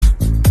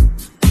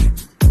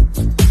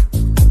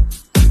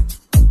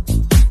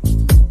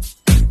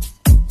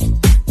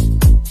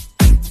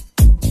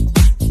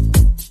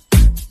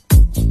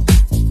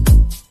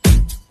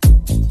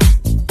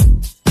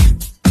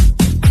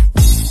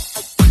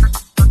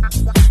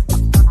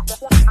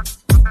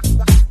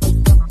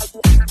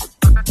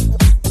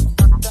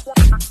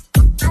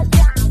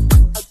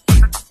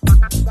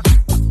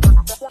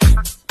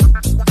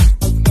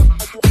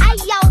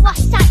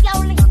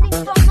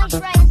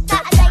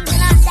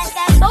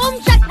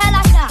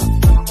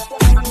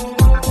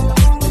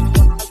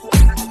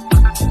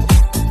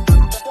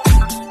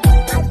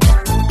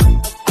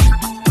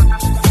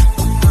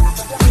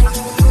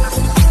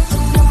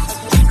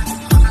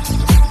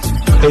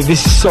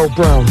This is Sol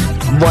Brown.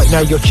 Right now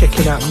you're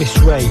checking out Miss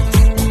Ray.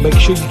 Make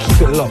sure you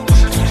keep it locked.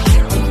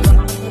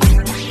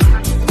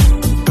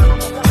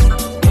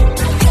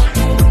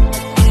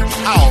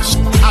 House,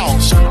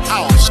 house,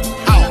 house,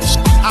 house,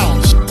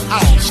 house,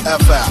 house.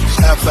 FM,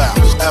 FM,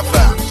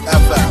 FM,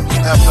 FM,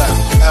 FM,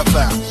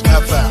 FM,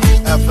 FM,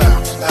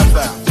 FM,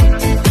 FM.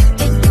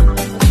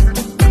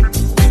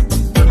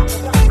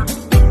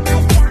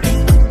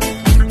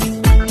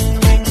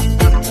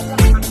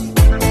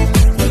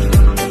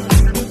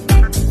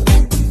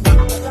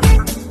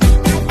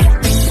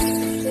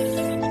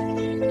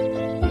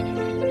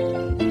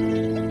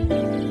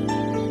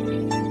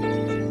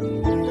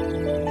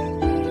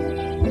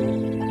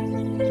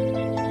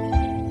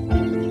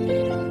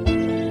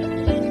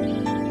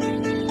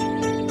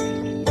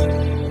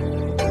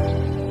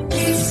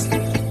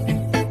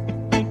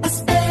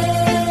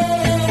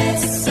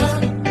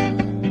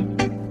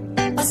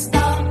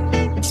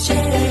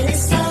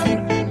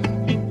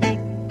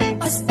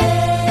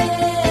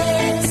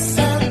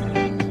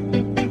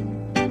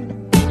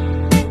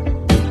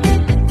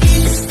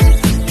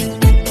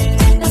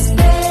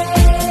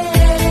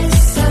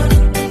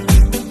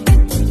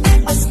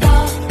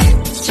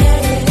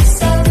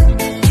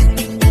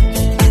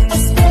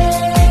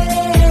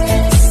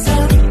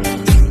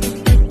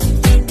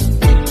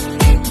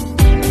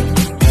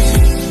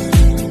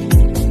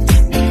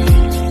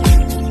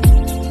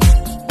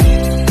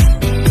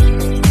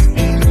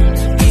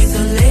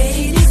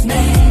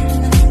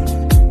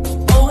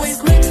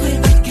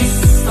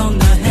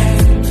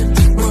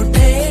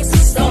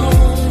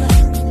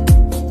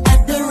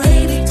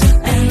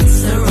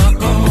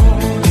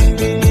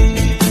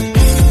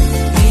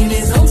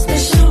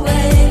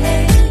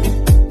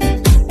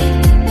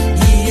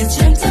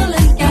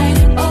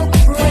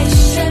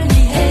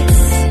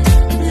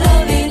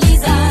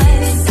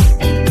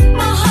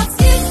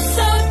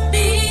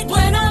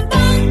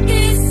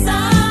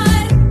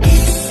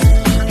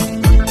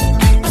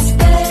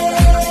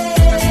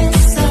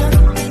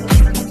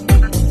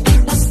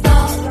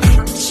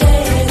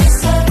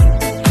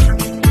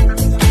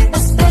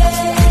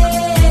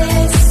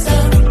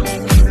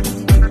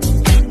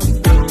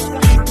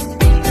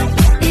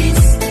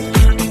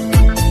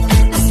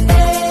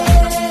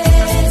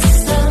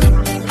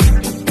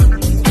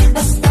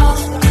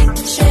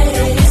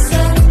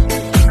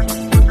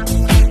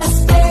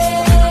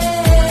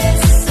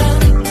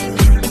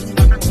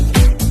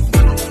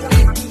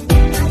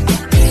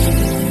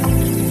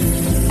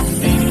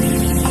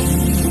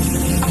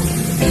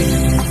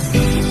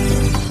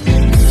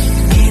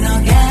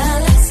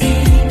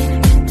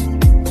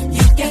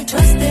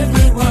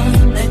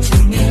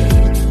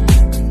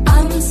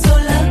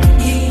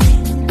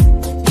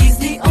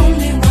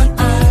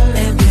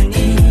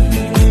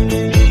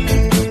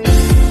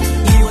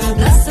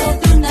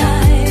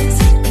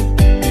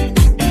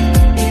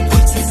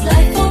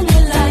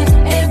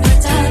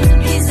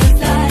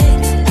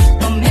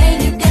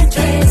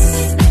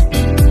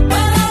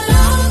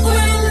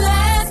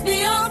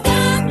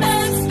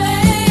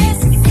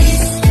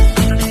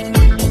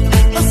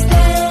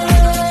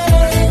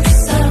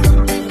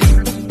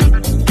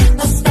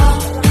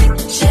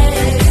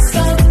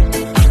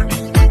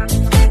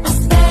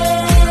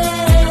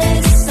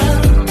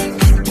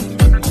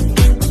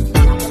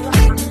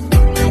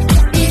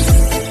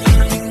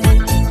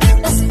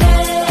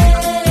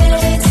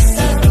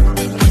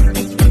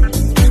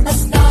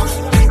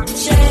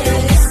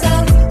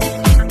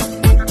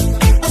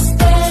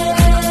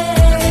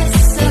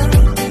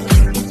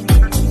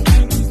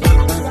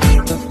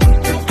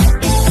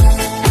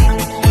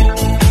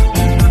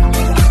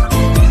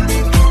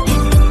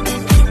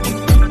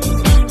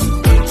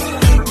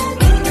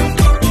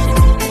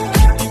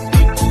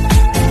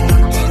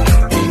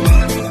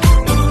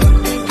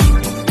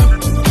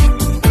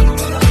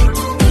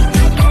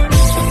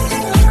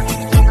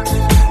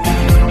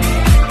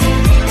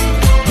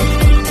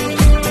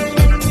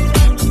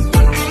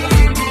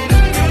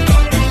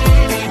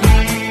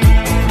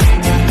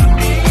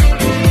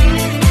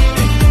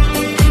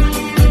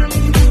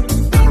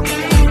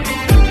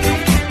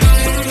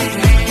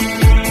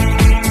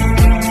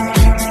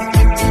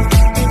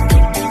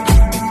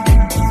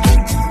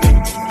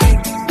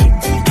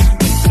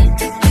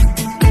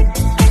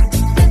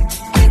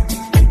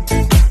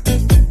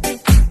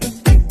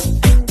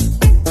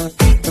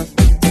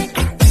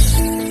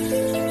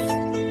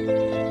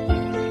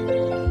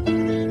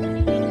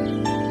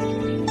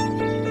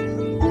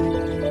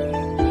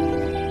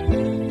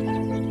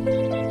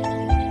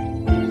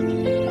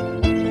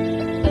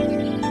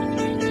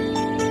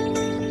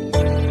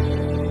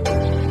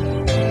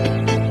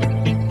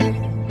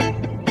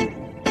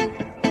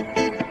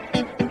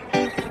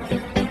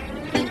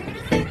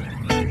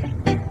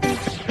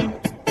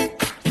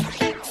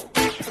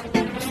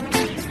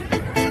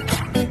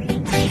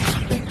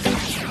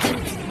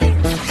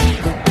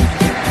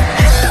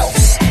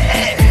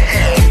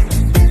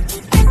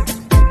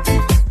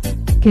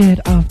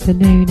 Good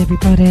afternoon,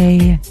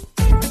 everybody.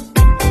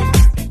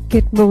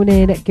 Good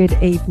morning, good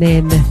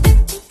evening,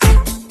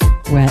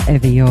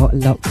 wherever you're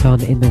locked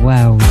on in the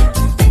world.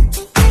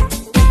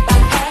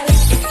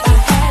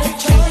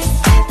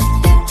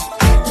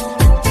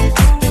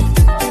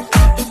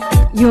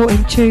 You're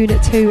in tune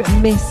to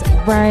Miss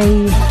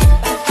Ray,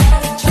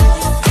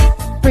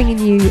 bringing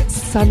you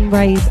sun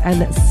rays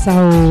and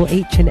soul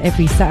each and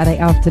every Saturday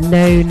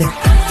afternoon,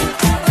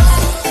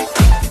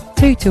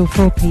 2 till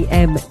 4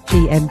 p.m.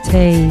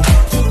 GMT.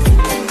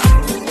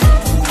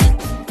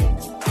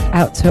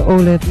 Out to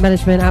all of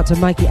management, out to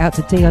Mikey, out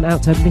to Dion,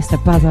 out to Mr.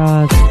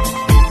 Buzzard,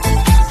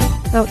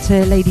 out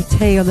to Lady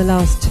T on the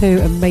last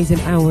 2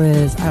 amazing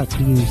hours, out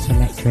to you,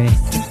 Selectress.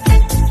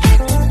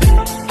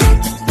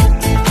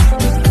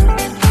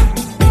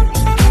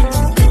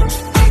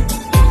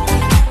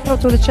 Out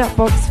to all the chat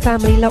box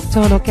family locked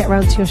on. I'll get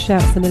round to your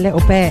shouts in a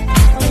little bit.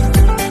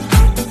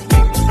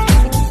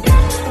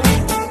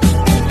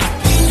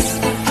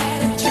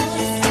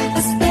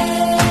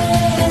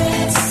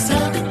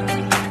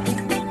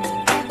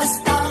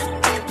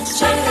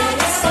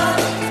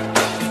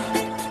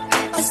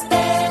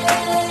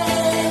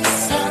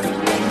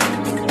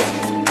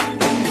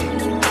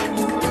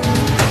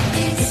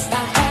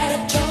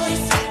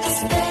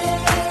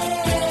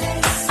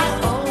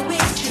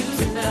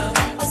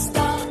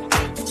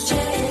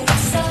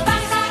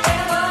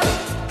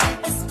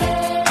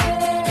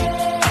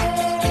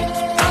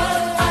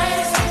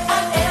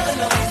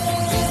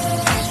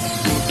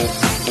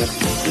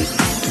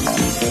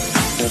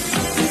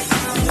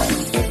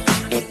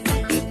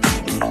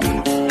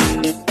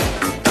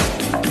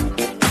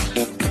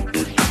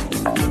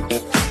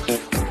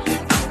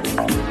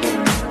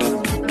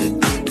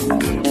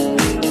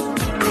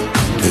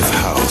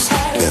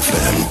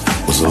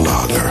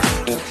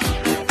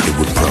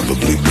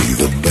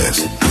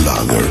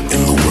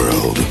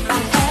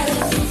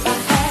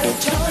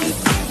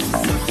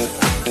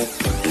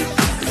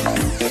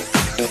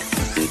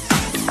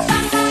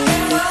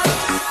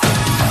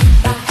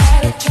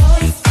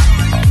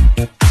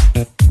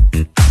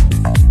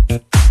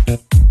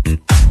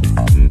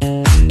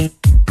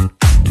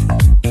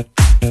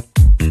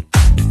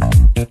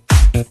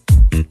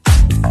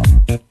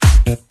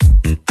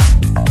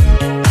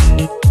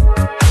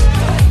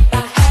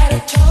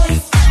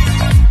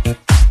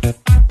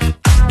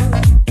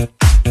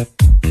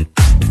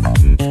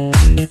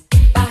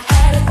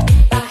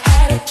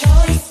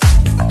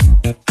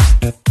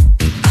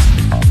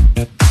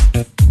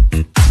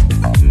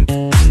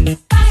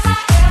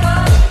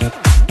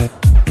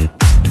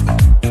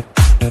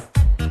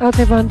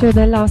 Everyone doing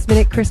their last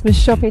minute Christmas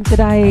shopping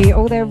today,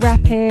 all their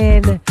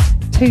wrapping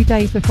 2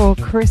 days before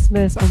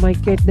Christmas. Oh my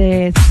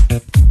goodness,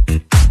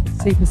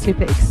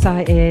 super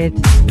excited.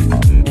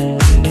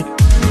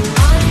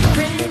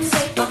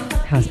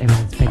 How's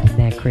everyone spending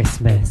their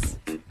Christmas?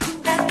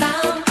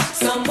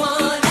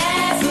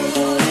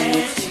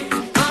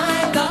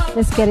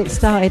 Let's get it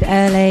started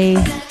early.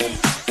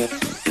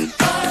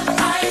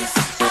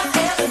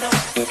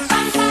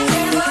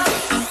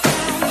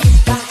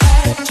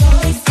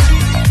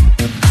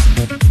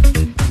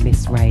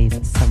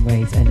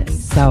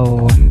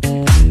 So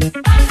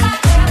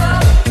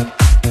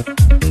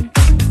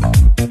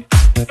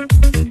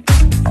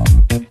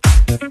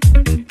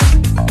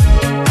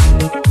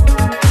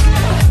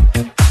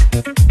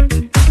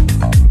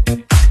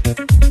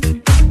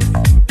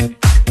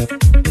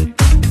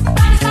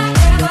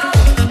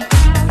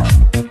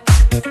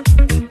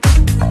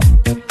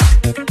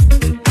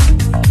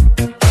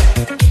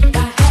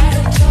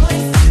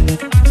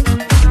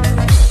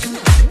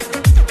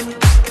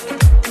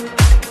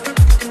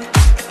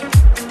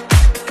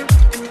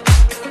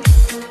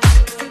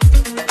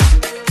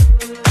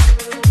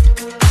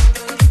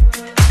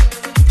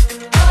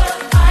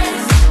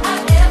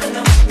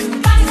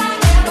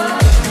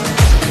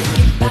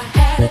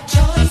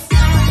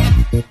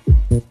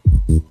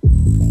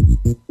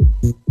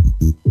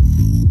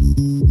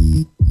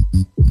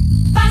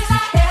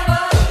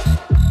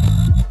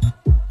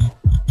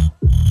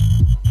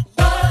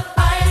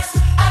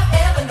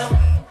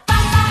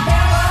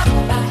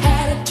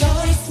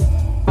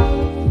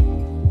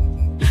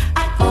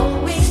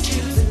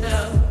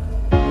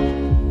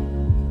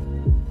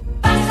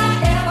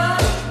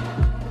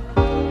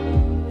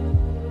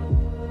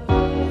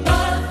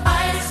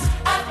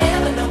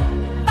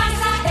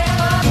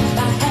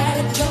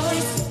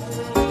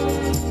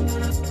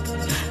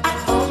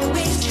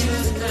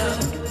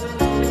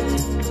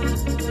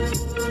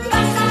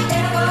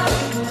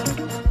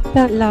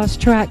that last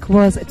track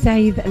was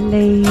Dave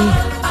Lee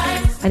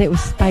and it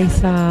was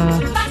Spacer,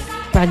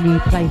 brand new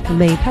play for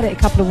me. Had it a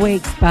couple of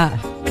weeks, but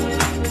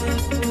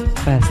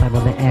first time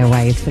on the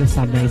airwaves for this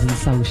amazing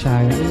song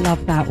show.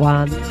 Love that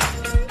one.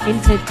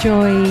 Into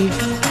Joy's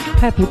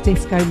Purple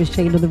Disco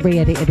Machine on the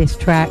re-edit of this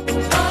track.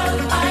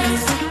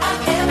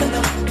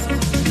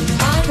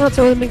 Out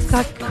to all the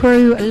Mixcloud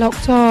crew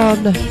locked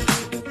on,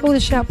 all the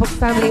Shoutbox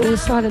family, all the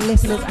silent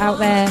listeners out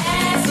there.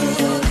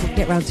 We'll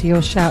get round to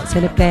your shouts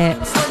in a bit.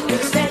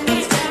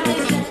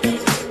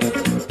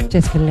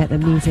 Just gonna let the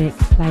music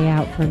play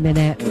out for a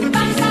minute.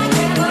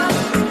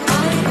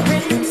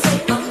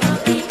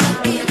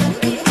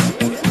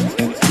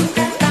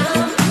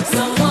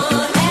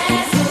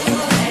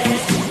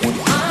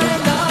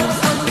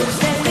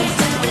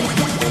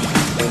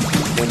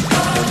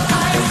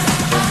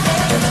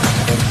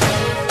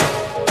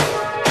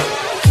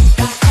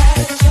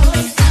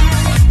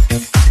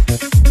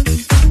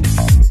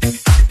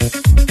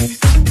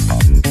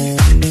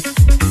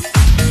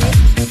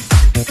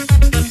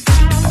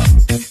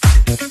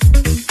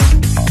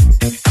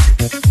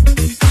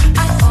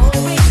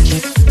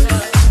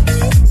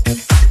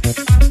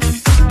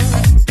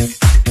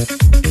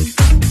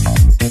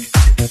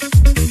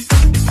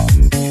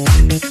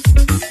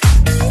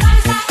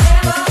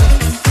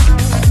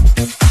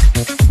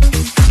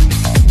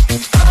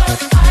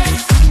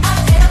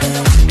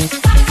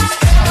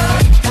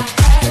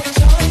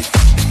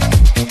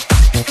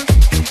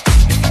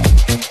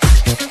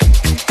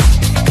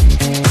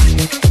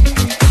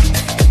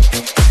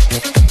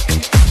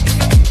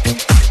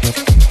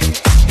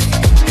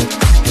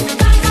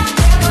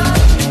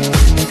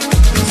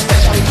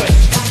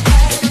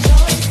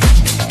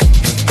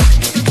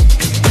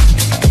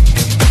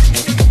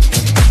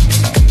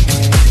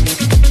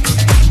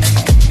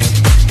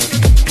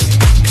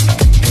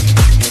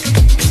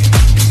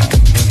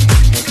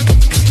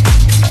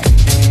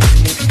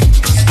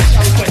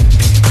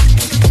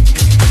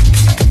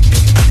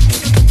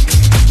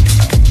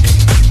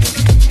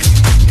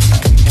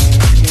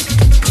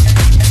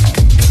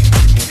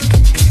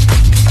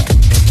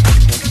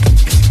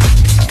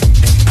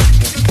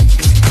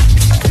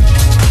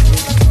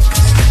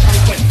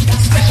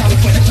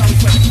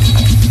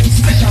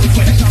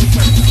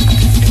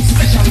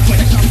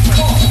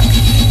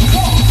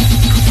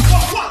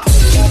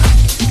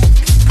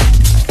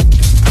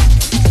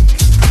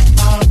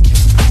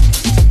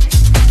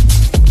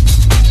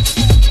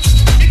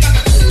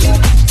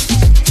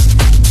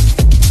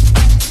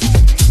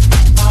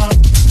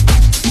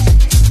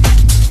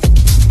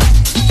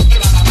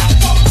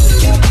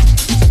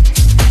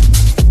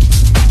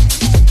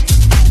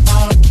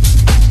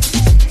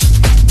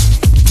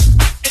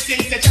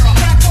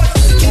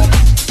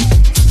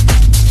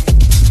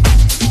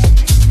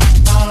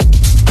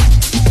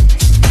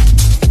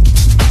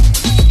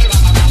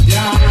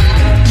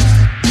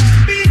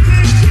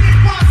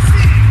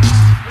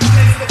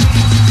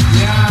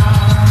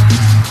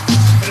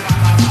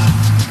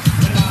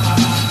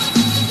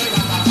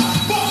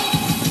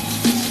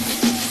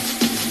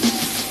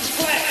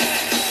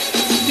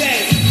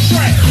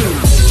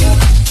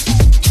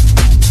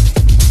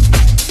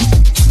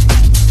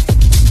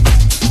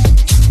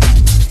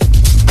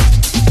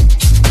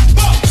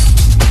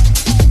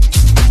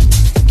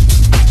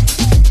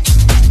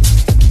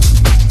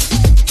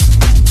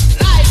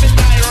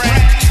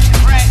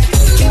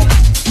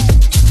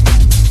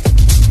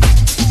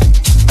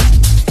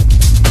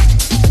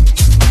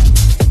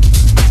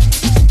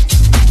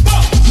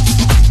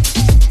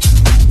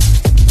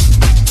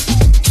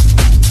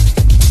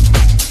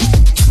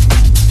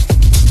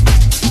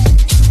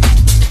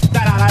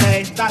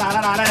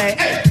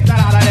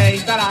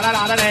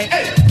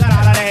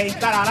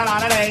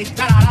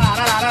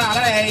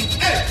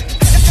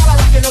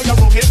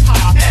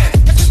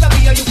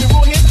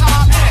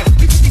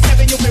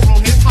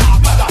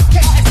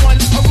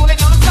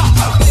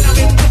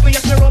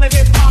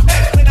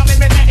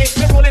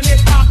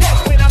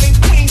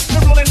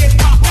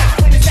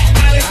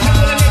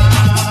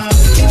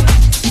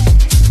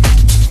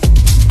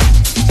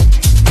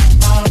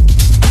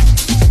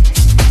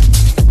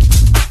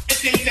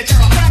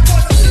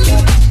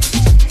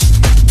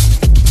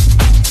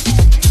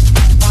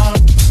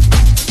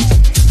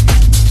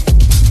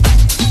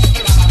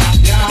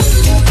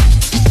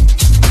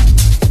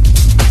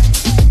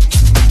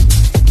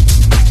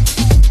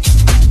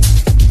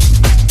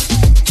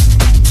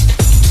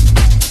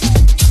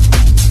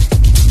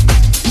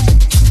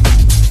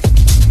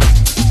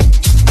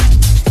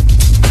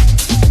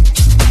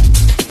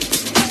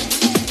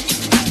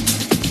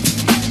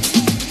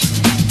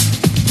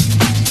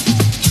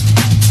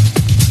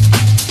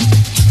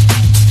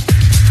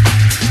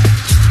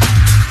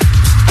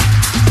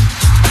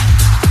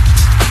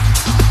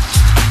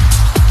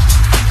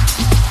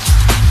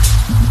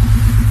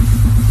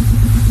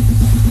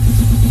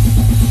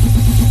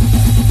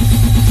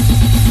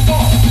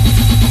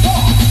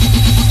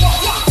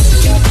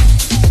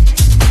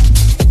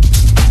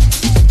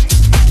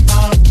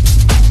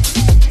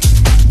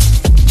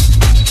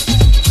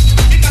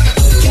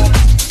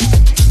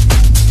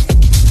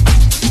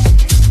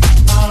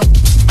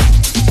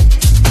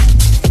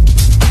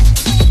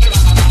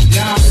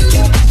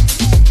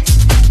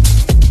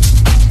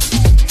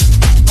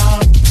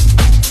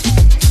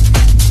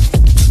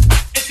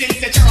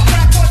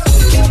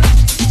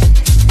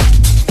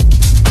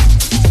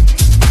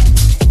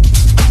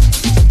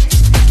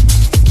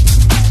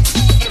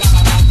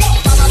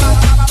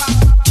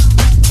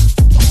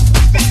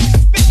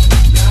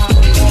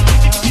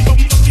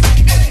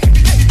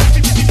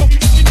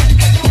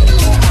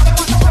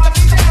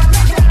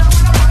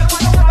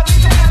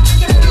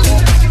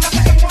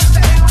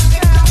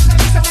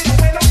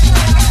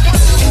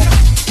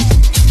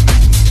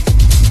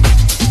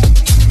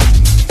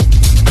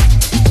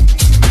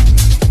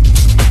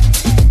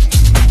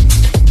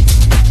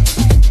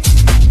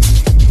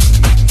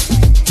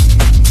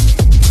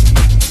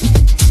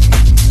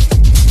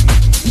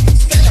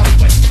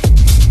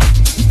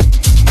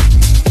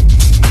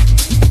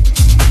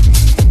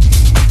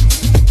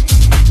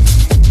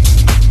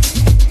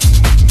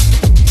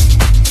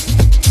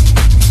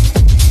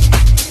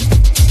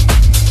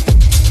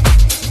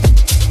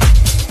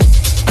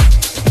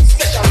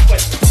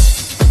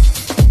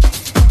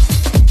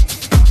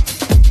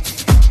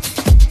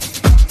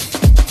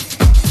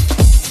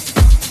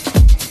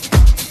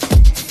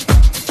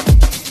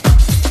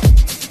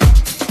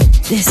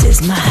 This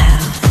is my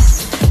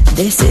house.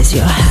 This is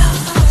your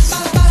house.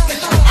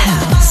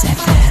 House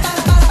FM.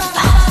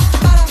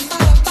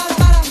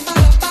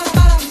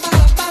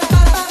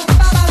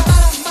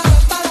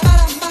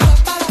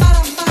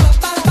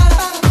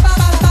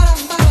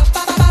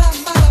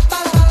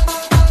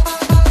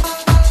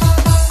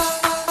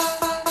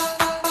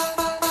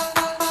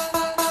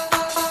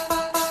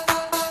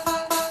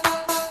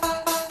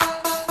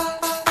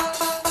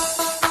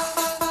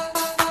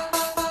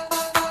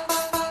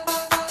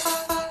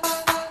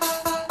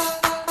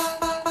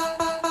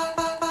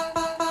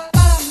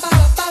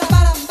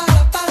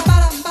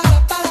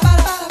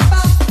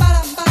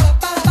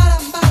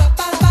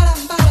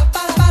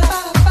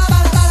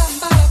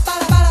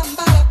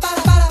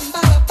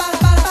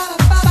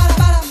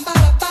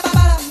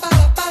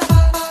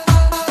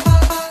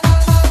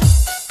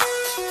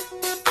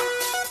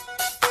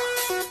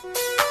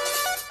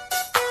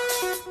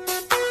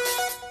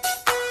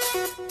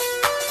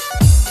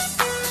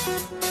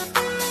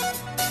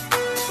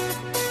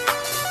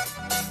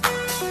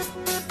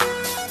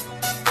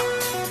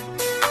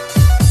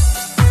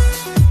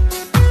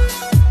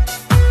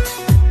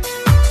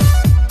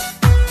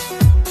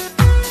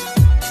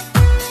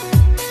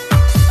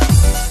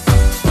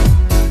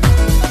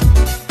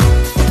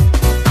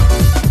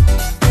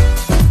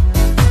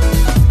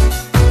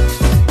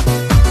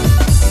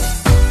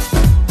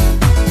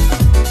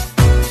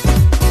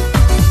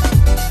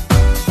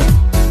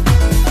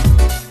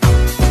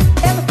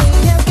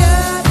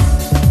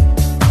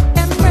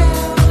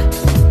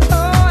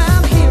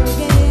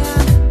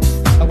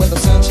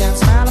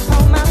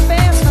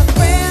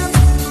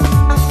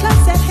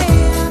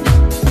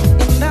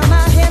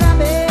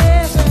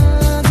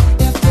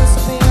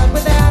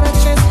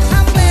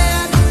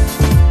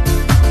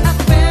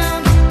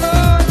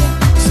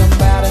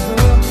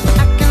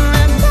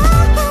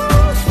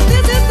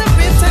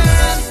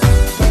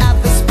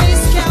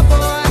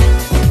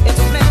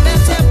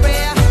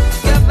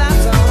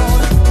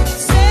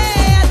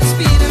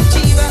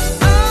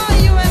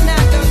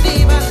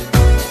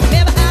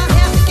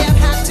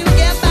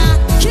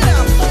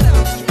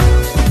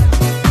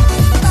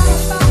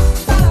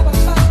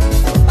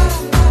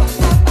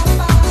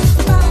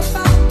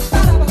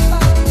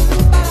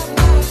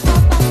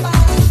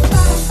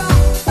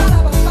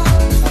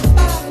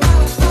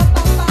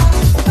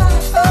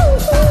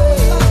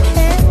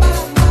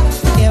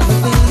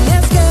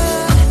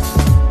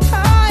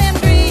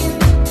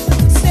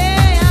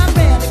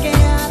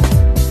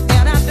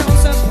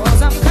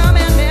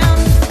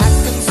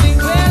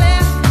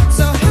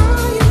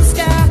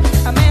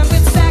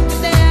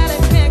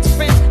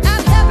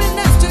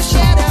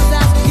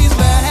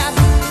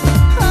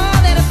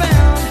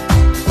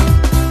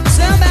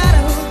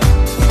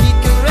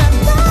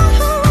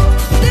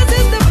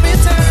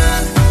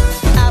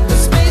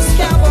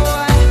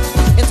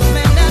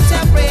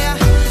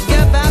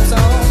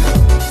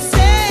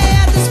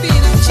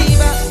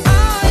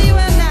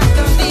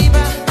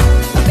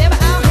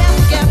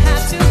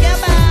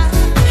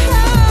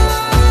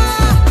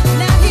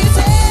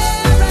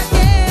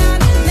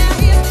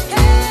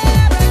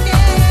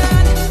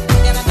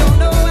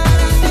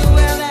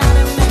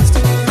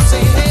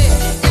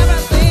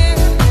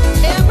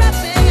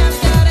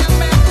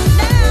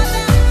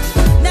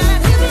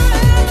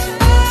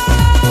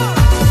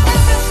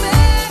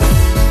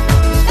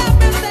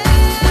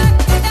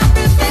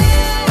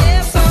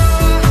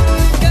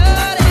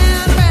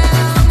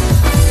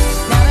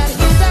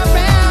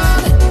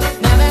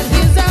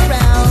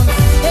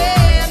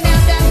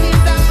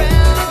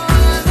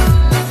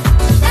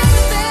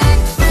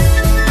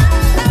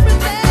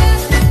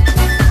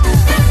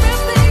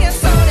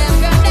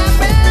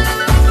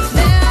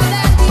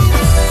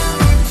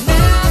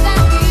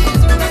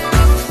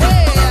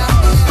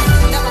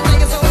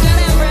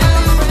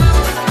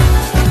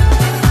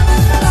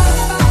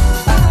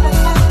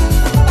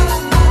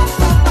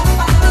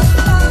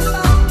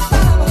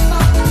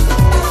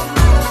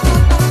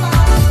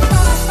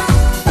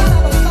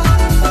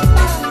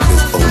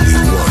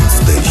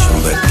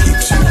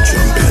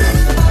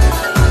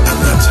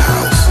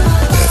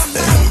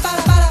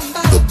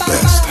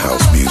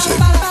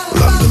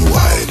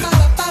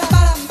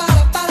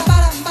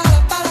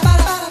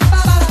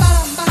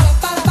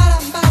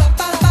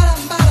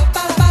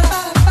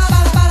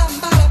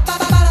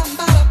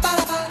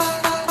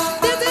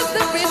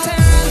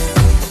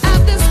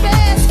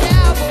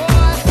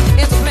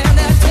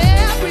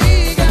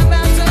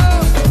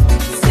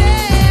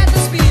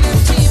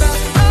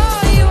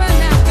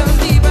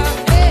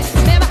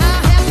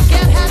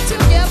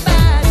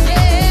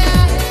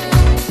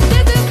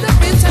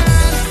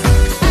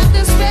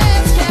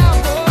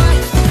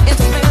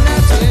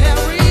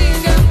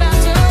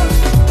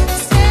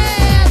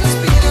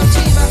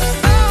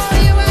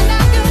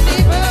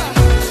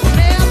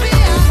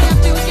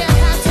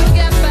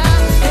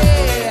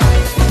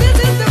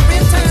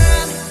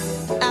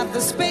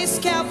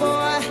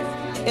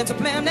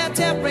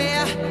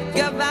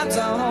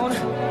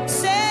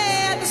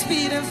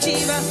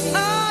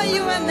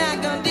 you and I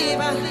go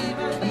deeper.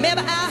 Maybe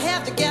I'll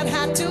have to get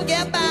high to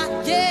get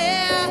by.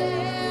 Yeah.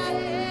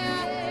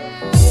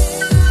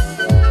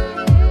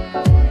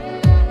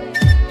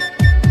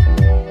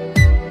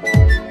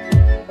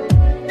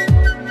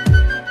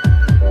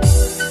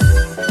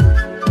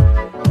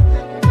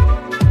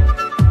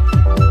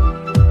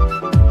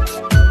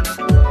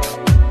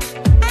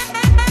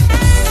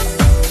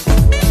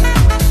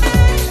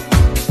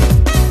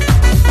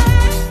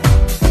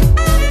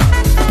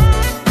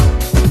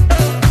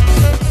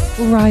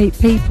 Right,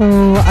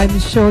 people, I'm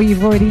sure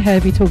you've already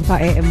heard me talk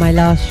about it in my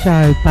last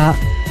show, but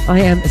I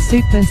am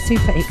super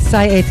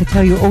excited to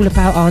tell you all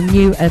about our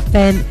new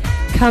event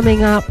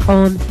coming up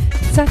on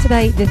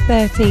Saturday the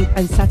 13th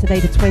and Saturday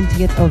the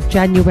 20th of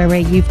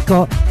January. You've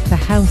got the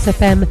House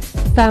FM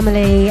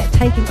family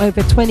taking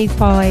over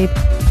 25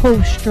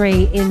 Paul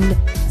Street in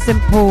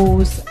St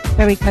Paul's,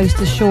 very close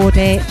to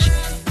Shoreditch.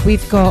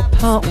 We've got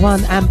part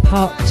 1 and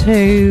part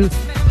 2.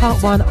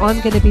 Part 1 I'm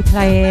going to be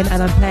playing,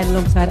 and I'm playing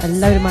alongside a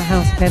load of my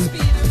House FM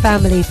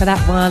family for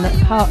that one.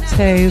 Part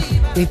 2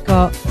 we've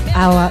got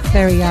our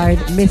very own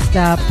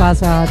Mr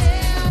Buzzard's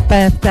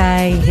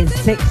birthday, his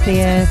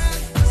 60th,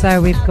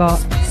 so we've got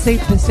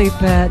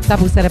super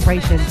double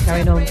celebrations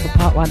going on for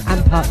part 1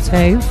 and part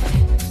 2.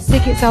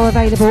 Tickets are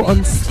available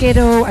on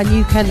Skiddle, and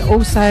you can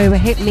also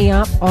hit me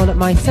up on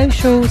my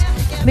socials.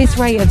 Miss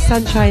Ray of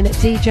Sunshine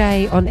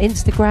DJ on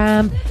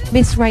Instagram,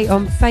 Miss Ray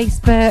on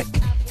Facebook.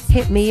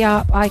 Hit me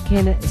up, I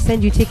can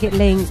send you ticket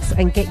links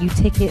and get you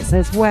tickets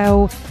as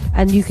well,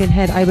 and you can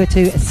head over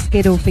to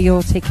Skiddle for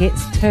your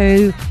tickets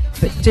too.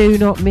 But do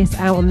not miss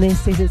out on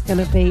this. This is going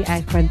to be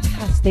a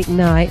fantastic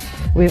night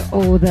with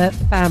all the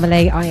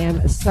family. I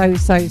am so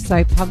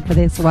pumped for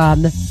this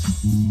one,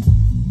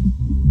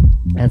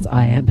 as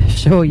I am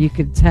sure you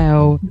can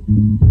tell.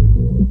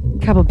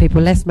 Come on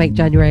people, let's make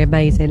January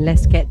amazing.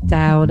 Let's get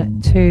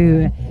down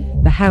to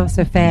the House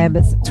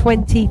FM's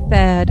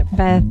 23rd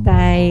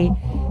birthday.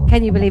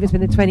 Can you believe it's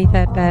been the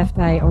 23rd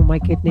birthday? Oh my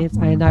goodness,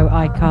 I know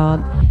I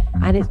can't.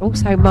 And it's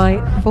also my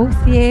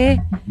 4th year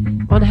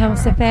on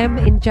House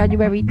FM in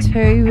January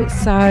too.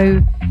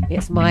 So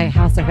it's my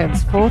House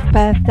FM's 4th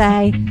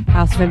birthday,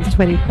 House FM's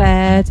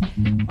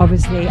 23rd.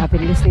 Obviously, I've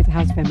been listening to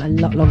House FM a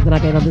lot longer than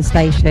I've been on the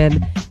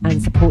station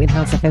and supporting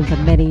House FM for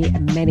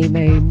many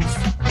moons.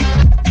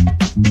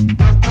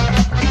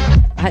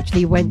 I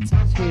actually went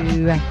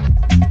to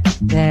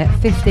their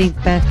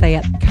 15th birthday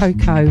at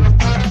Coco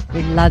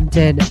in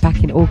London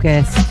back in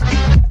August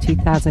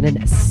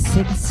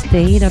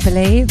 2016, I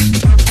believe,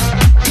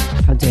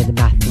 if I'm doing the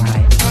math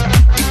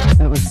right.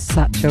 That was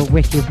such a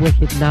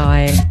wicked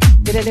night.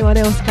 Did anyone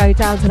else go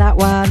down to that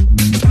one?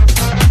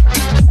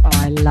 Oh,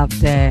 I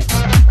loved it.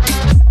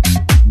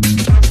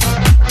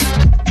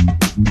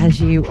 As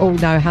you all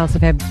know, House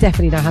of M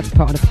definitely know how to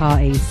put on a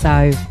party,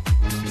 so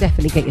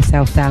definitely get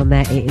yourself down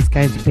there. It is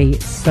going to be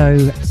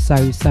so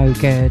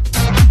good.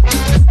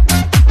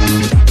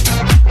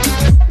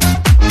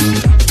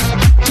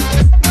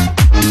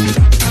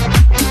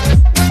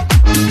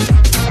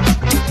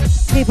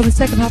 People, the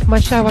second half of my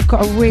show, I've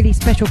got a really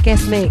special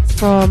guest mix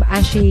from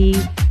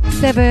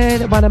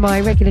Ashy7, one of my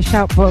regular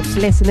Shoutbox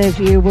listeners.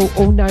 You will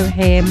all know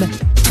him.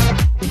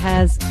 He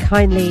has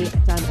kindly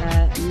done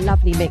a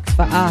lovely mix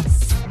for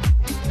us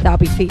that I'll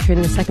be featuring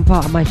in the second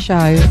part of my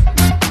show.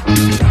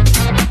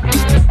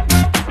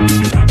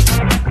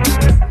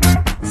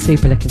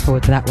 Super looking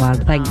forward to that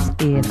one. Thanks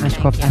Ian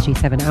Ashcroft,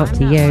 Ashy7, out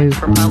to you.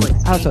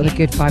 Out to all the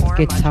good vibes,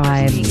 good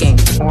times, and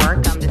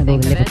all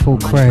the Liverpool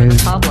crew.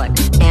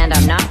 And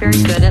I'm not very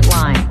good at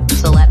lying,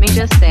 so let me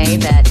just say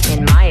that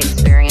in my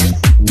experience,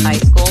 high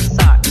school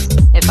sucks.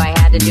 If I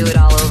had to do it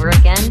all over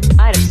again,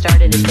 I'd have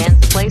started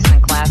advanced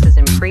placement classes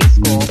in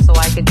preschool so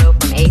I could go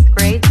from 8th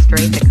grade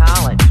straight to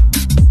college.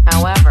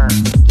 However,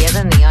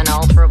 given the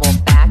unalterable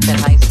fact that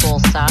high school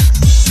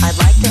sucks, I'd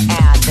like to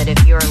add that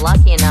if you're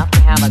lucky enough to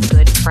have a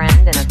good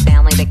friend and a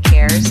family that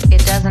cares,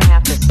 it doesn't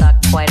have to suck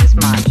quite as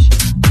much.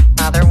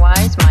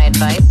 Otherwise, my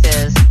advice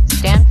is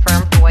stand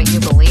firm for what you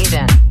believe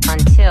in,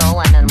 until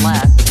and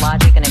unless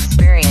logic and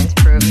experience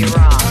prove you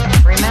wrong.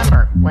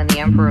 Remember, when the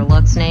emperor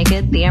looks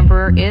naked, the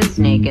emperor is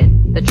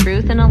naked. The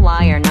truth and a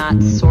lie are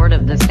not sort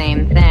of the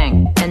same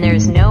thing. And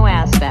there's no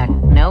aspect,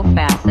 no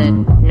facet,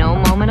 no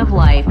moment of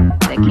life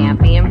that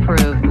can't be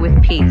improved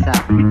with pizza.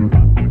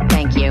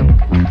 Thank you.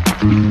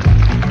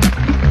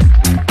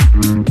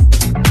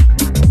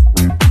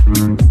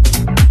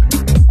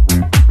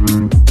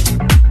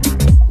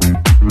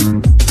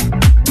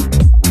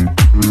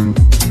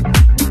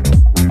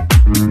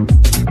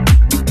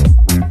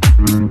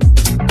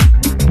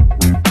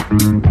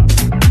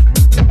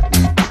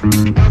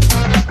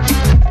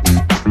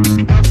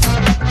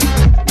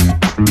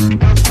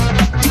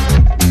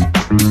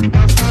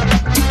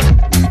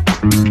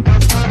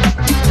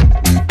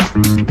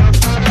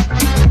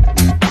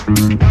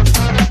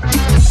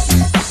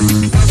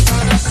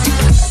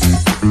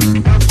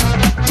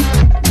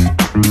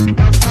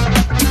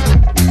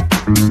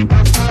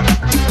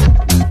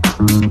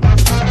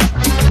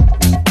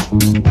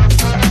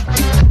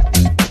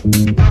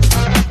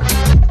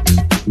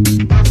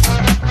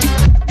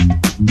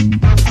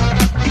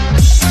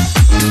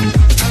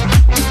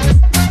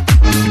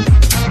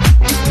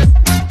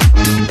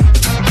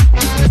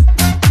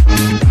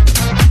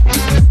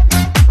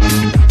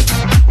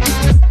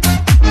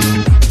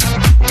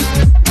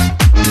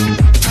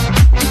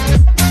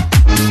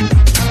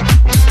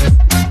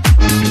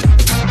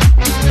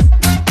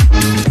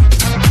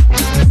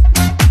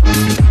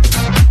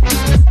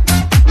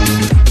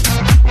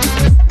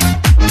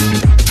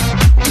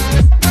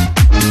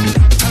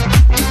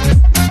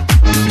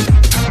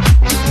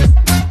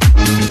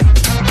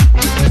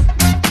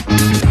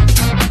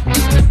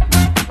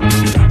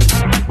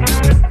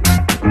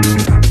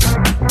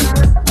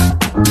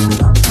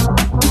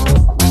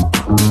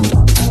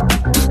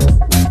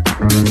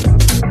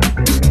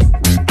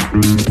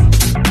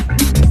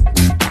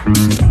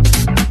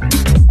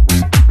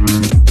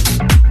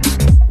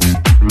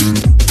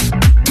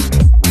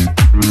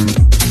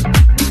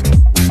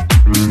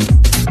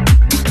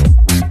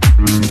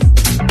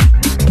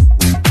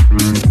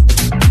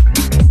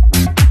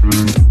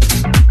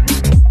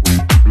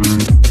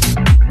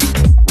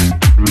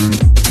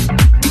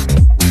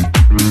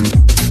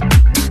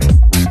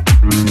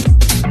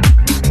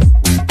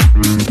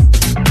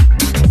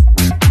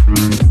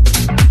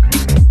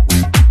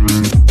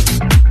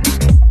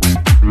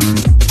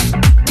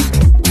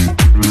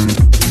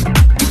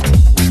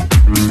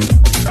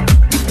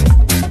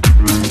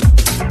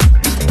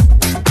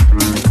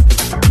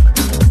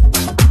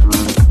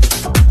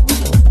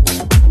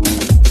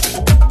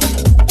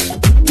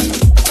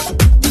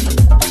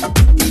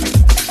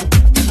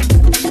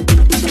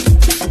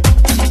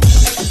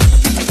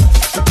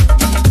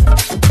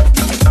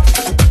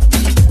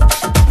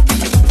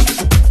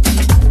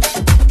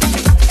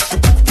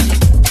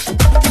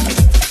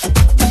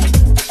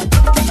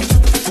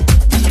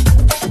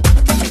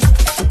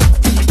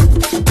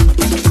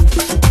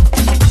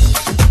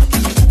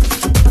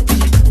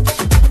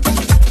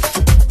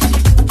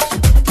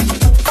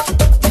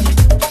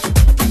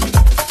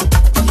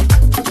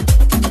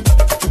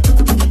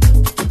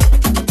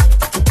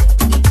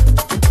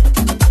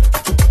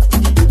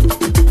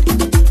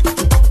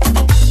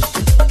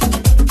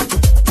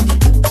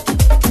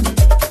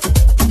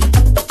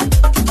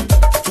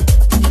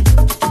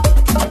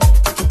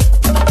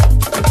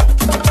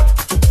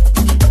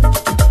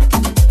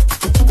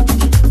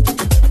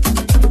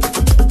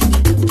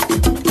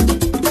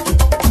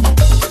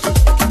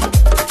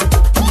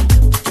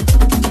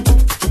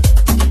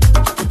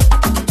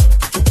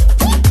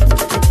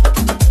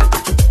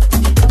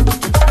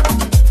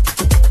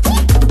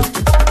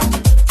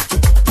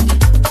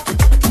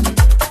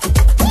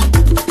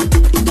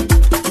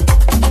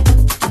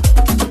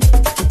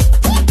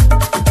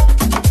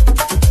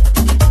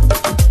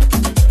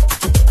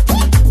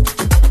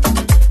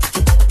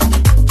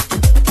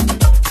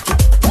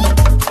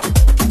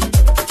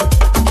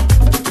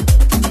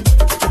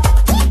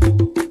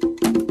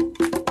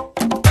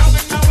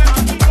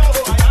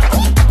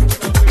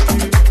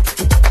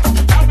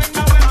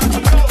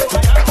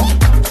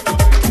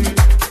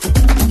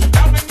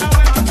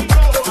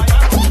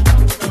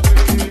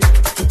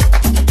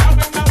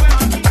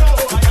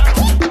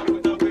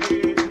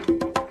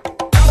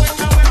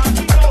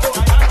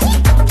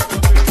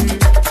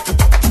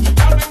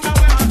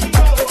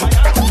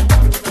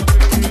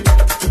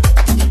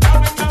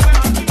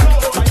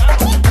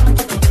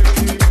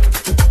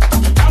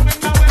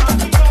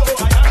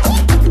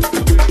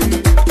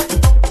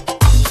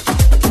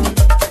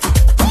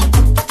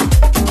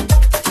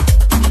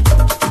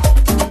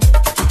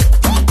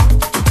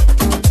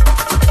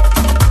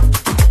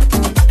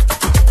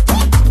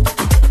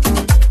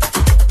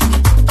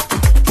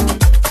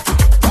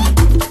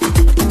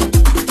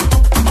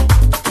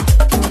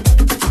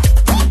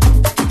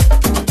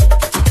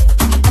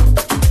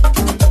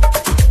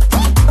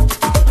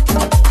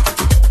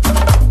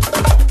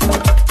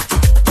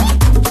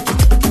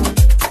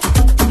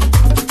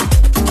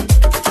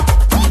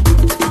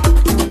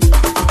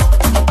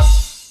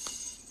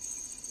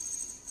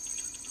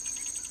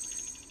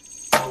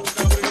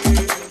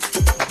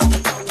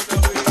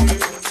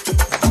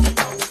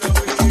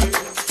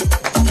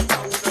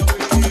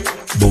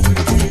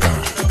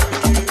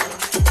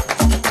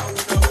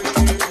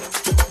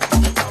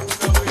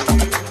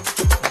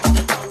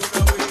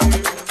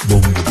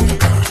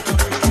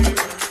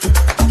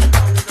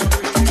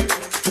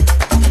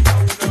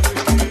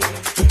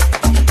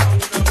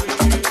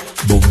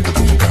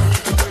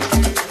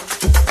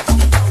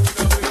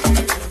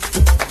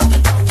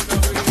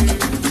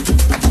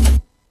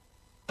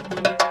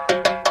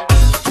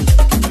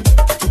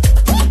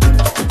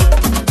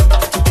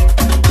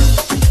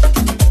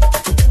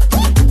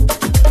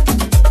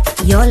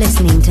 You're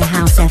listening to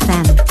House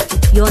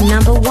FM, your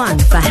number one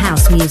for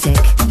house music.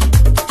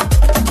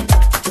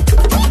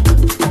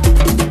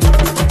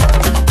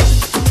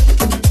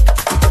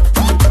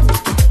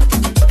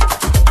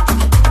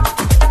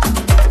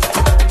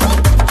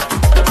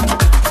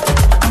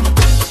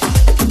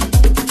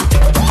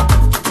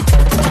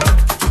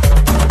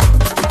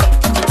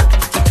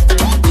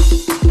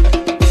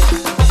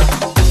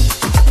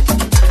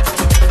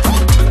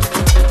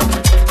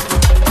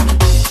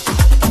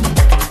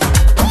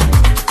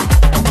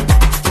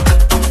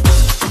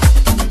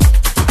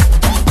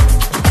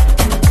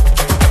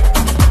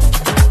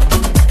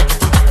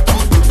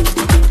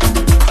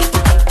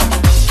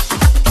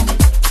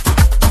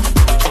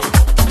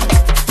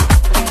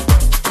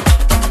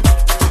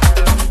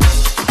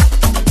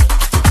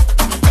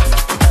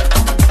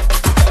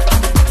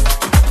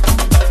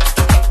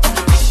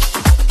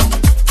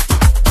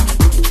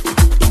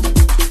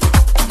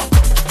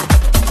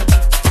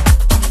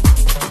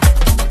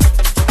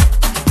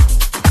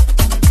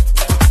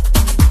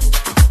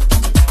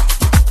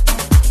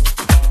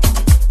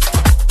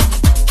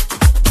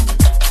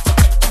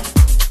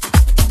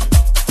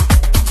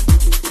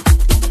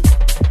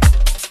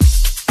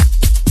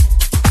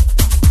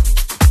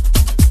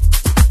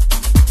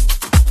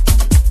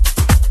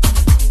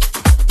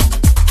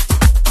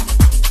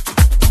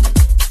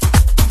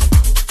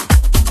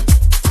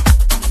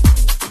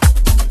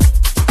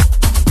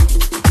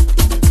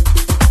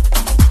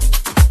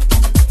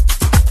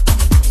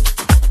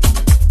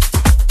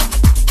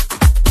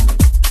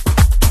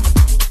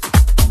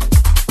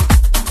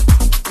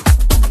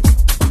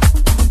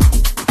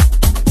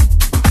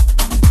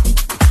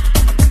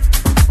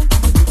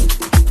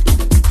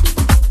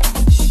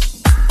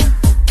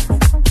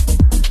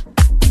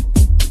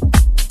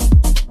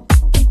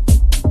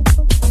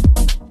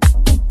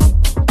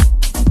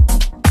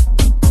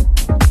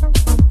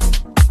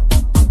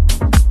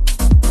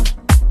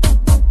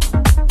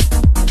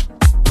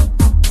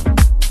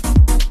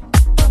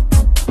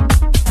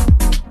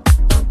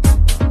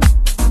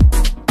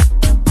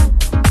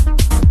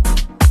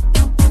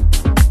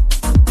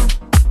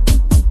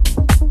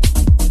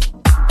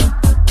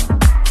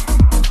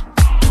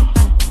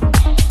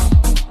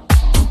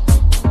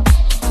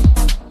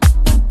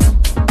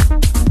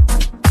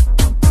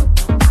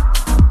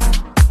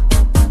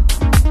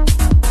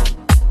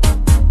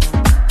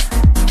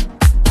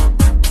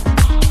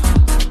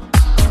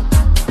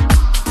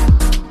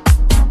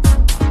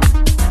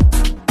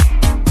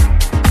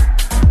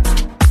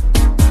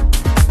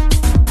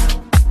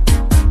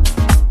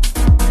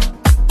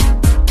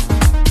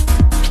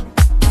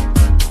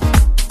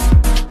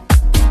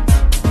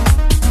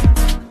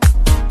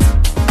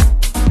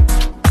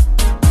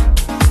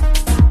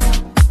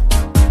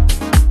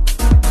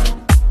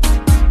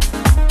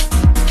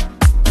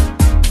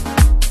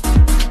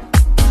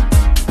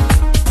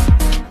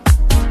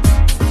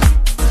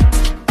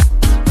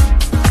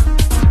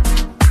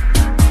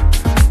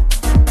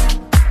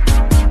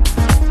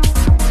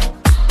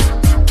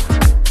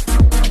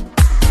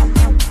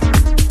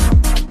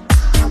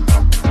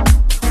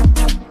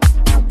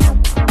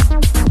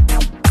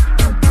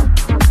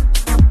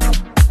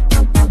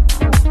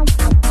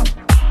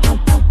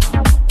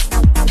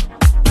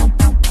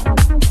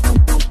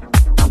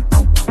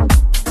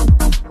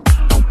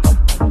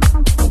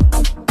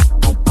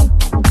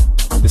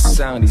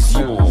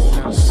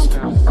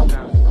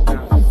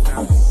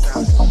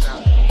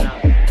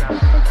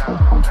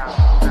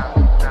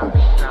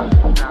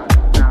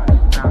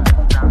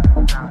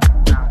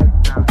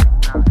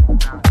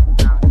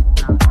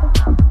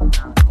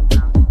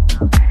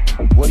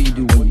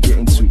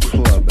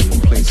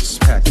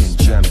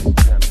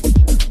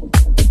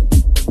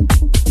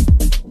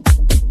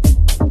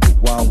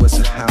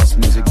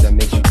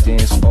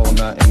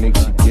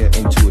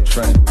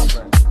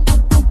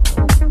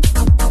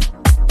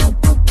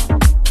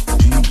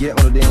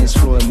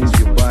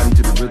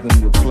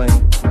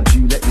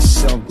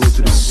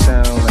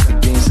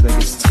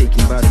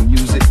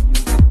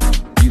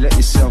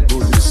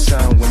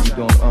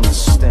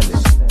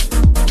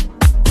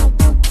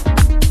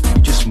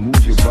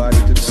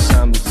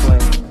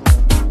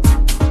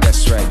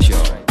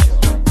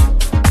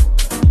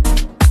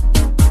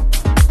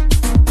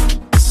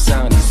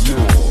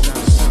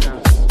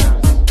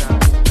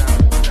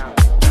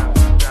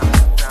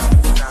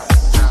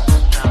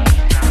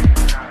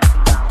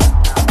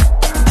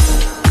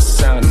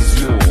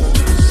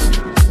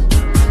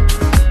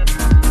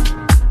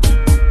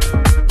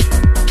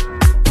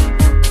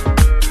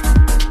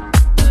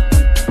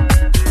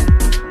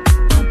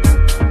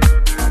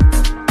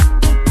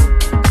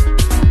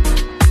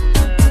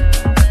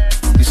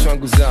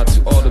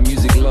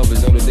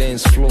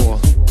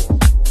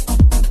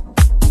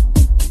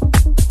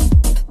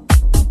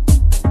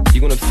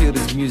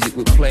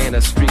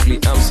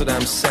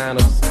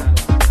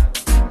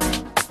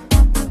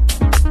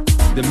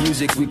 The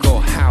music we call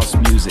house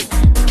music.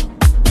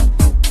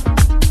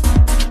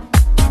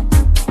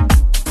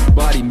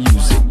 Body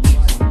music.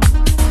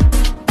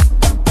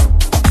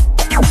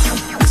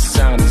 The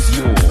sound is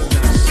yours.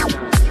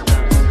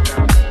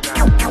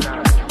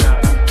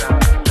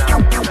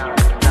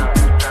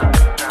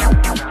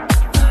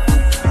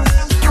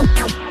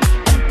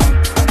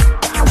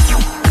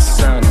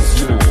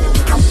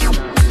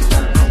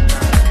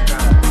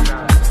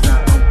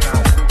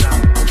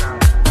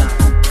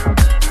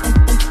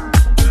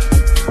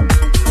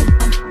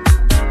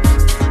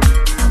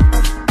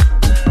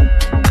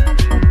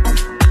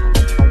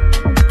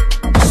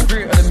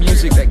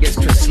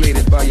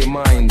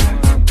 mind.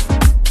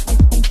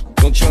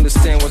 Don't you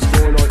understand what's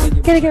going on in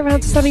your Gonna get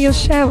around to some of your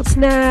shouts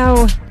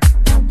now.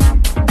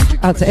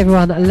 Out to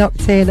everyone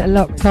locked in,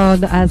 locked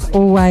on, as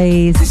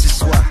always. This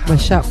is why. My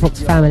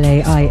Shoutbox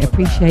family, I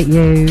appreciate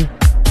you.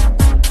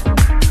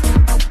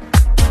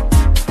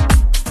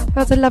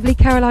 Out to lovely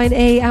Caroline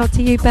E, out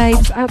to you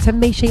babes, out to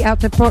Mishi,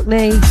 out to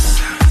Brockney.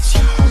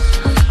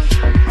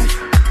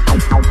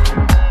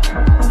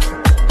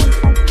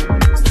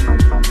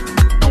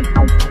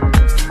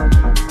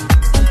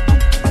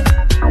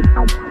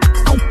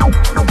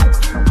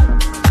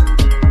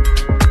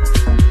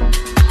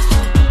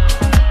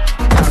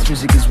 House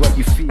music is what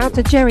you feel. Out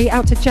to Jerry,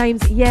 out to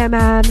James, yeah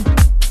man.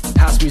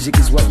 House music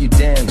is what you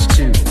dance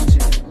to.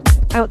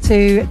 Out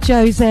to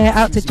Jose,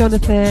 out to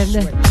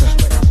Jonathan.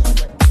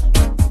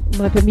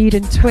 My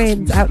Bermudan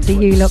twins, out to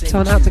you, locked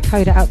on, out to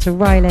Coda, out to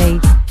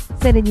Riley,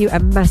 sending you a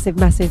massive,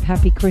 massive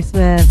happy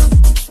Christmas.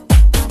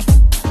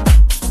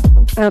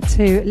 Out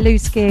to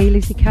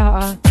Lucy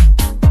Carter.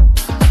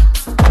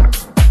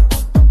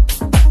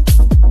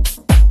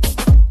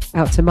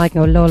 Out to my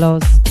girl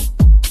Lolos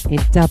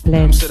in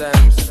Dublin.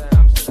 Amsterdam's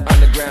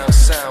underground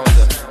sound.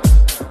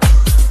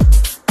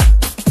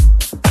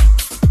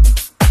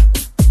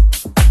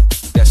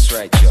 That's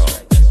right, y'all.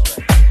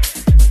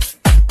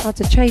 Out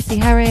to Tracy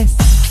Harris.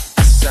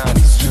 Sound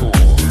is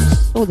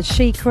yours. All the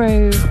She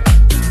crew.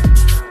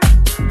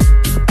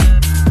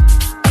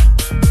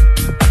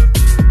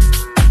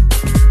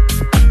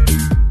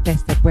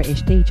 Best of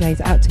British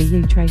DJs, out to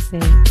you, Tracy.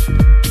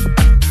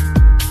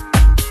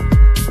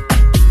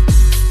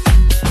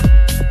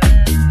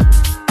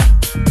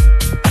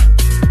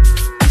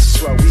 This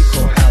is what we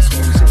call house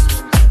music.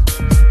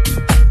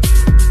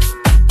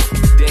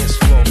 Dance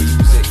floor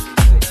music.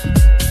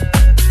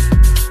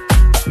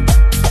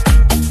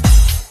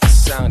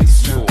 Sound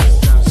is yours.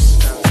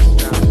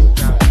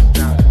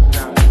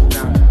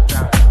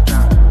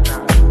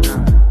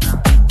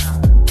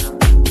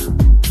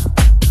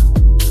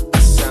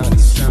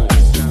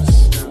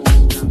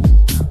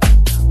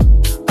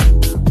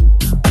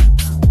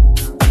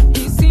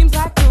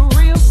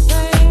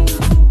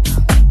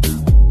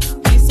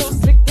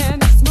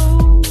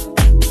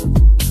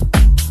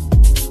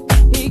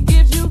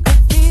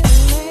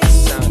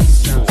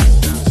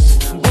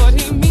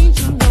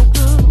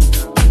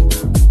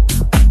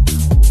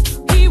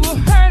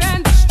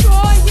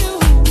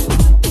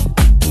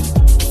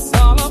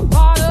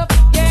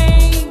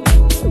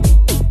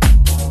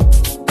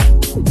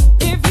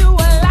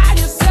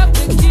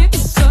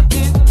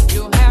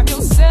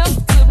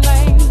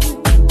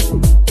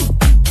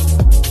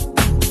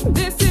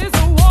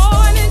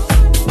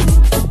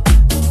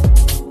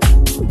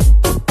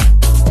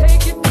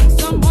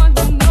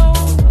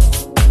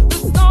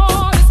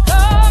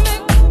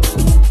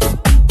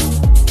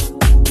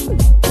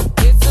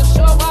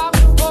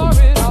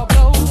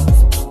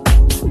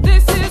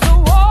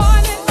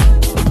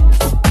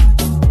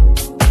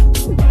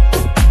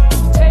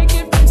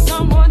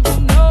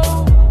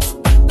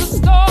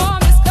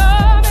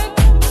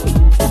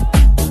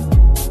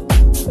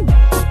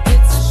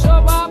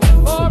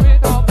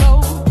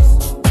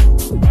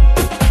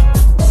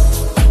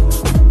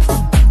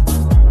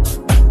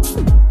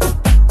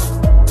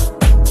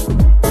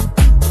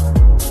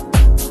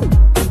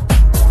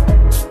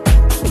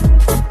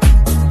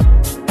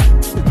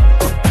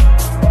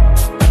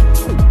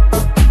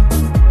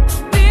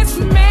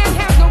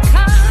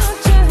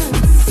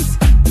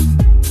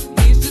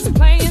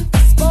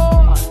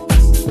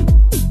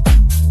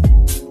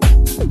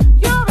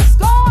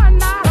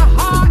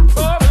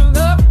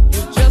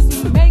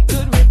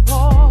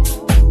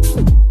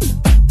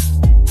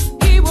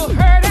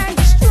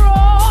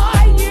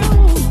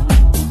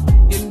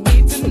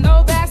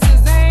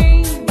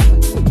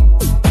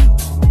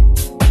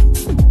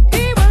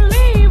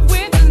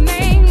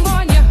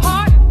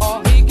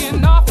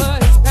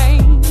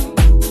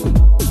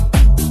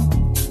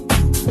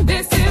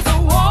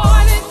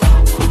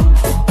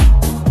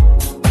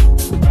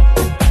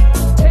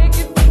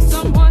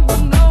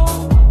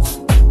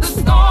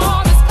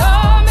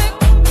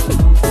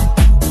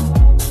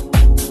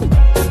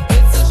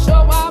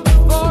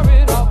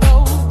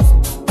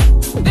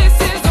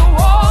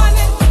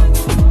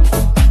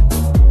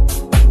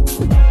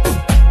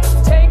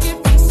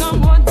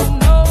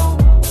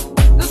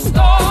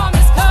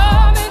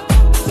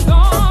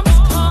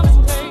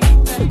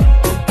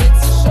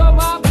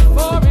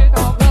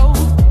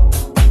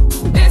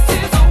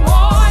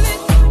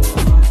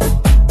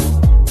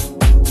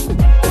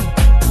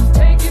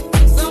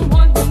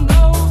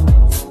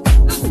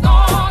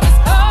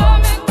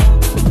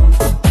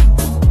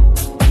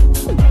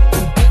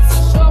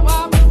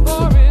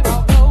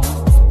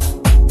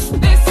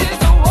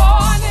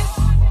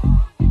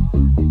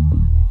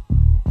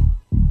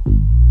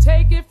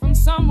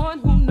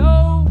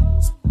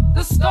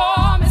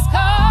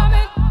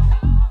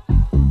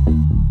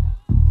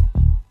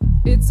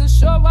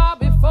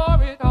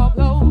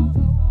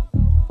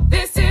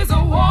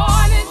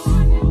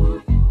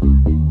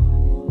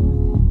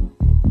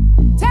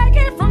 Take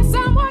it from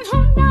someone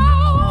who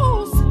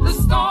knows the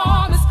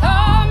storm is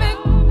coming.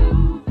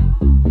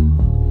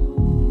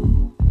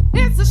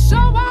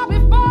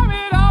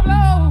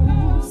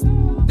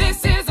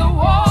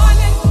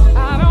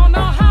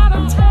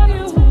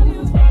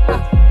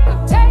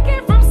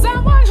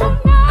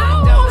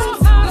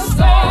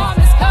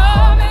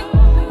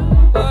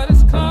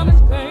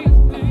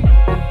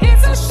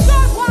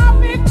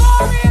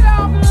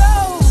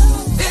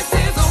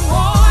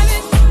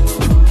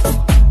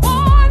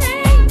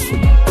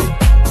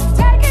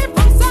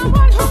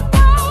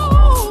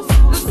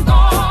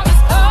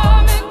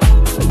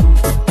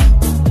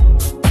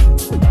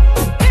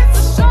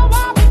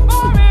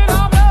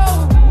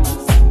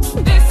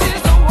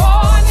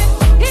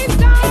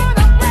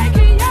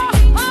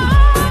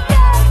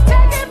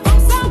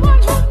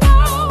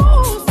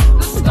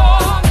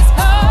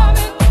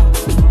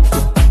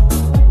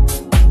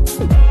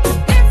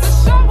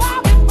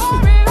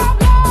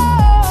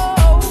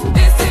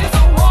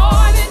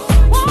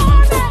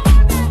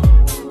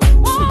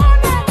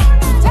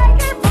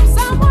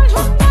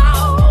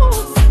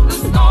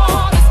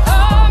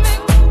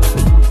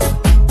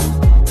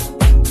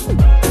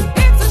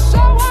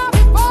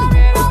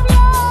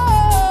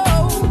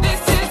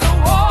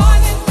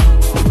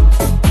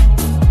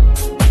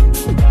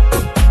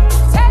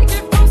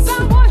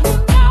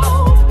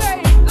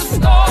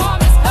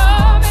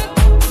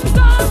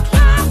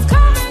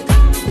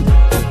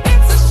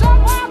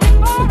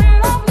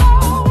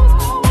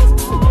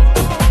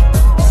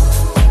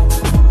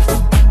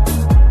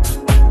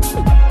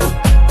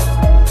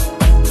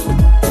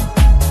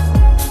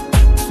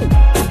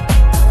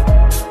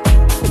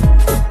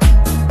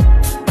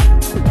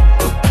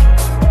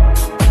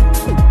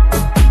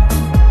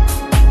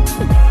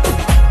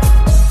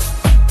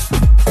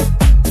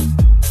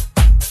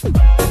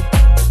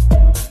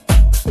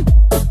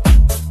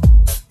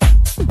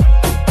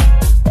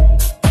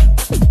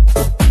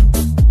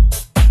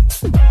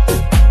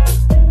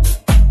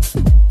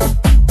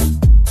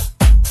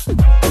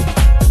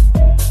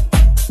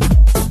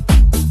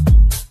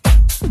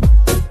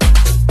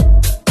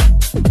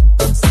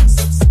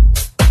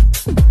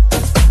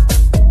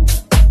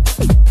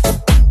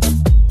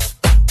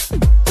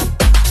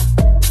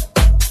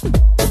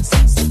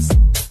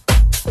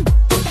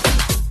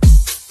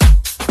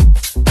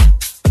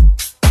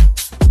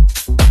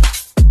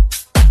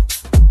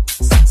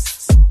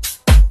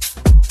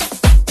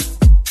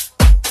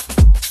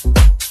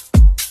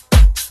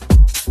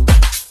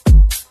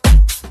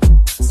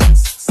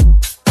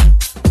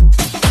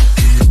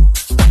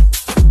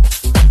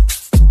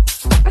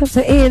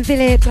 Out to Ian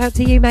Phillips, out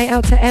to you, mate,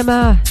 out to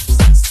Emma.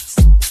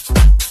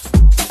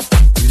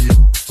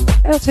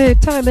 Out to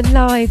Time and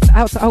Life,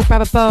 out to old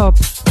brother Bob.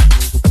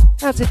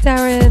 Out to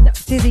Darren,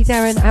 Dizzy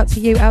Darren, out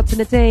to you, out to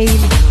Nadine.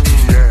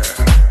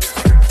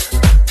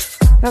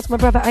 Out to my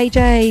brother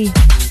AJ.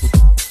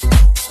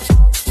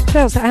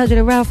 Shouts to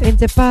Angela Ralph in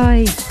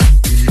Dubai.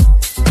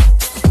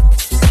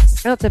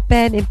 Out to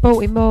Ben in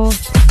Baltimore.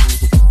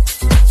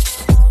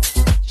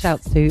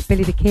 Shouts to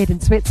Billy the Kid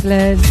in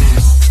Switzerland.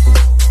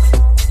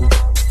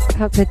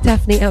 Out to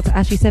Daphne, out to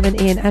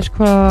Ashley7 in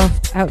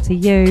Ashcroft, out to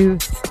you.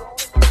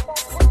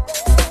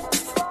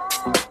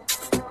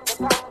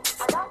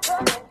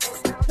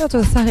 Out to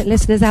the silent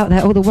listeners out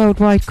there, all the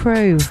worldwide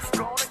crew.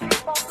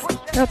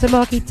 Out to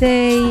Marky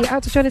D,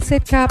 out to John and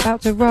Sidcup,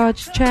 out to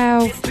Raj,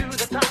 Chow.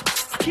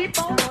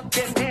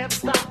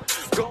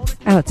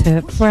 Out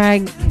to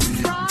Frank.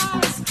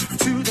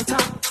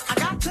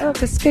 Out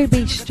to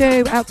Scooby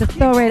Stew, out to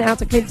Thorin, out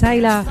to Clint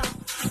Taylor.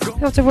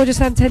 Out to Roger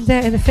Santander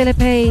in the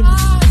Philippines.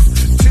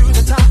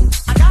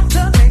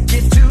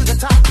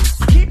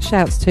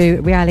 Shouts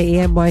to Reality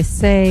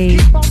NYC.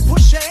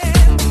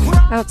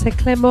 Out to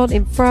Clermont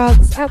in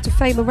France. Out to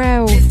Faye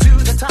Morel.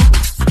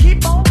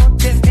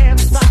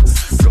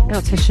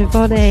 Out to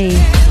Shivani.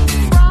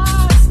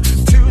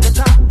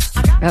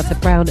 Out to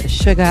Brown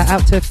Sugar.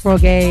 Out to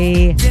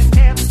Froggy.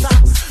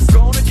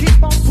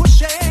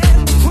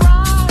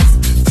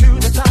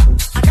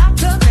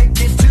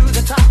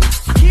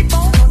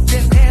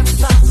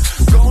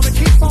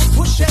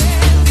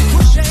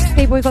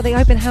 People, we've got the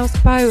open house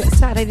boat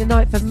Saturday the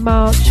 9th of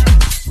March.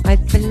 I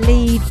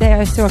believe there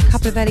are still a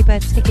couple of early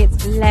bird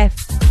tickets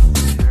left,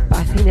 but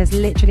I think there's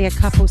literally a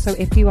couple, so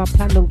if you are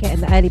planning on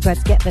getting the early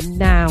birds, get them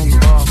now.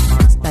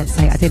 Don't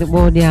say I didn't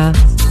warn ya.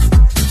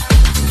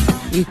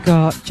 You've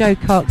got Joe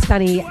Cox,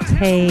 Danny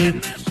T,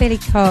 Billy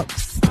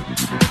Cox,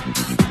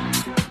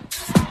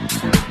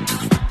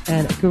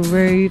 and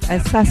Groove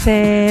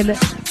Assassin.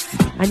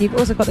 And you've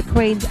also got the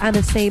Queens,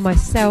 Anna C,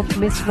 myself,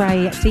 Miss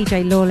Ray,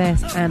 DJ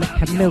Lawless, and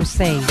Camille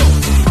C.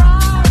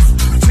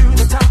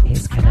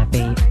 It's gonna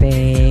be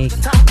big.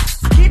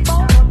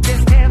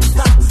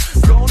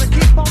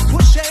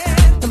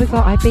 And we've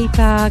got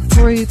Ibiza,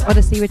 Groove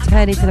Odyssey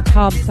returning to the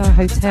Palm Star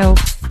Hotel.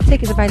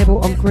 Tickets available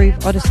on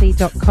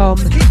grooveodyssey.com.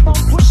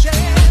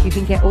 You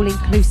can get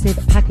all-inclusive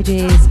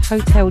packages,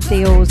 hotel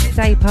deals,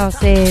 day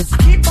passes,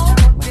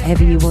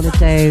 whatever you want to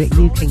do,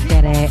 you can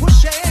get it.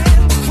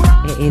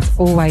 It is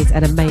always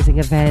an amazing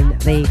event.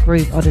 The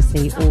Groove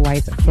Odyssey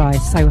always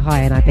flies so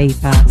high in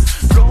Ibiza.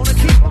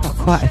 Got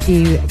quite a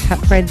few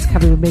friends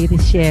coming with me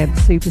this year. I'm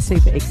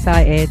super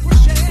excited.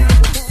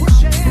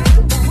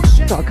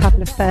 Got a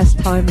couple of first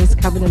timers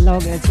coming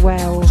along as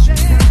well.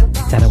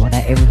 Don't know what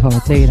they're in for,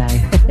 do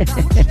they?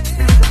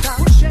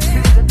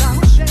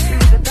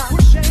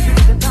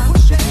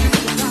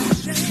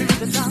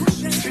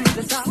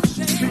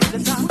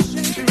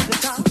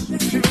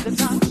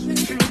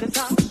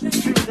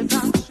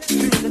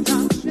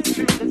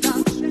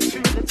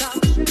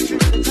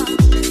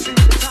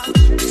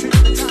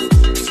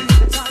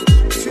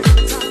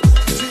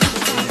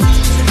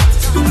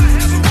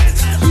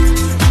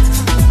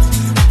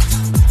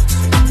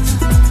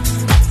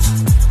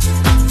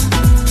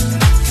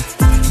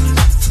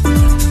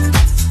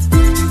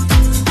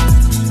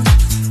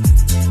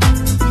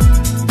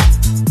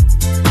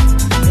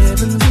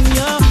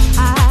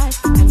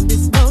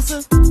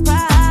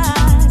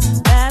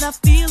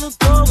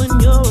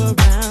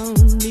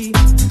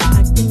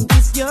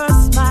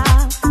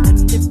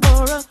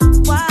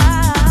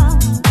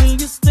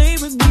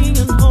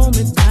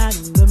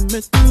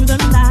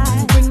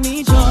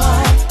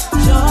 Joy.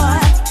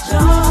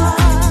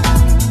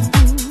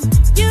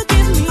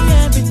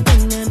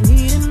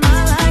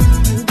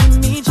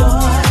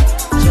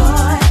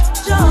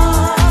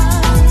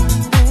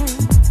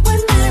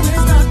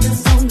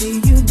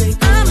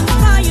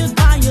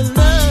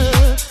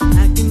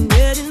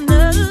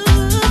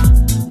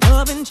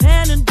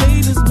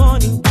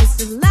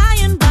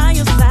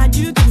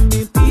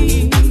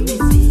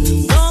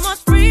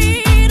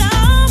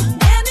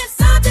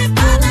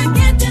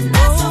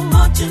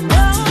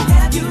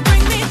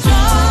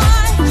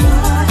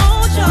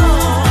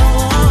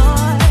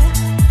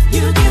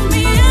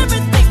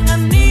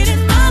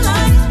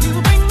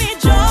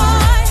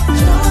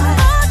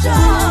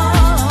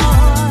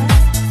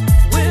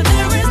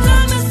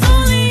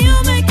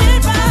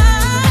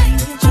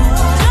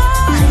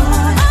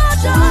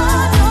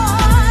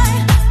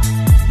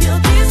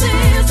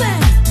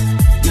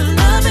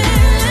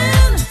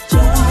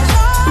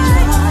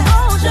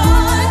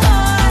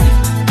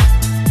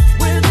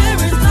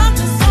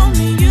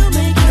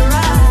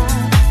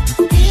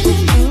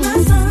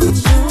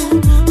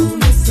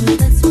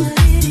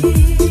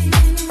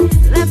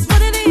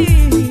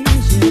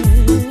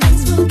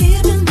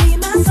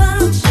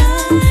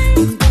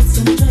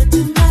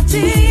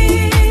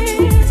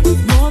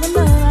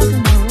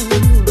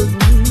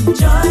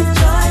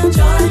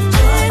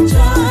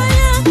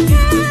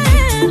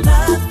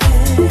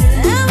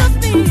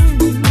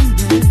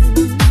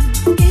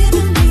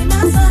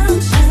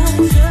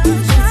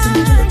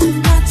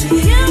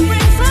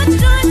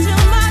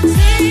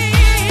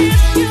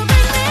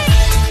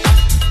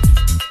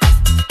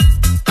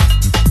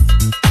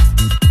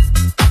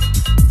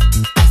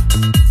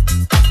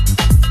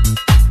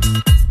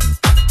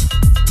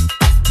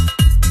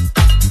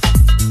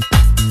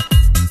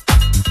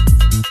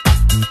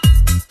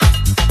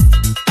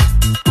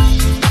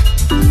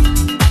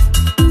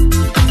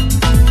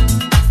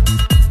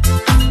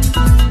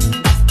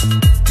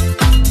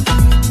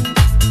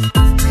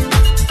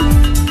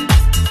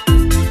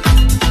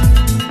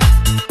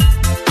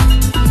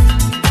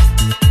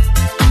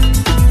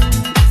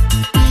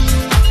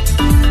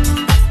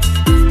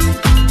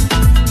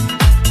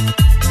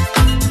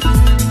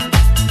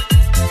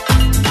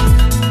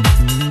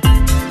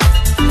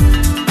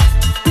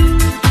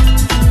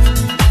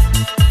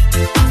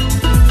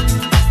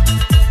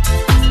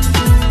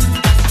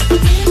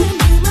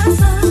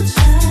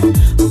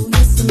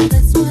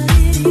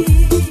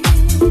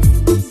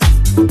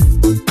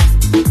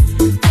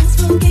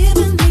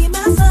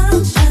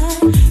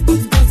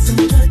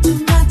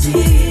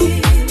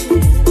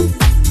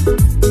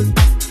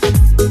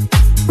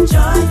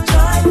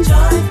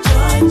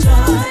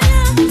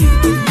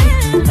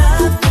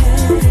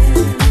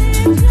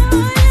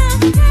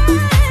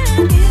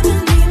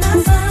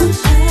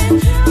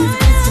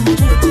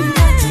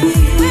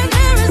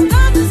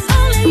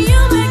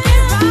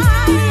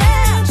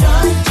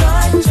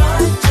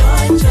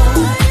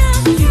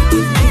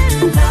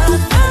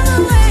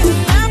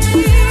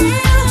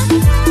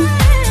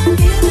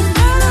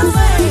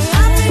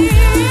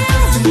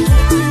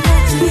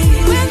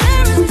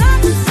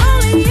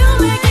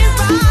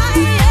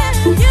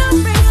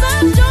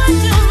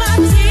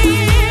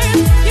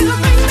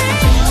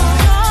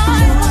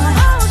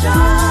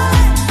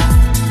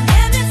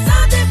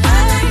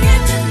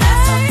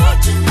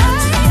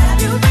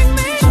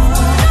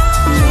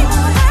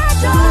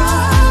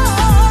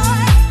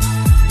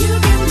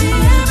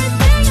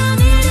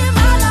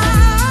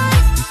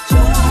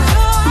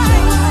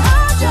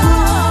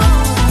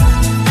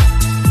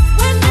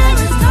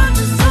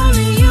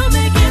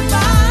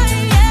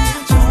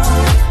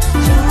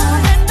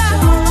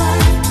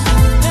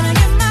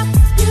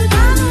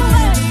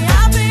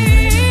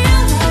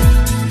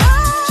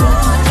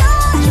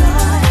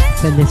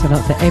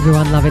 Shouting out to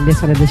everyone loving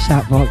this one in the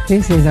shout box.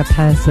 This is a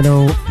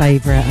personal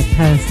favourite of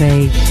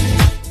Percy.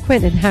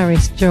 Quentin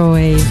Harris,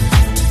 Joy.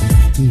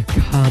 You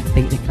can't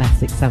beat the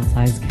classics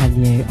sometimes,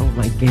 can you? Oh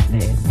my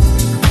goodness.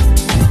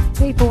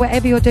 People,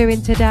 whatever you're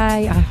doing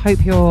today, I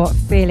hope you're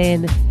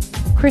feeling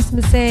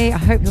Christmassy. I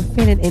hope you're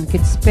feeling in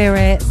good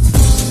spirits.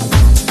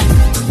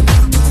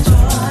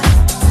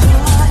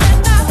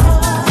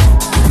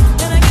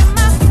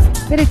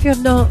 But if you're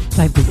not,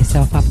 don't beat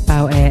yourself up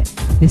about it.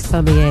 This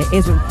time of year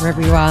isn't for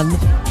everyone.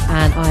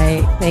 And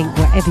I think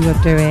whatever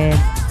you're doing,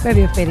 whether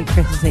you're feeling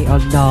Christmassy or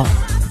not,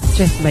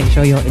 just make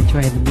sure you're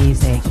enjoying the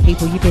music.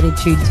 People, you've been in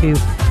tune to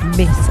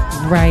Miss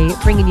Ray,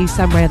 bringing you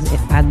some rhythm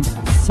and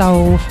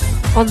soul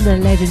on the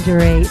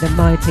legendary, the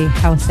mighty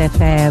House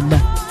FM.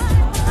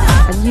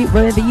 And you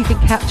remember, you can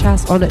catch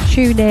us on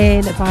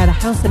TuneIn via the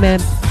House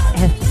FM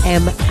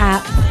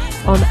app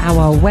on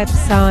our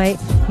website.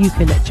 You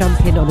can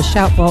jump in on the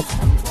shout box,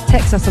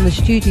 text us on the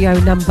studio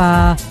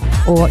number,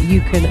 or you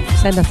can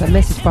send us a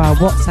message via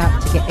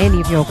WhatsApp to get any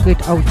of your good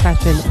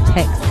old-fashioned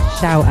text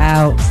shout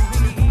outs.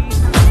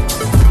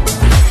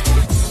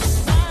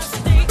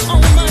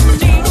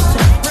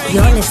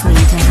 You're listening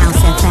to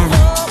House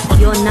FM,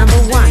 your number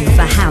one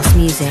for house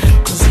music.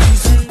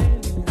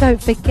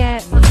 Don't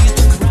forget,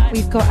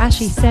 we've got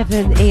Ashy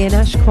 7, Ian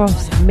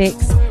Ashcroft's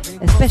mix,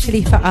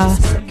 especially for us.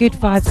 Good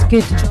vibes,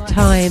 good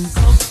times.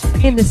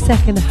 In the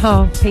second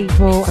half,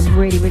 people, I'm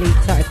really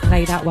excited to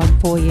play that one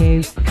for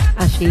you.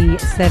 Ashy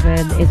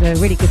 7 is a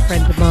really good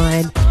friend of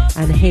mine,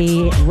 and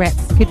he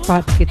reps Good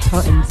Vibes, Good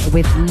Times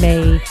with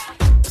me,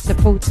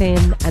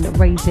 supporting and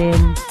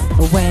raising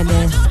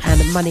awareness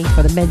and money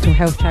for the mental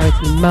health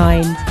charity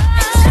Mind.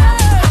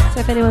 So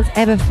if anyone's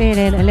ever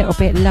feeling a little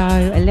bit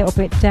low, a little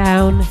bit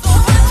down,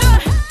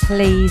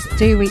 please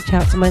do reach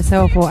out to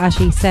myself or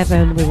Ashy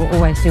 7. We will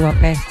always do our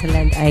best to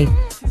lend a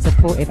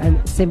supportive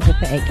and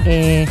sympathetic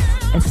ear,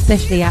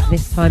 especially at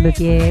this time of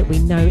year. We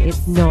know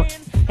it's not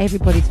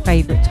everybody's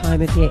favourite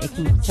time of year. It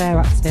can stir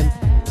up some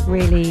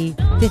really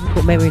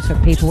difficult memories for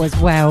people as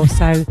well.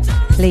 So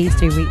please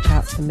do reach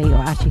out to me or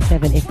Ashy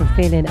 7 if you're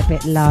feeling a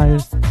bit low.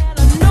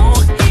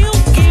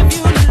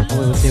 We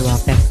will do our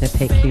best to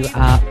pick you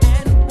up.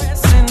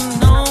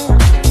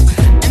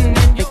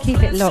 But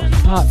keep it locked,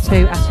 part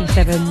 2, Ashy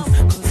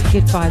 7's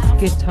Good Vibes,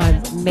 Good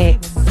Times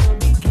mix.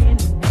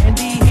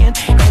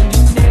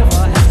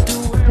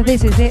 So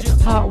this is it,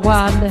 part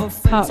 1,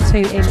 part 2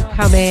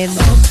 incoming.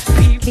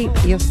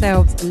 Keep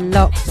yourselves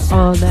locked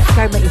on.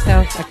 Go make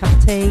yourself a cup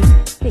of tea,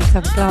 get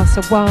yourself a glass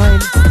of wine,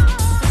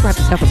 grab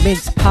yourself a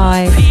mince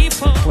pie,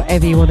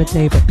 whatever you want to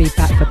do, but be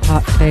back for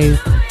part 2.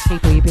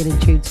 People, you've been in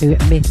tune to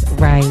Miss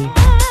Ray.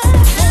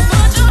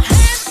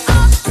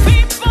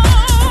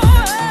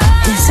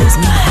 This is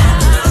my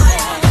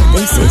house.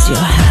 This is your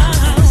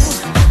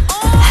house.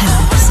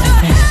 House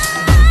FM.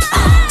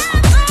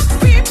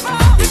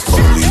 There's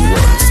only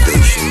one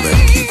station that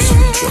keeps you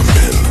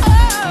jumping,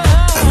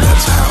 and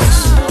that's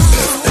House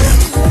FM.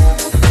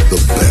 The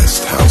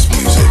best house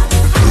music,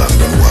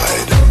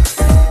 London-wide.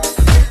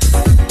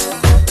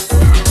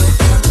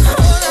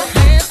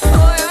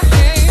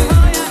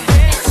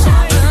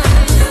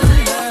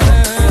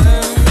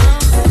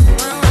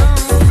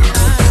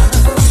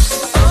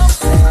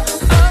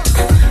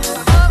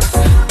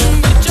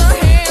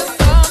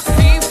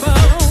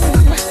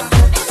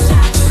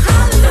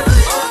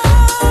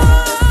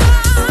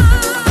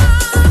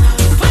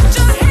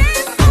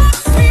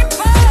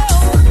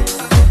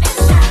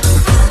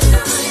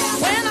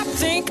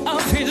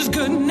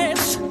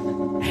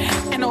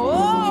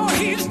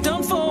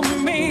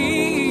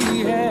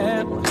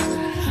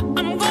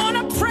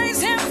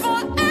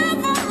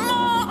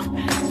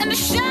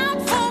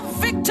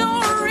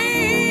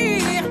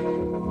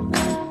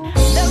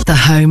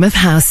 Home of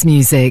house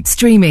music,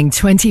 streaming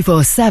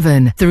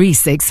 24/7,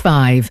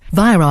 365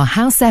 via our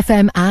House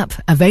FM app,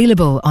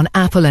 available on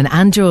Apple and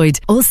Android,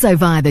 also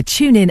via the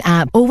TuneIn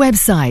app or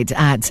website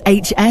at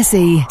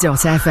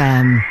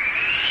hse.fm.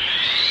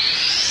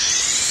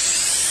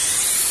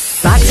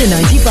 Back to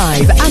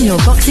 95 annual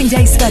Boxing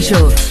Day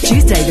special,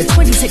 Tuesday the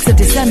 26th of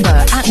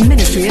December at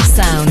Ministry of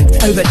Sound.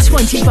 Over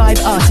 25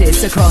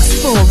 artists across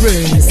 4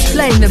 rooms,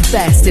 playing the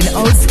best in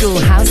old school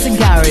house and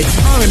garage,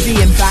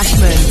 R&B and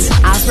bashment,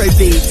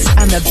 Afrobeat,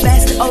 and the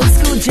best old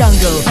school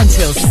jungle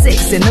until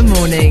 6 in the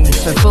morning.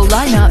 For full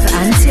lineup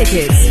and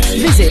tickets,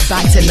 visit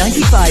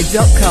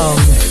backto95.com.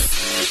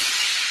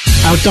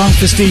 Our Dance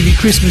for Stevie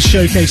Christmas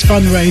Showcase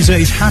fundraiser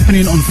is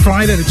happening on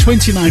Friday the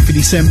 29th of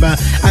December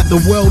at the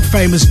world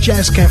famous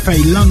Jazz Cafe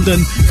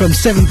London from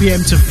 7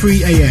 p.m. to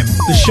 3 a.m.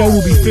 The show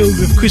will be filled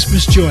with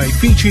Christmas joy,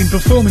 featuring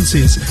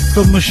performances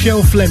from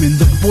Michelle Fleming,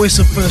 the voice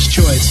of First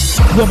Choice,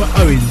 Robert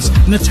Owens,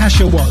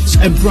 Natasha Watts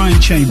and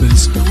Brian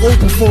Chambers, all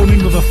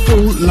performing with a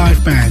full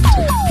live band.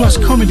 Plus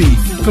comedy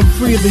from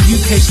 3 of the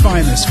UK's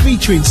finest,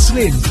 featuring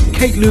Slim,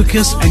 Kate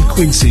Lucas and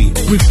Quincy,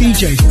 with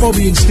DJs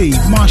Bobby and Steve,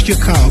 Master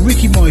Carl,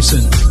 Ricky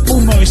Moyson,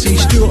 Paul Mo Morrissey,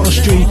 Stuart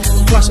Ostry,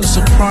 plus a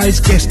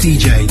surprise guest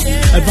DJ.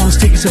 Advance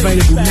tickets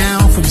available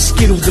now from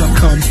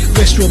Skiddle.com.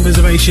 Restaurant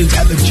reservations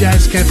at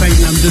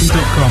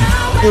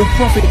thejazzcafeLondon.com. All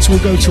profits will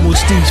go towards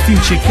Steve's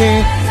future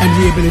care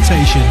and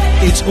rehabilitation.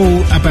 It's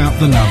all about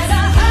the love.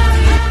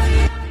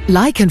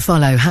 Like and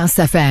follow House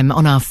FM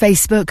on our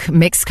Facebook,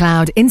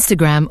 Mixcloud,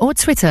 Instagram or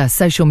Twitter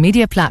social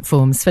media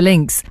platforms for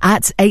links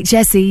at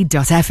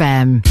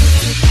hse.fm.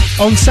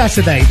 On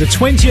Saturday, the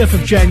 20th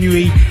of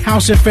January,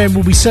 House FM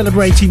will be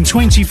celebrating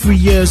 23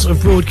 years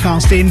of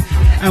broadcasting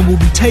and will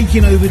be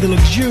taking over the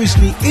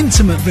luxuriously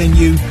intimate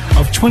venue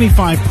of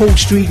 25 Paul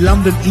Street,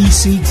 London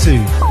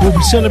EC2. We'll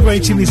be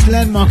celebrating this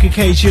landmark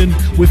occasion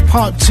with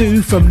part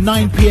 2 from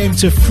 9 p.m.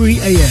 to 3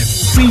 a.m.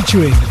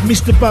 featuring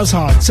Mr.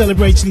 Buzzhard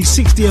celebrating his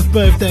 60th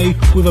birthday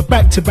with a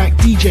back-to-back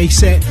DJ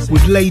set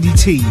with Lady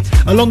T,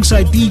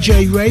 alongside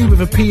DJ Ray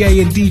with a PA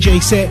and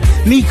DJ set,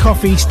 Lee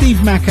Coffey,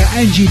 Steve Macker,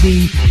 Angie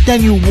B,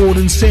 Daniel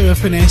Warden, Sarah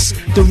Finesse,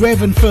 The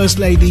Rev and First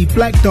Lady,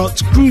 Black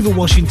Dots, Groover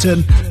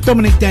Washington,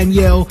 Dominic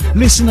Danielle,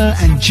 Listener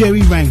and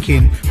Jerry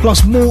Rankin,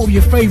 plus more of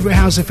your favourite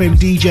House FM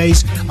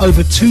DJs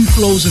over 2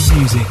 floors of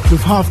music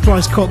with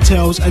half-price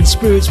cocktails and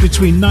spirits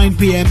between 9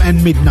 p.m.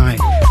 and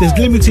midnight. There's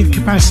limited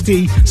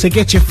capacity, so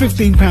get your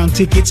 £15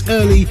 tickets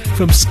early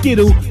from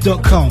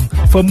Skiddle.com.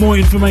 For more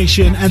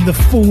information and the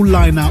full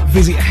lineup,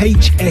 visit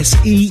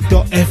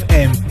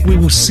hse.fm. We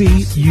will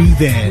see you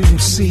there. We will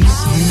see you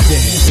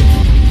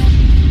there.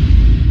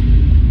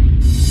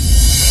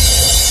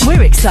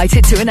 We're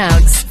excited to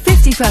announce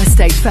 51st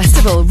State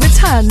Festival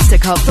returns to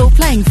Copthall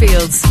Playing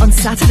Fields on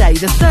Saturday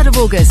the 3rd of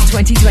August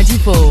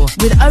 2024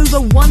 with over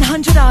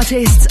 100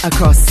 artists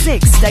across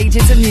 6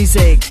 stages of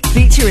music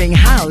featuring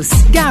house,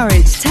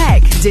 garage,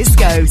 tech,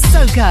 disco,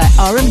 soca,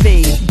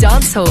 R&B,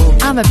 dancehall,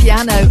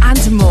 amapiano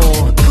and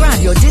more. Grab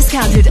your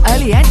discounted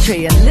early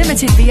entry and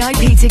limited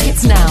VIP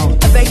tickets now.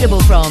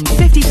 Available from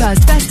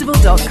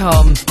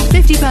 51stfestival.com.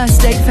 51st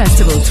State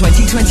Festival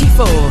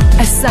 2024,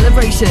 a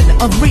celebration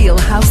of real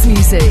house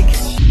music.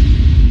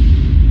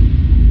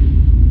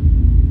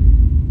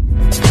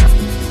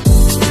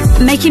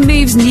 Making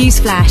Moves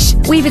Newsflash.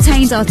 We've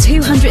attained our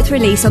 200th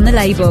release on the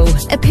label.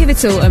 A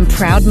pivotal and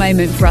proud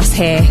moment for us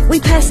here. We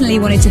personally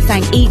wanted to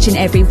thank each and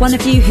every one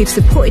of you who've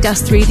supported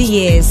us through the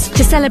years.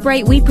 To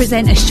celebrate, we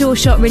present a Sure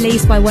Shot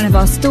release by one of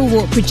our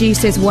stalwart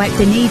producers, Wipe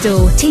the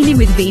Needle, teaming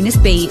with Venus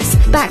Beats.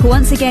 Back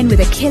once again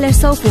with a killer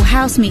soulful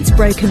house meets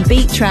broken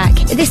beat track,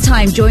 this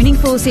time joining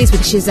forces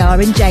with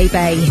Shazar and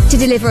J-Bay to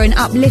deliver an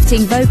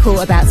uplifting vocal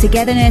about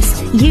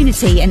togetherness,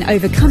 unity and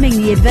overcoming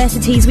the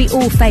adversities we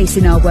all face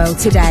in our world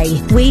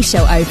today. We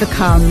shall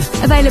overcome.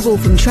 Available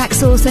from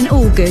Traxsource and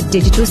all good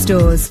digital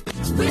stores.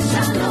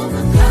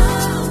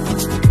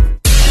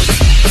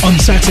 On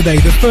Saturday,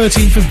 the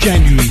 13th of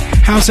January,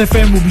 House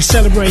FM will be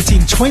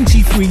celebrating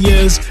 23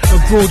 years of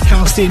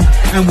broadcasting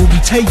and will be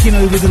taking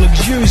over the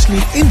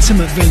luxuriously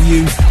intimate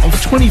venue of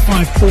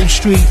 25 Paul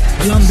Street,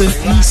 London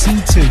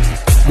EC2.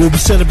 We'll be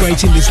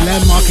celebrating this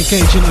landmark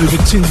occasion over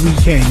 2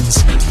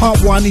 weekends. Part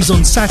 1 is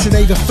on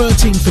Saturday the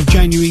 13th of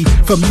January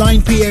from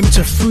 9 p.m.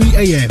 to 3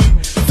 a.m.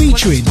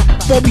 featuring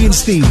Bobby and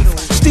Steve,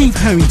 Steve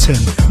Harrington,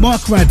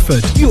 Mark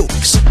Radford,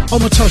 Yooks,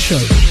 Omotosho,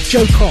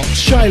 Joe Cox,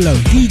 Shiloh,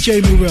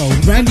 DJ Morel,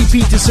 Randy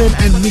Peterson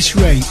and Miss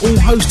Ray, all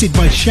hosted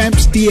by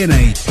Shamps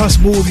DNA, plus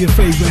more of your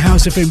favourite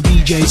House FM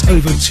DJs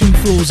over 2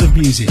 floors of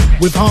music,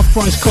 with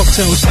half-price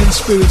cocktails and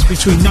spirits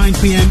between 9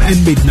 p.m.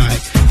 and midnight.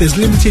 There's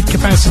limited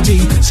capacity,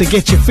 so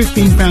get your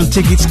 £15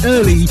 tickets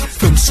early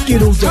from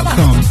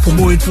Skiddle.com. For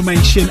more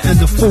information and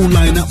the full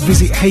lineup,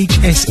 visit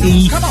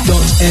hse.fm.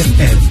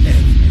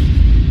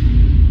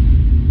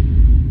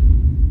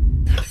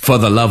 For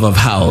the love of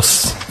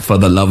house, for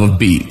the love of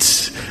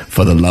beats,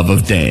 for the love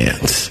of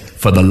dance,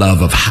 for the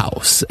love of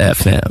House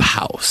FM,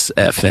 House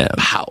FM,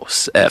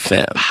 House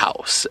FM,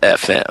 House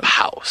FM,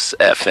 House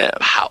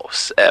FM,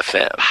 House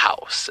FM,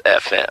 House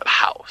FM,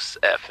 House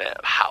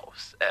FM,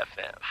 House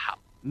FM, House.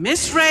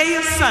 Miss Ray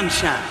of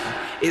Sunshine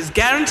is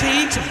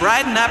guaranteed to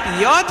brighten up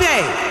your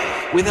day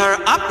with her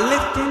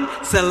uplifting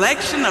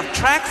selection of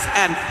tracks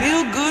and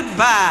feel-good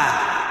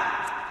vibes.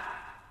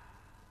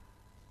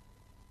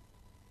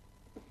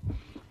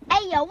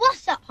 Hey yo,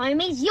 what's up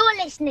homies? You're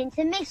listening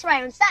to Miss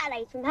Ray on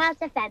Saturdays from House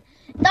FM.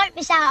 Don't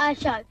miss out our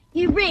show.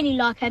 You really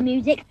like her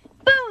music.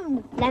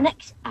 Boom!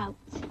 Lennox out.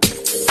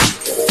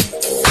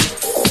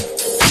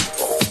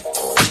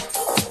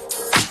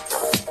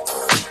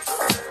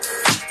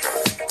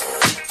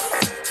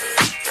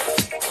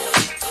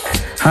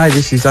 Hi,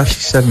 this is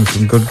Ashley7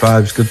 from Good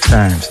Vibes, Good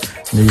Times,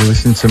 and you're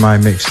listening to my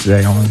mix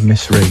today on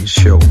Miss Ray's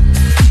show.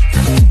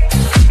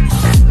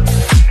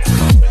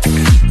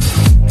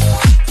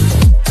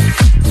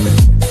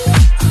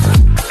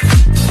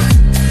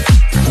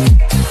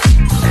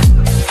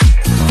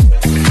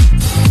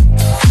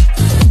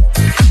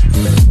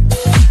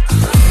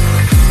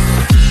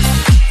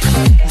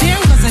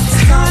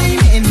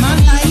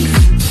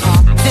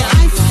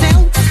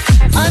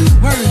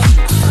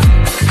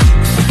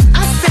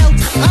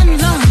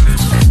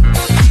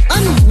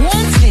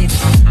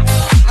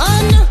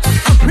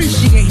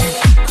 Unappreciated.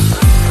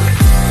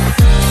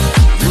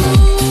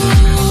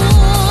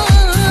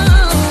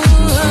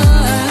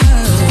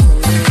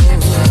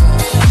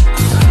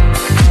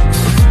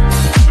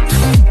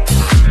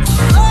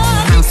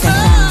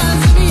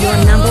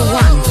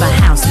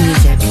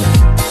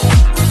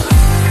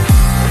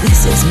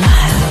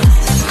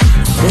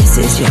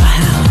 is your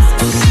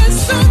house.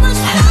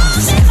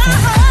 House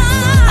FM.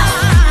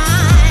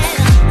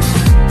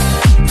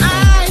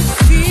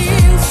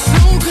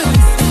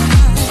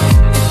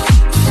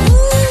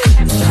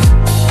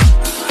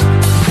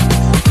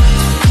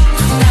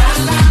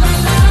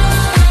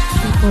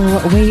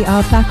 We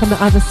are back on the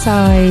other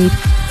side.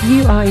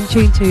 You are in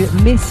tune to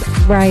Miss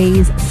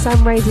Ray's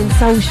Sun Raising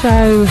Soul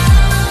Show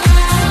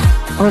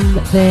on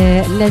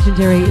the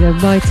legendary, the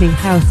mighty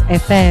House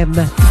FM.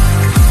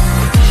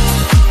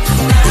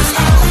 If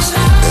House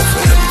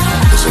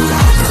FM was a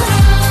lager,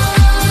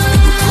 it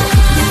would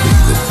probably be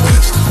the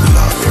best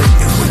lager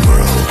in the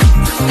world.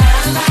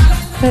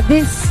 But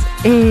this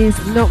is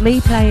not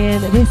me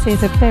playing. This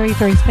is a very,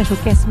 very special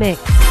guest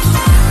mix.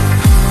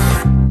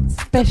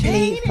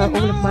 Especially for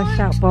all of my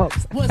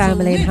Shoutbox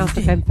family and House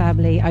FM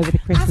family over the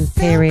Christmas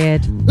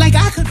period. Like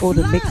I could all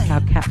the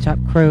Mixcloud catch-up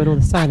crew and all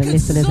the silent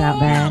listeners out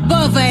there.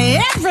 Above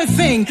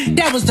everything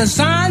that was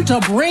designed to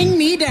bring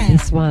me down.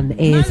 This one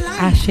is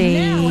Ashy,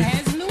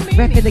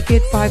 repping the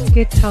good vibes,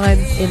 good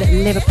times in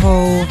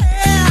Liverpool.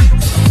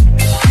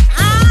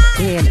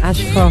 Ian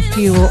Ashcroft,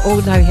 you will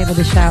all know him in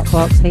the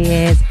Shoutbox. He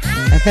is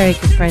a very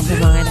good friend of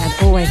mine and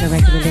always a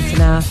regular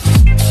listener.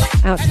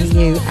 Out to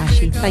you,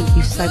 Ashy. Thank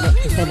you so much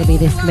for sending me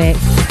this mix.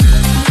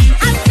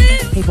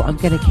 People, I'm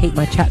going to keep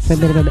my chat to a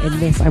minimum in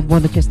this. I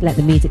want to just let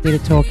the music do the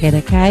talking,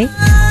 okay?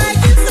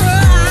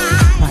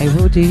 But I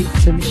will do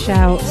some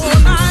shouts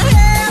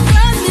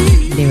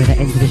nearer the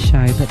end of the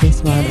show. But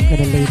this one, I'm going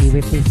to leave you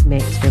with this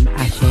mix from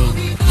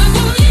Ashy.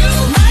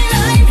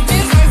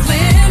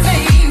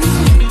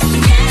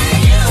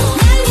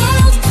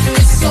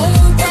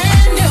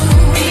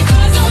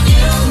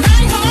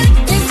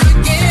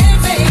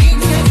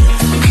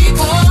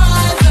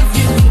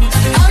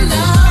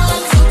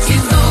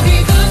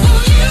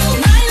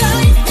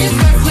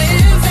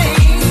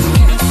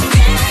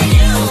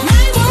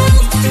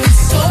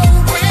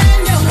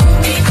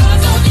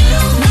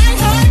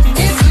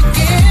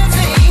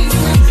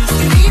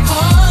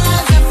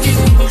 Because of you,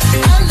 I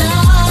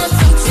love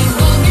to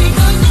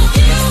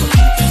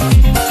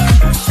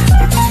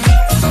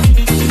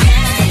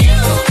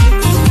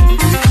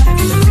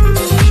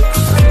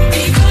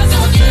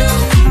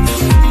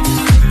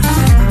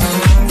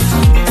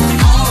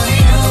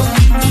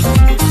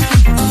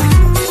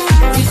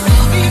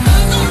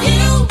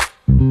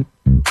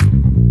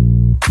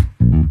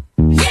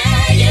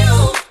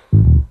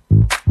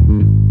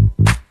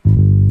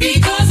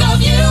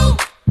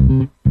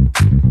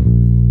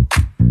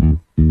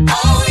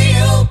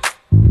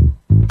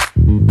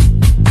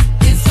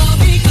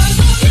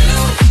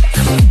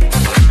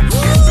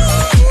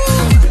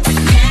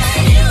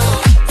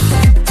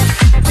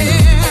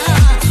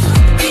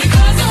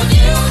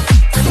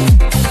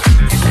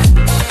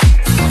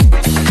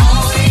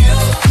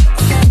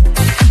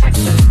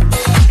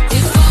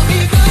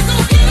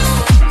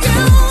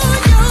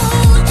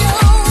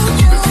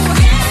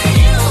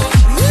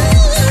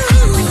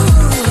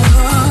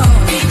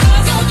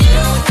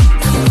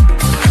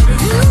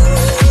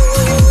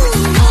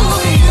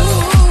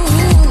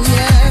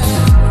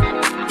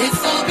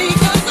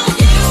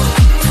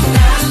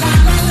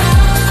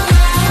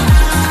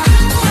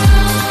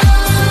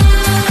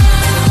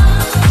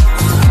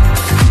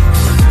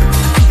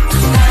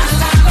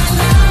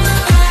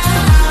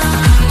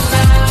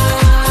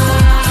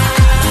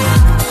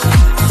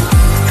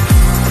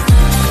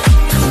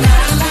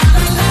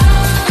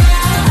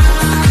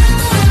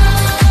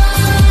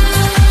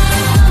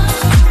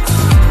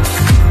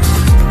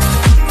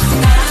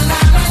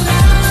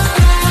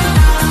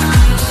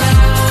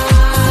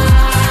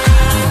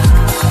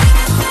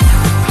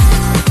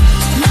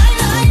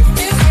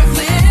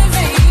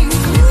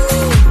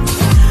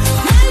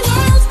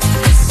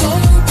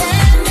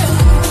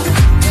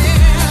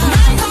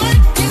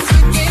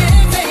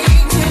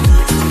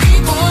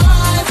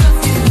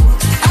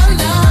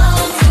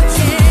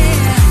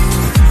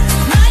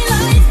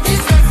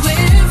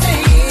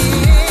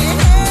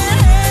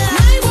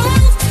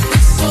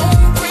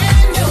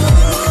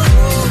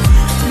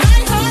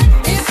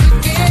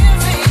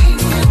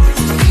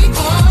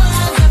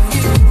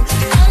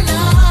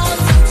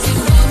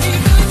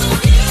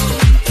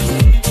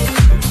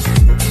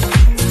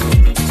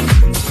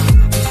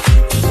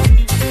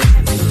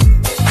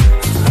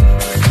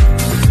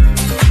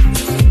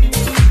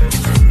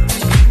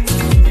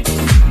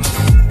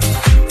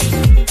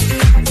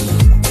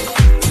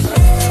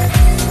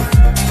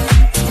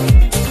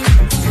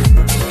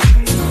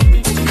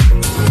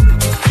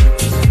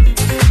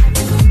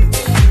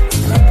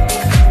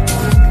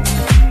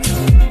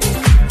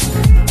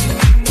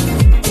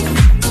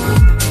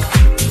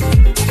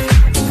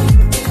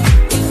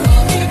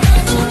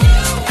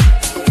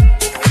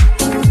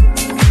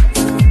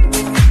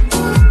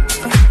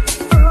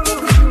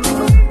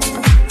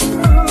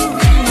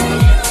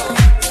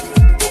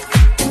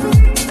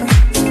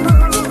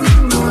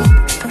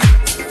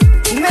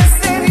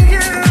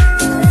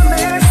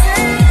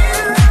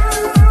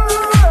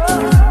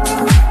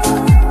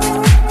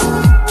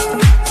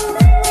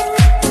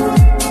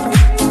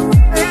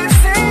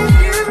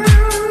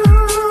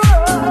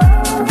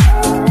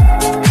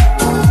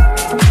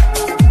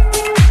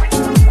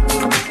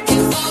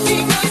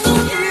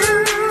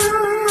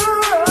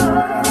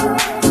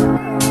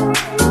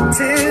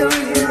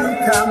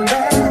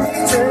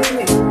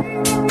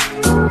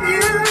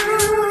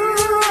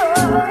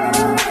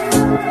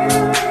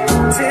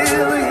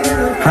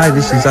Hi,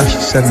 this is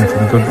Asher7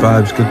 from Good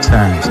Vibes, Good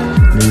Times,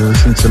 and you're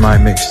listening to my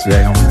mix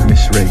today on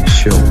Miss Ray's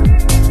show.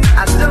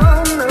 I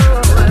don't know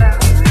what I'm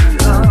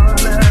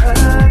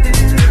gonna do.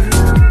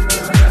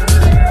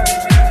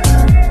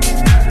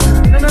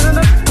 No, no, no,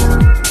 no.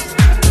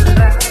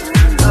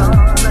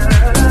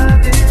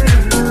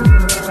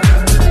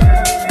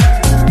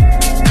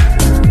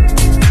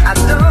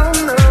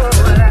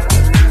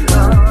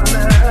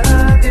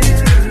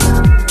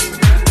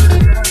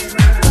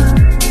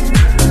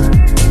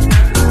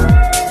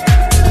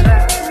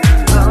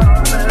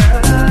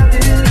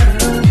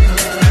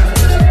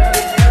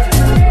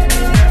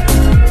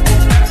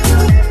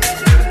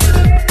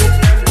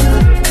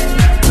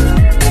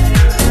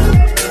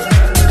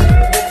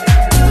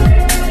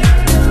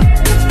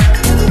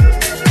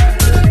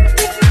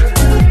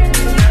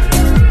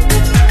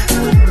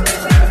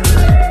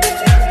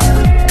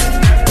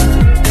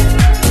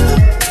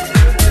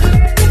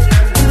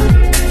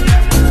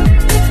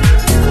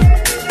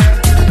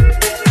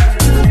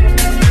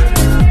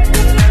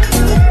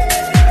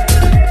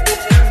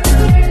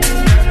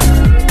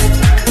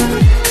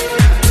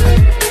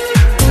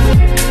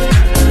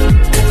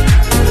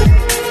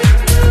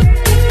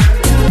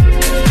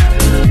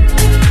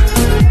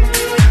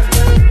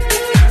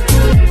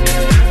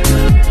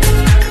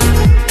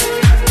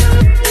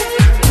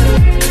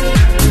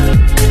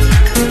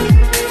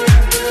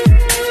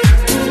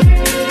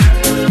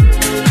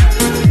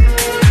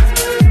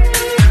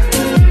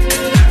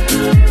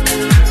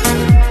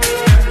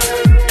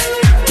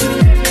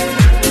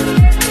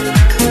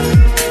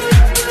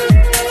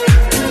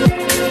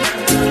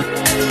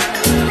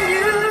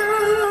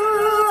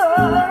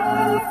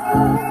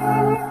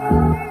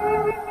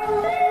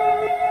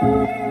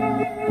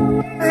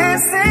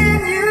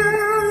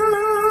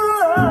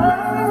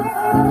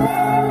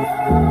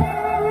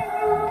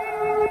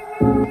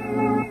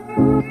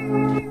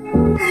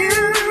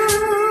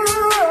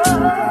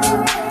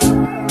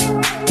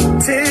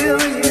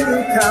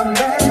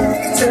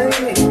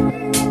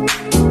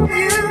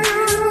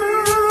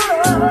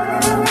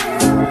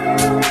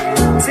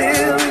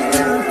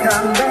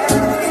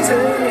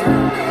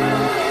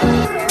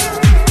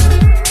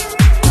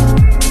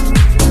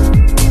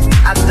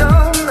 I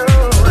don't know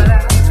what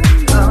I'm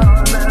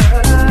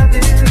gonna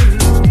do.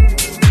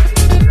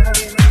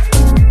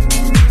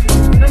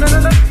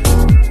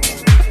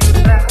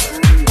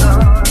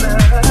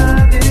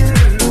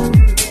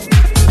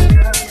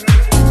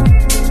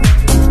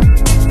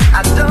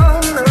 I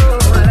don't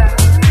know.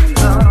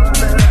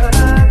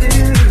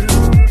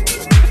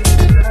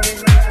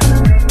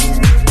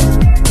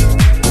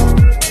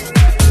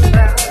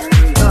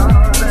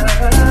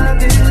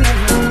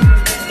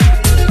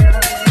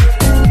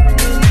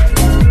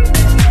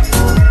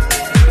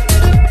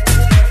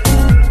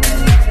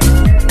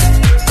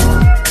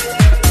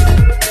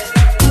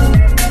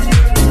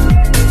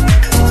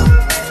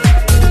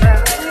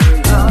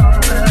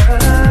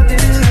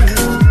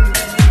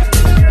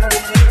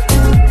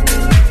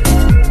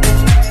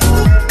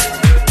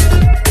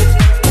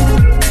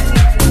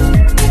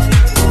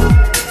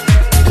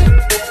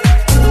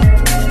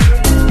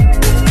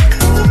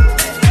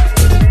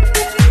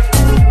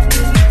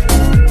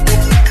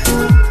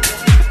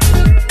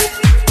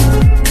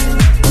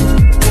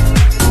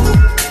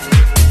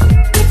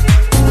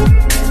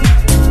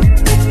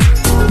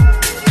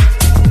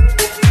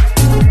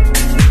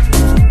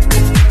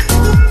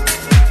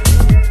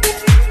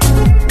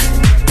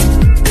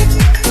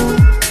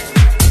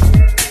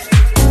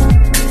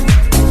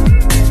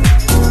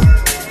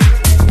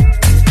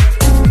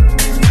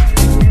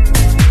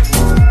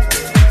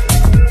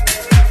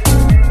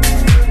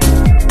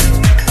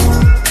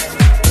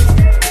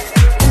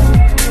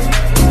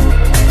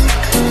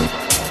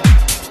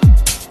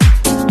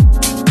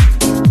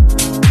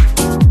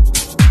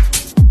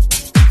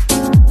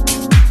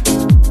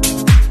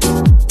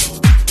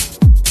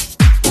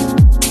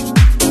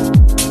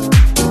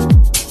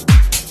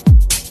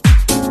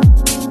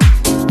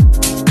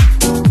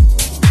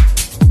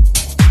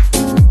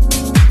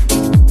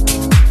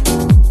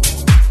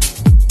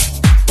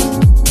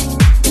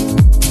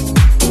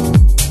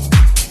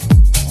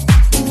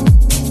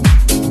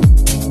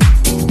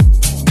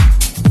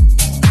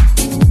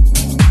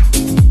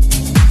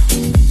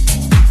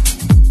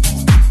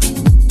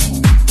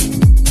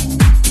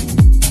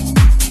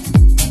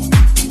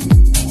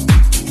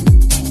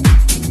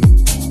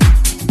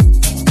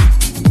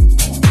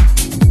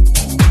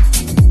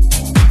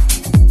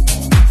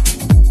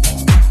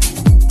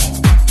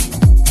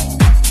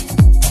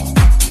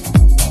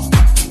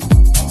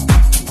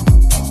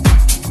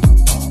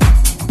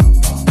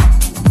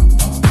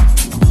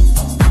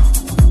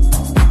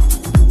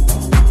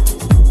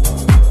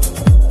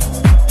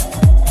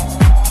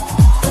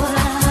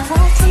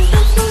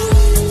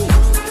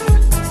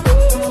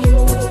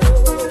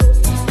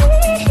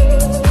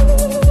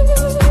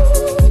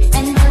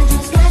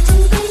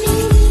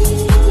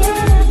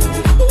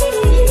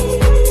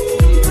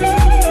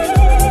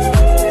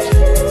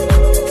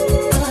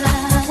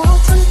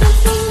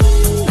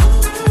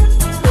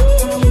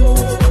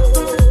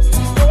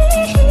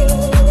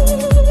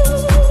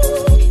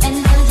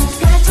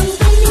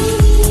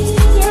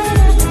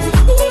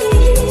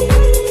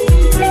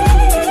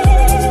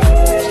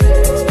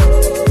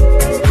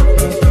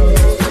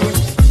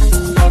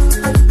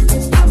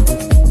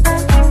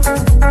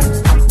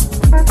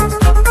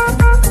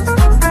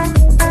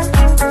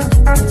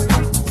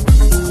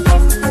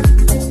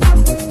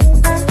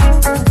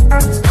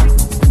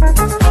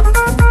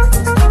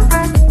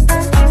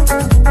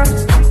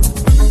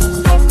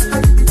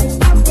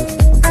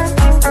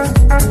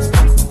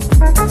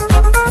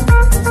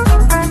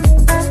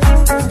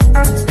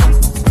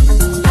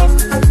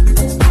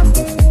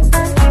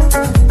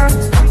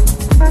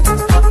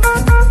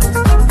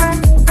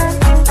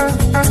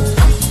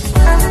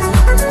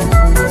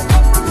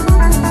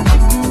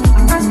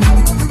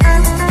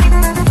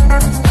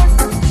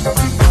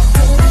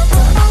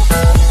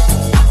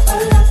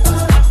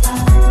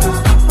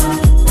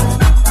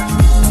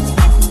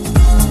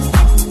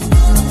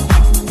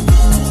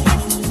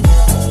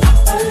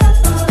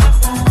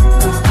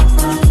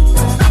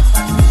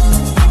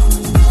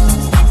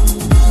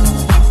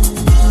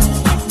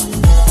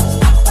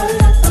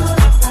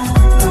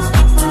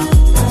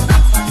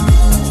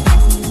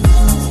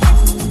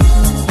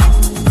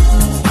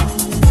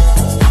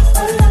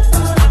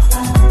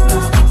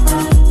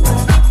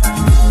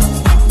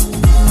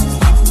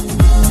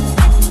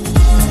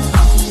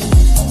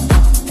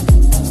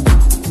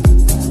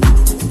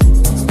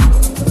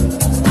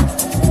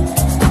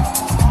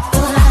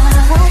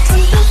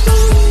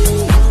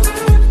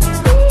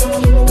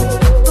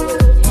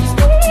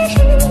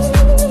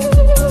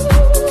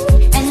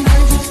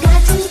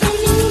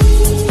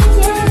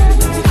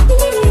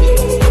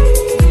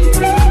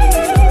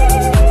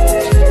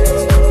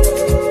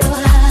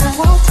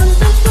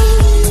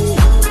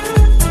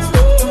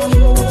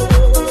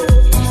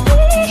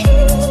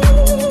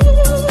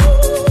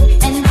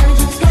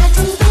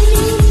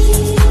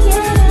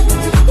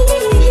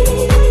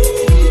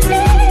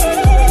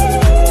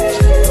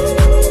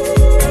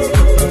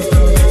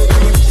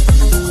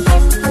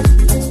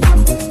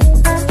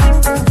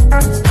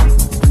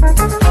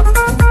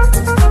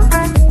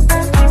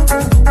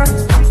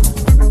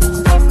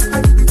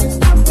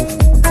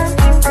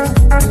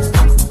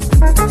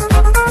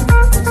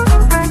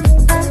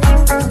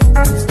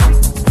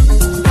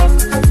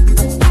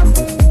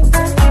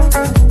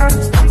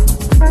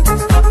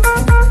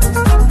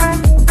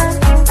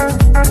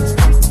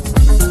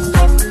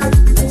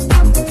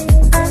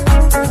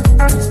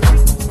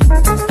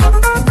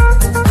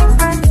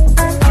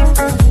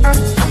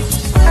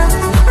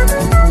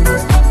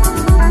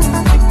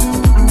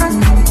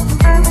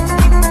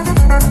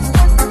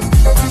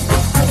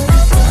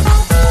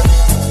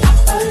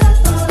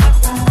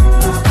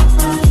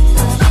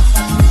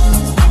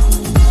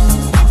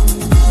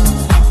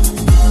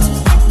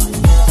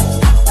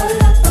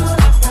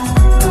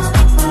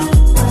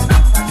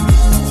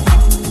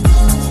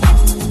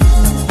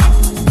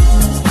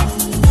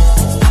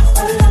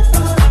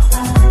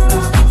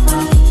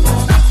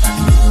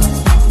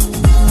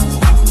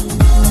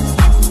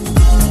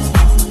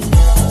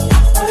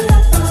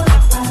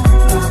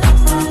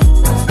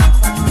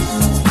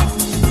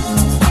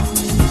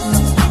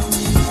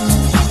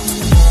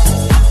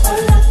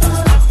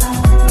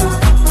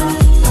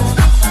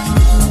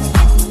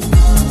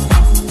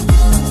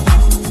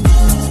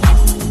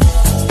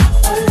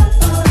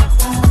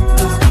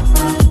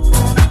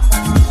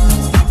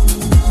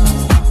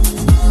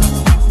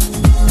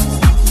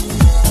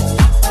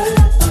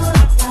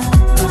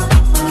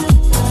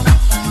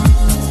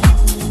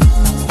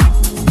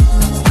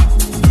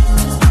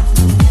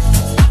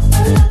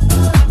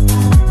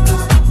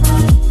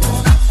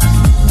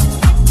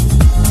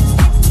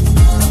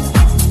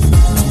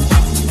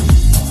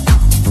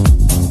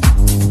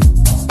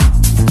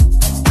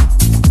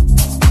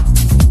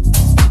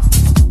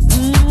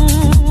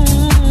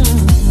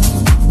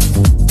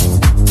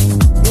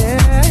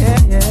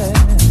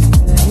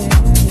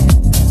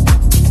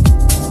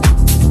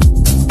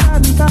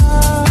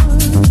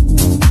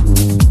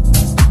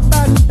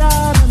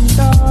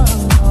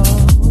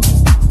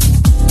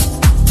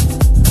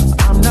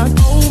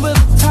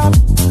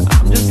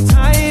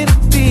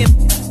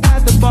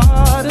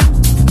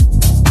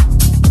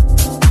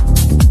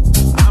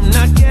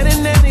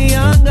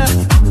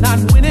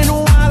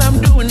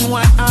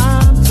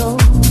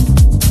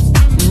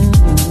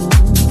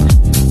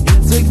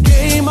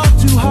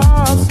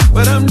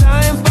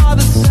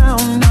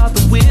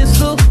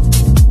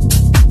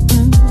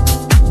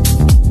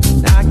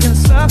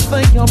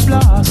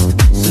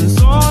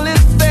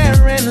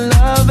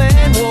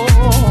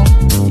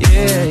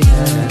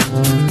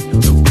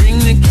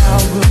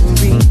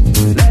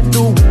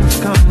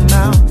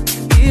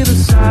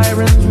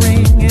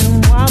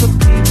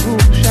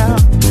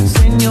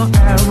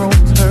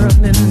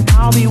 hurling,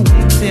 I'll be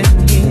waiting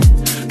here.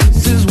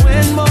 This is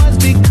when boys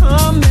be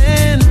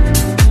coming.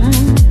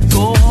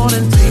 Go on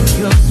and take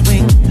your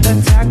swing,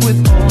 attack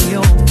with all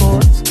your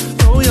force.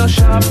 Throw your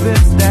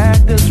sharpest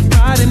daggers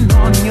riding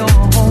on your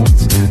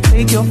horse.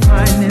 Take your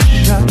finest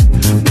shot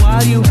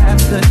while you have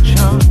the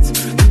chance.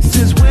 This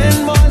is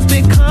when boys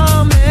be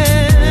coming.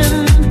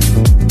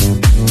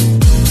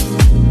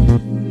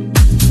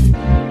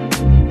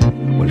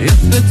 Well,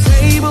 if the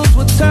tables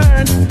were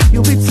turned,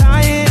 you'll be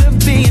tired of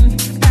being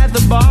at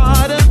the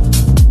bottom.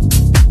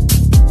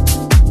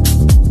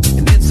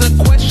 And it's a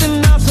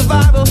question of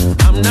survival.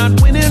 I'm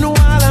not winning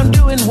while I'm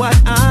doing what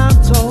I'm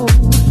told.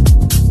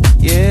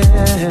 Yeah,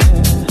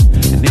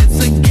 and it's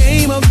a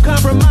game of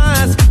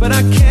compromise, but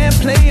I can't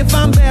play if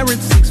I'm buried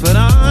 6 foot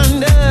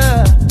under.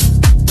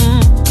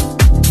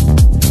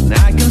 And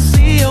I can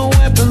see your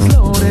weapons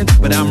loaded,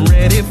 but I'm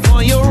ready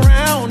for your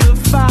round of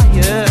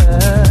fire.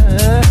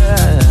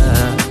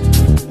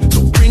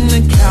 So bring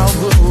the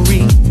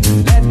cavalry,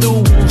 let the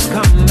wolves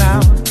come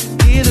out.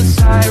 Hear the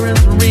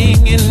sirens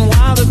ringing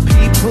while the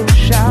people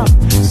shout.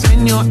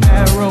 Send your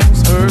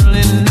arrows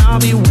hurling, I'll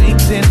be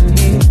waiting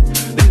here.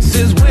 This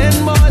is when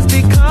boys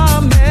be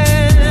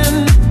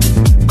coming.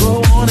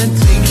 Go on and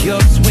take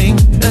your swing,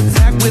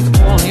 attack with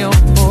all your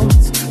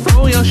force.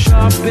 Throw your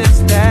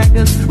sharpest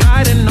daggers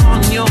riding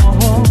on your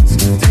horse.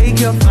 Take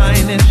your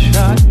finest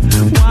shot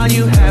while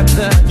you have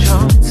the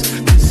chance.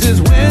 This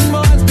is when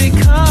boys be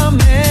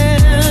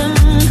coming.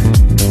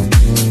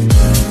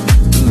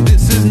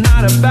 This is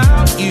not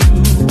about you.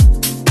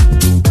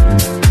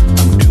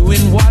 I'm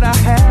doing what I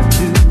have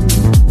to.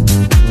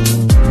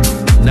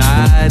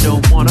 I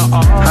don't wanna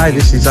argue. Hi,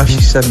 this is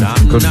Ashley 7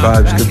 from Good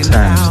Vibes, Good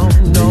Times.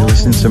 And you're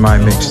listening to my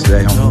mix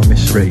today on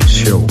Miss Ray's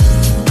show.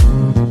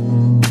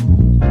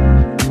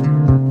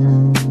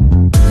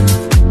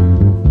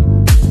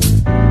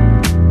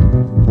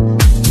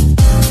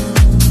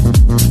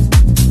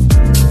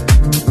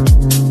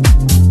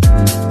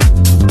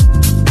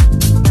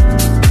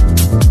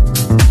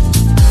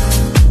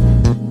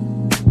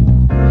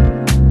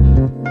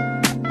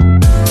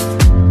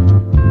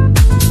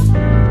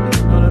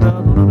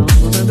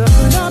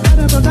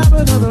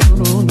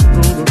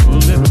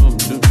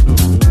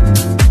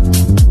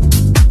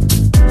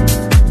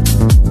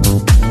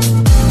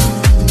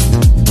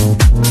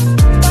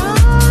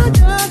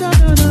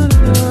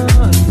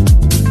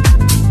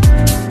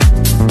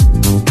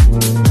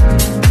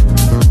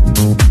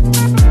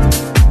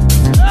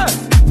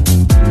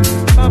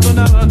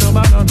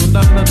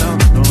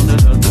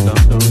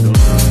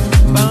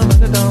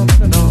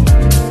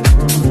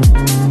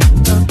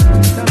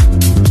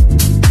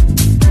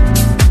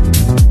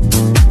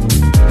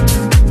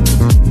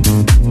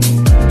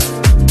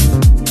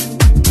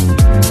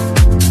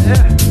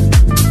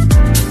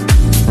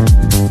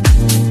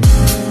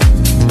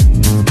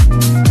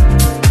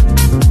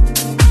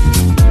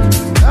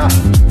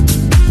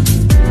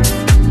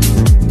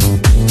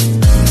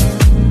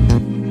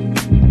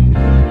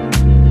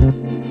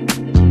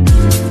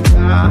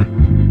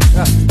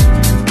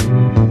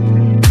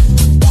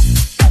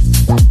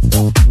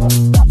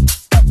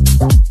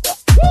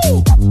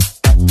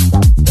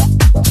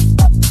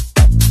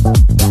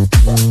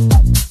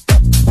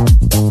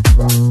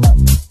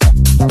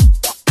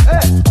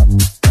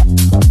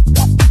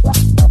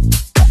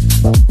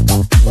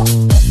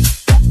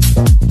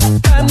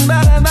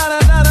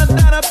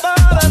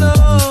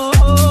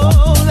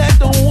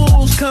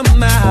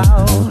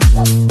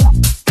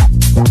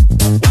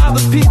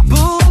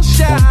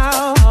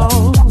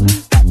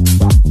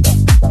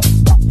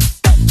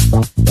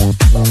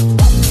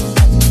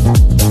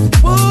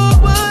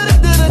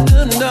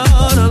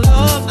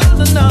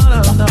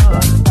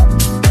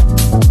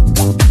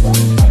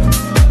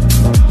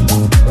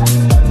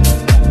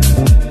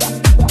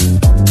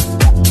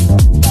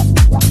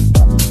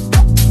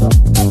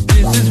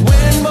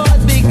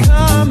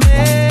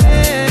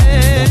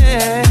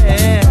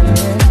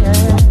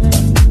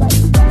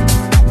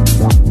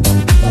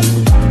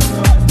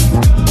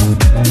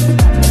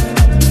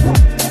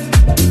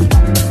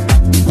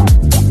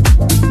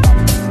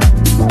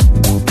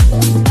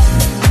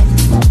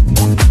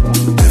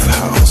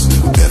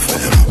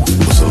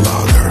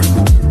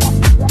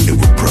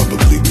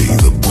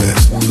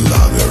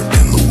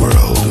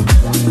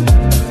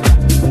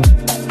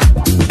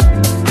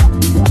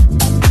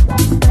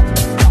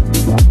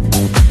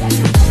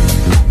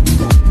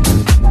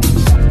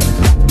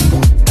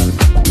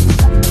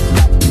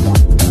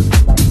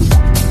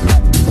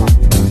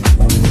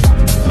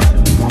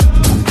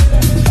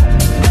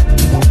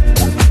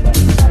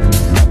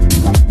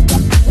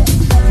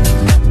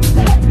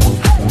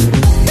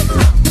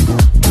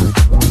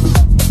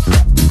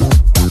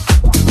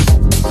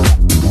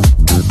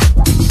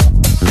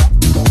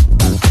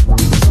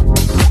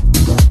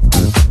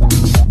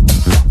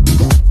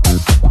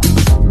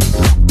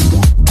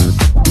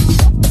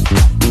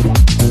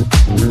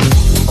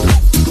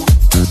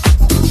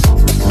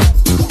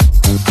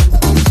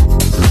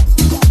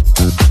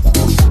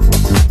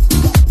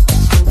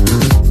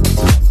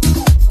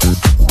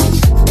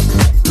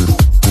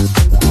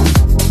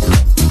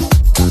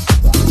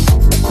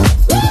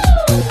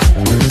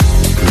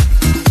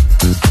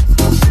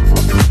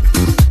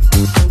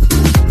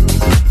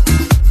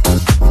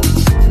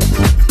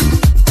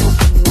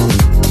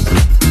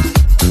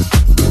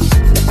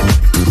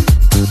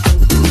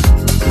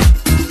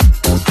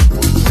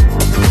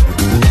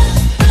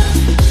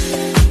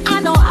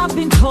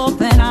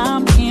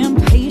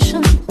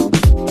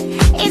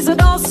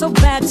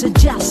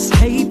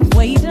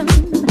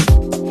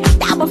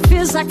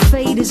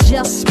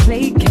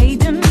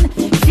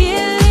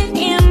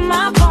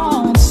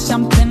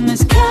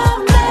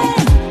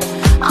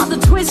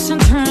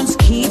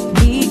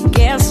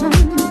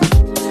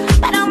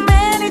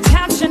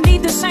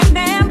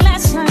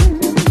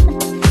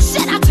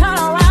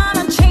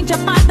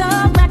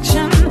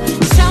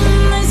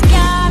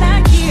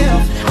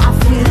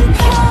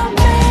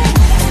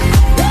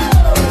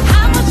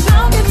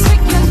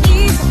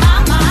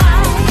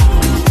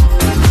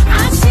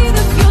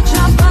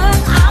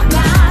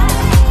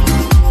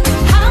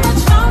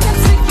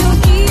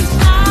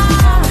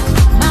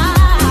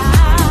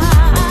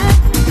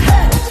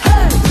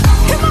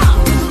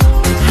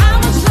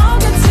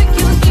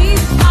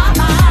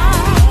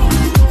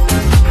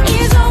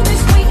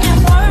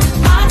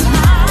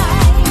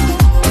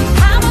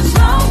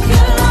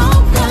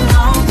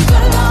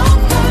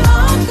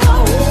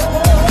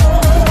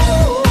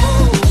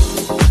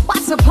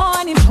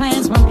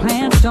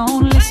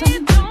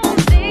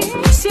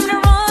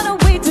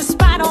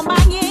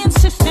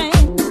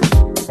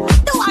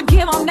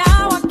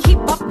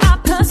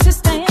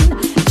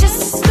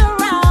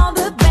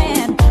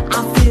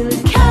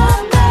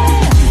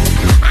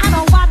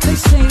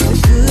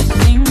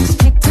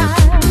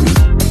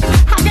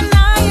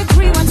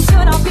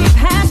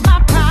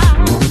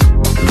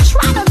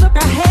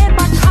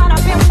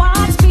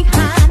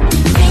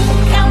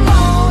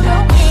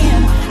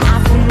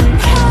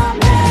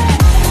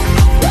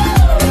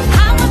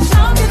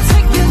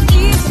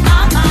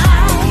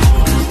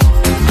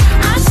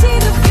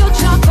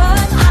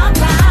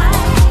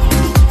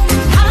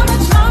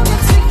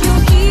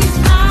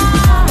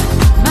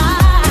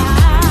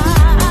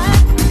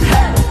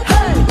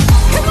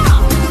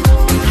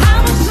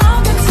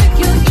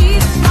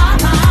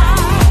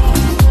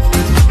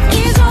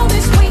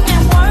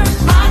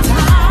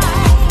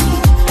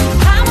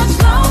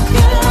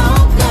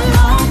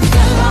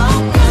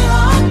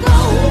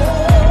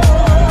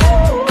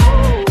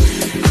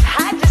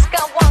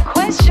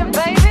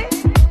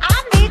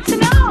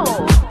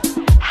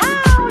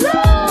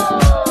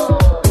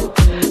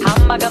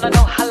 gonna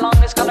know how long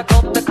it's gonna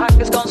go. The clock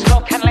is gonna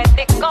slow, can't let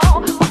it go.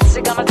 What's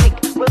it gonna take?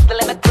 Will the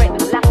limit break?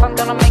 Laugh, I'm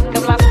gonna make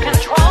him lose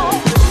control.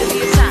 To be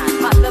a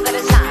sign, my love that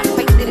is high,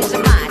 faith that is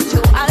in mine to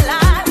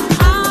align.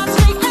 I'll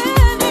take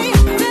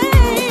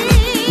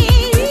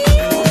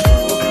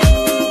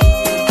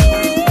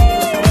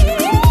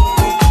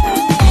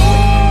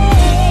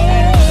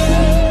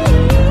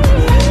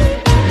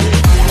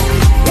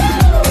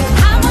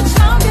How much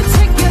longer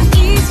till you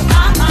ease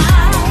my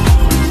mind?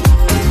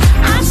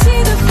 I see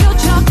the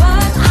future,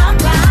 but I'm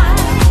blind.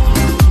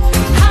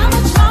 How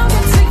much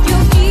longer till you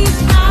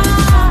ease my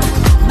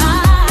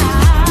mind?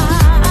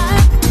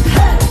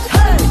 Hey,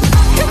 hey,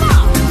 come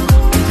on.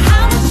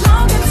 How much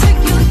longer till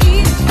you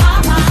ease my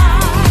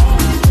mind?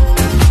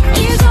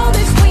 Is all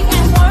this sweet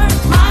and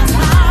worth my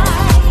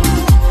time?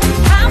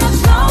 How much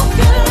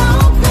longer,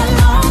 longer,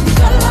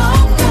 longer,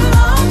 longer,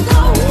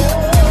 longer?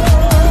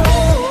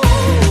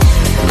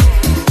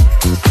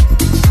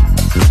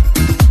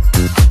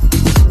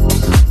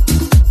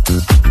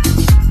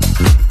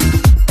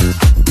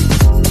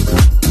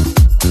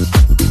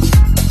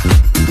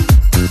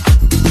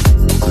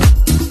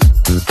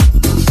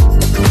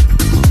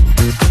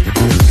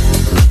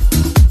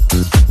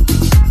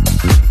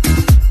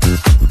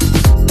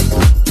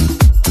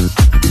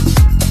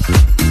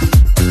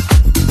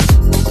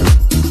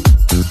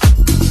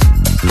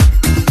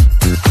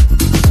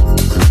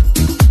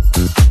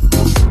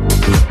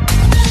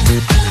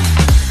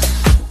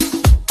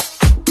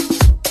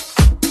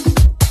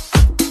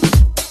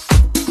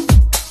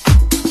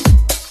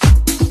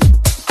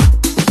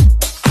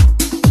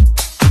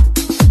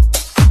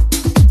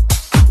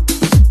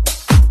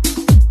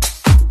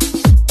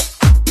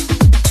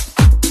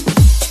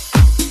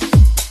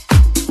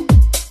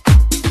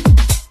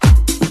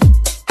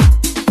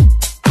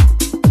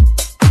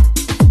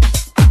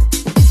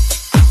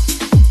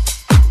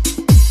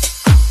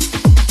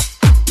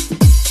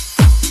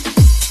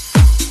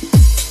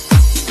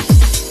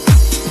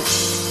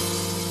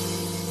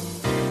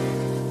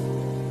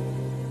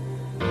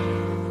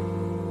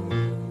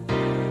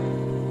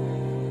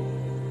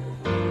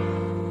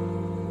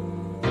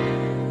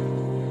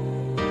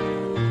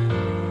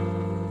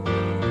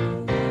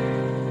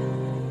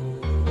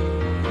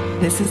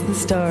 This is the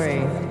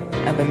story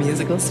of a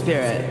musical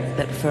spirit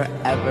that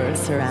forever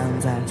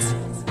surrounds us.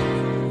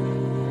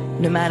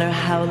 No matter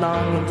how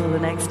long until the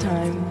next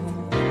time,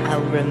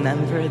 I'll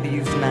remember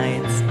these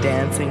nights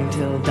dancing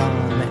till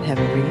dawn that have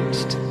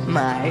reached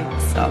my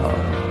soul.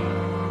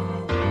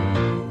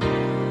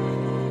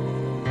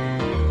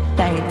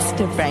 Thanks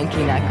to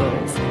Frankie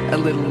Knuckles, a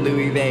little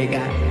Louis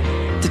Vega,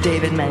 to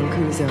David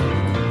Mancuso,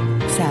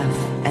 Seth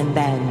and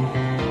Ben,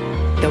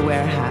 The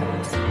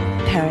Warehouse,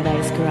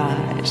 Paradise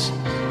Garage,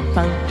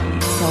 Funky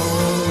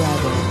Soul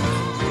Rebel,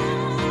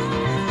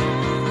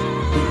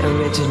 the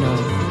original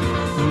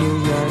New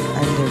York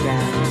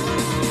Underground.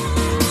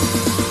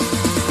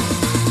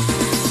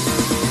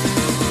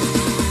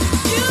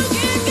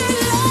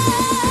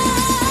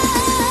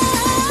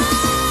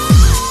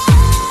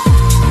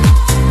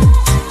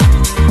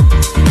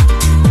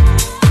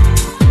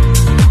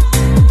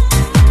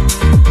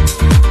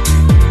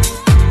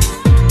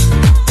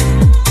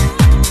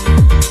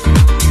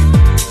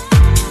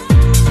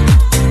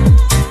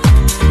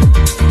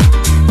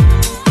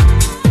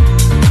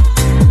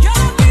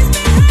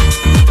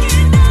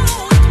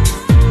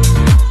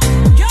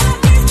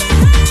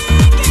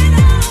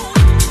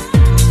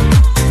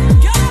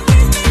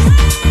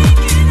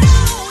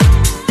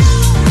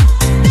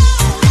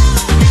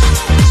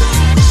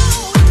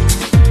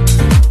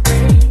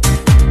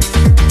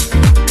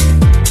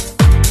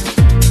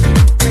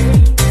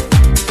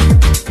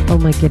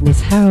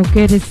 Goodness, how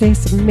good is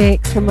this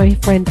mix from my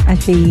friend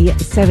Ashy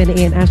 7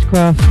 Ian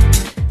Ashcroft,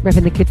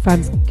 repping the good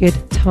fun, good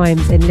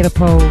times in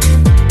Liverpool.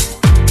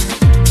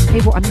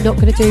 People, I'm not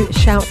going to do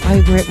shouts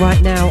over it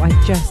right now. I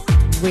just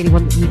really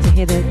want you to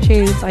hear the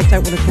tunes. I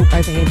don't want to talk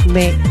over his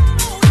mix,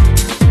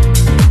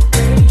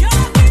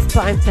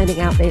 but I'm sending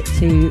out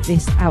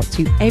this out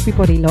to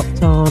everybody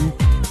locked on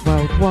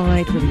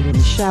worldwide, whether you're in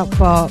the shout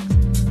box,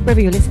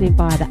 whether you're listening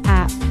via the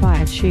app,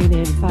 via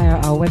TuneIn, via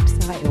our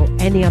website, or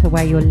any other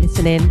way you're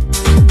listening.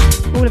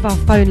 All of our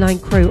phone line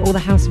crew, all the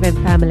House of M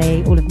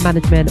family, all of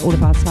management, all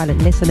of our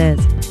silent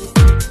listeners.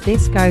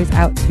 This goes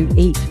out to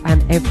each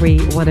and every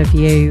one of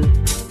you.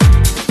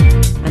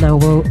 And I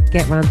will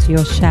get round to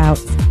your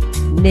shouts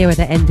nearer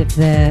the end of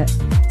the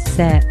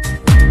set.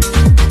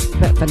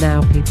 But for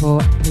now,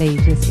 people,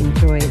 please just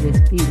enjoy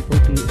this beautiful,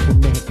 beautiful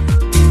mix.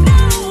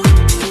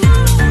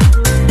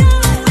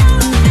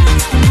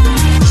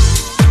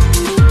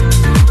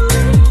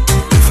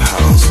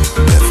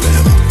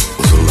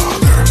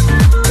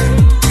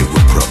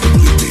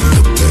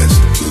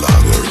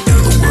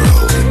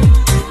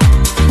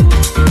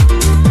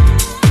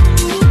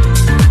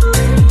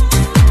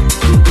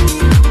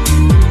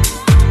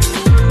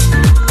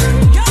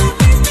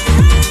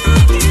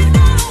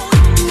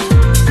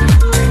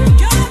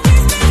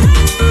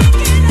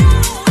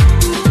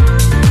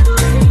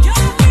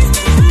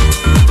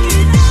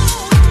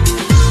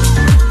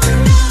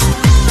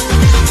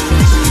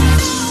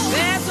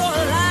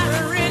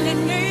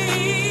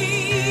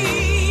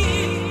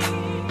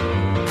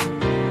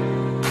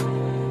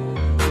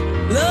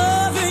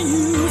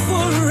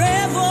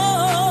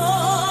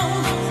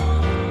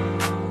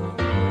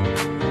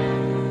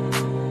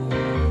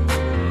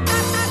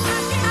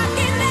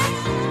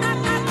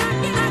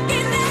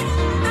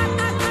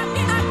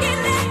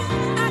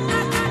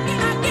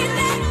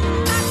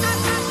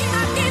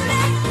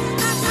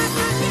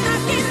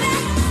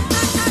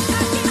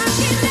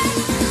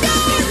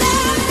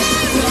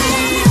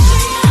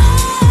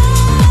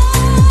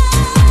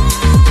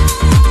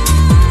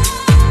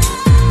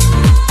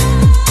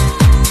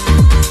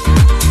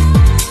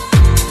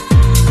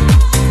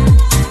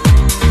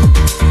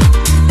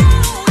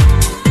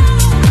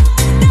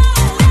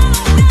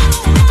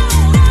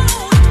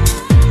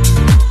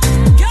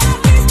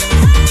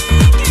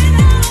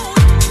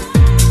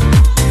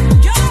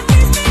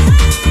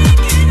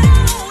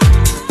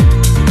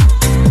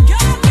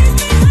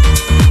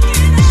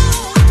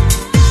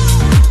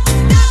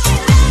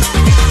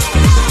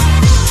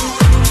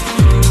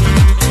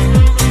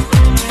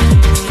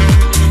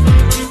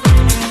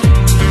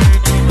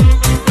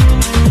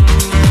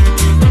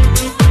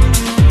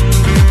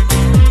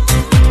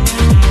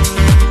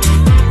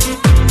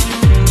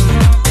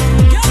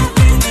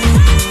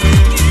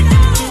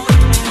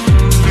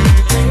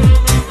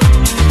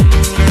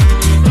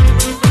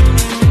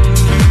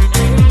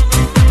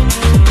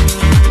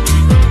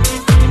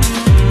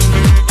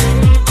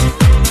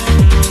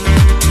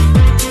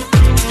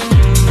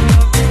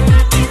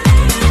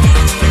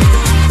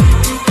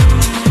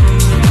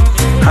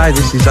 Hi,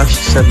 this is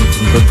Ashley Seven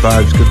from Good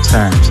Vibes, Good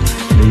Times,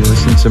 and you're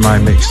listening to my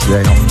mix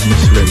today on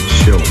Miss Ray's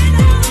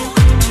show.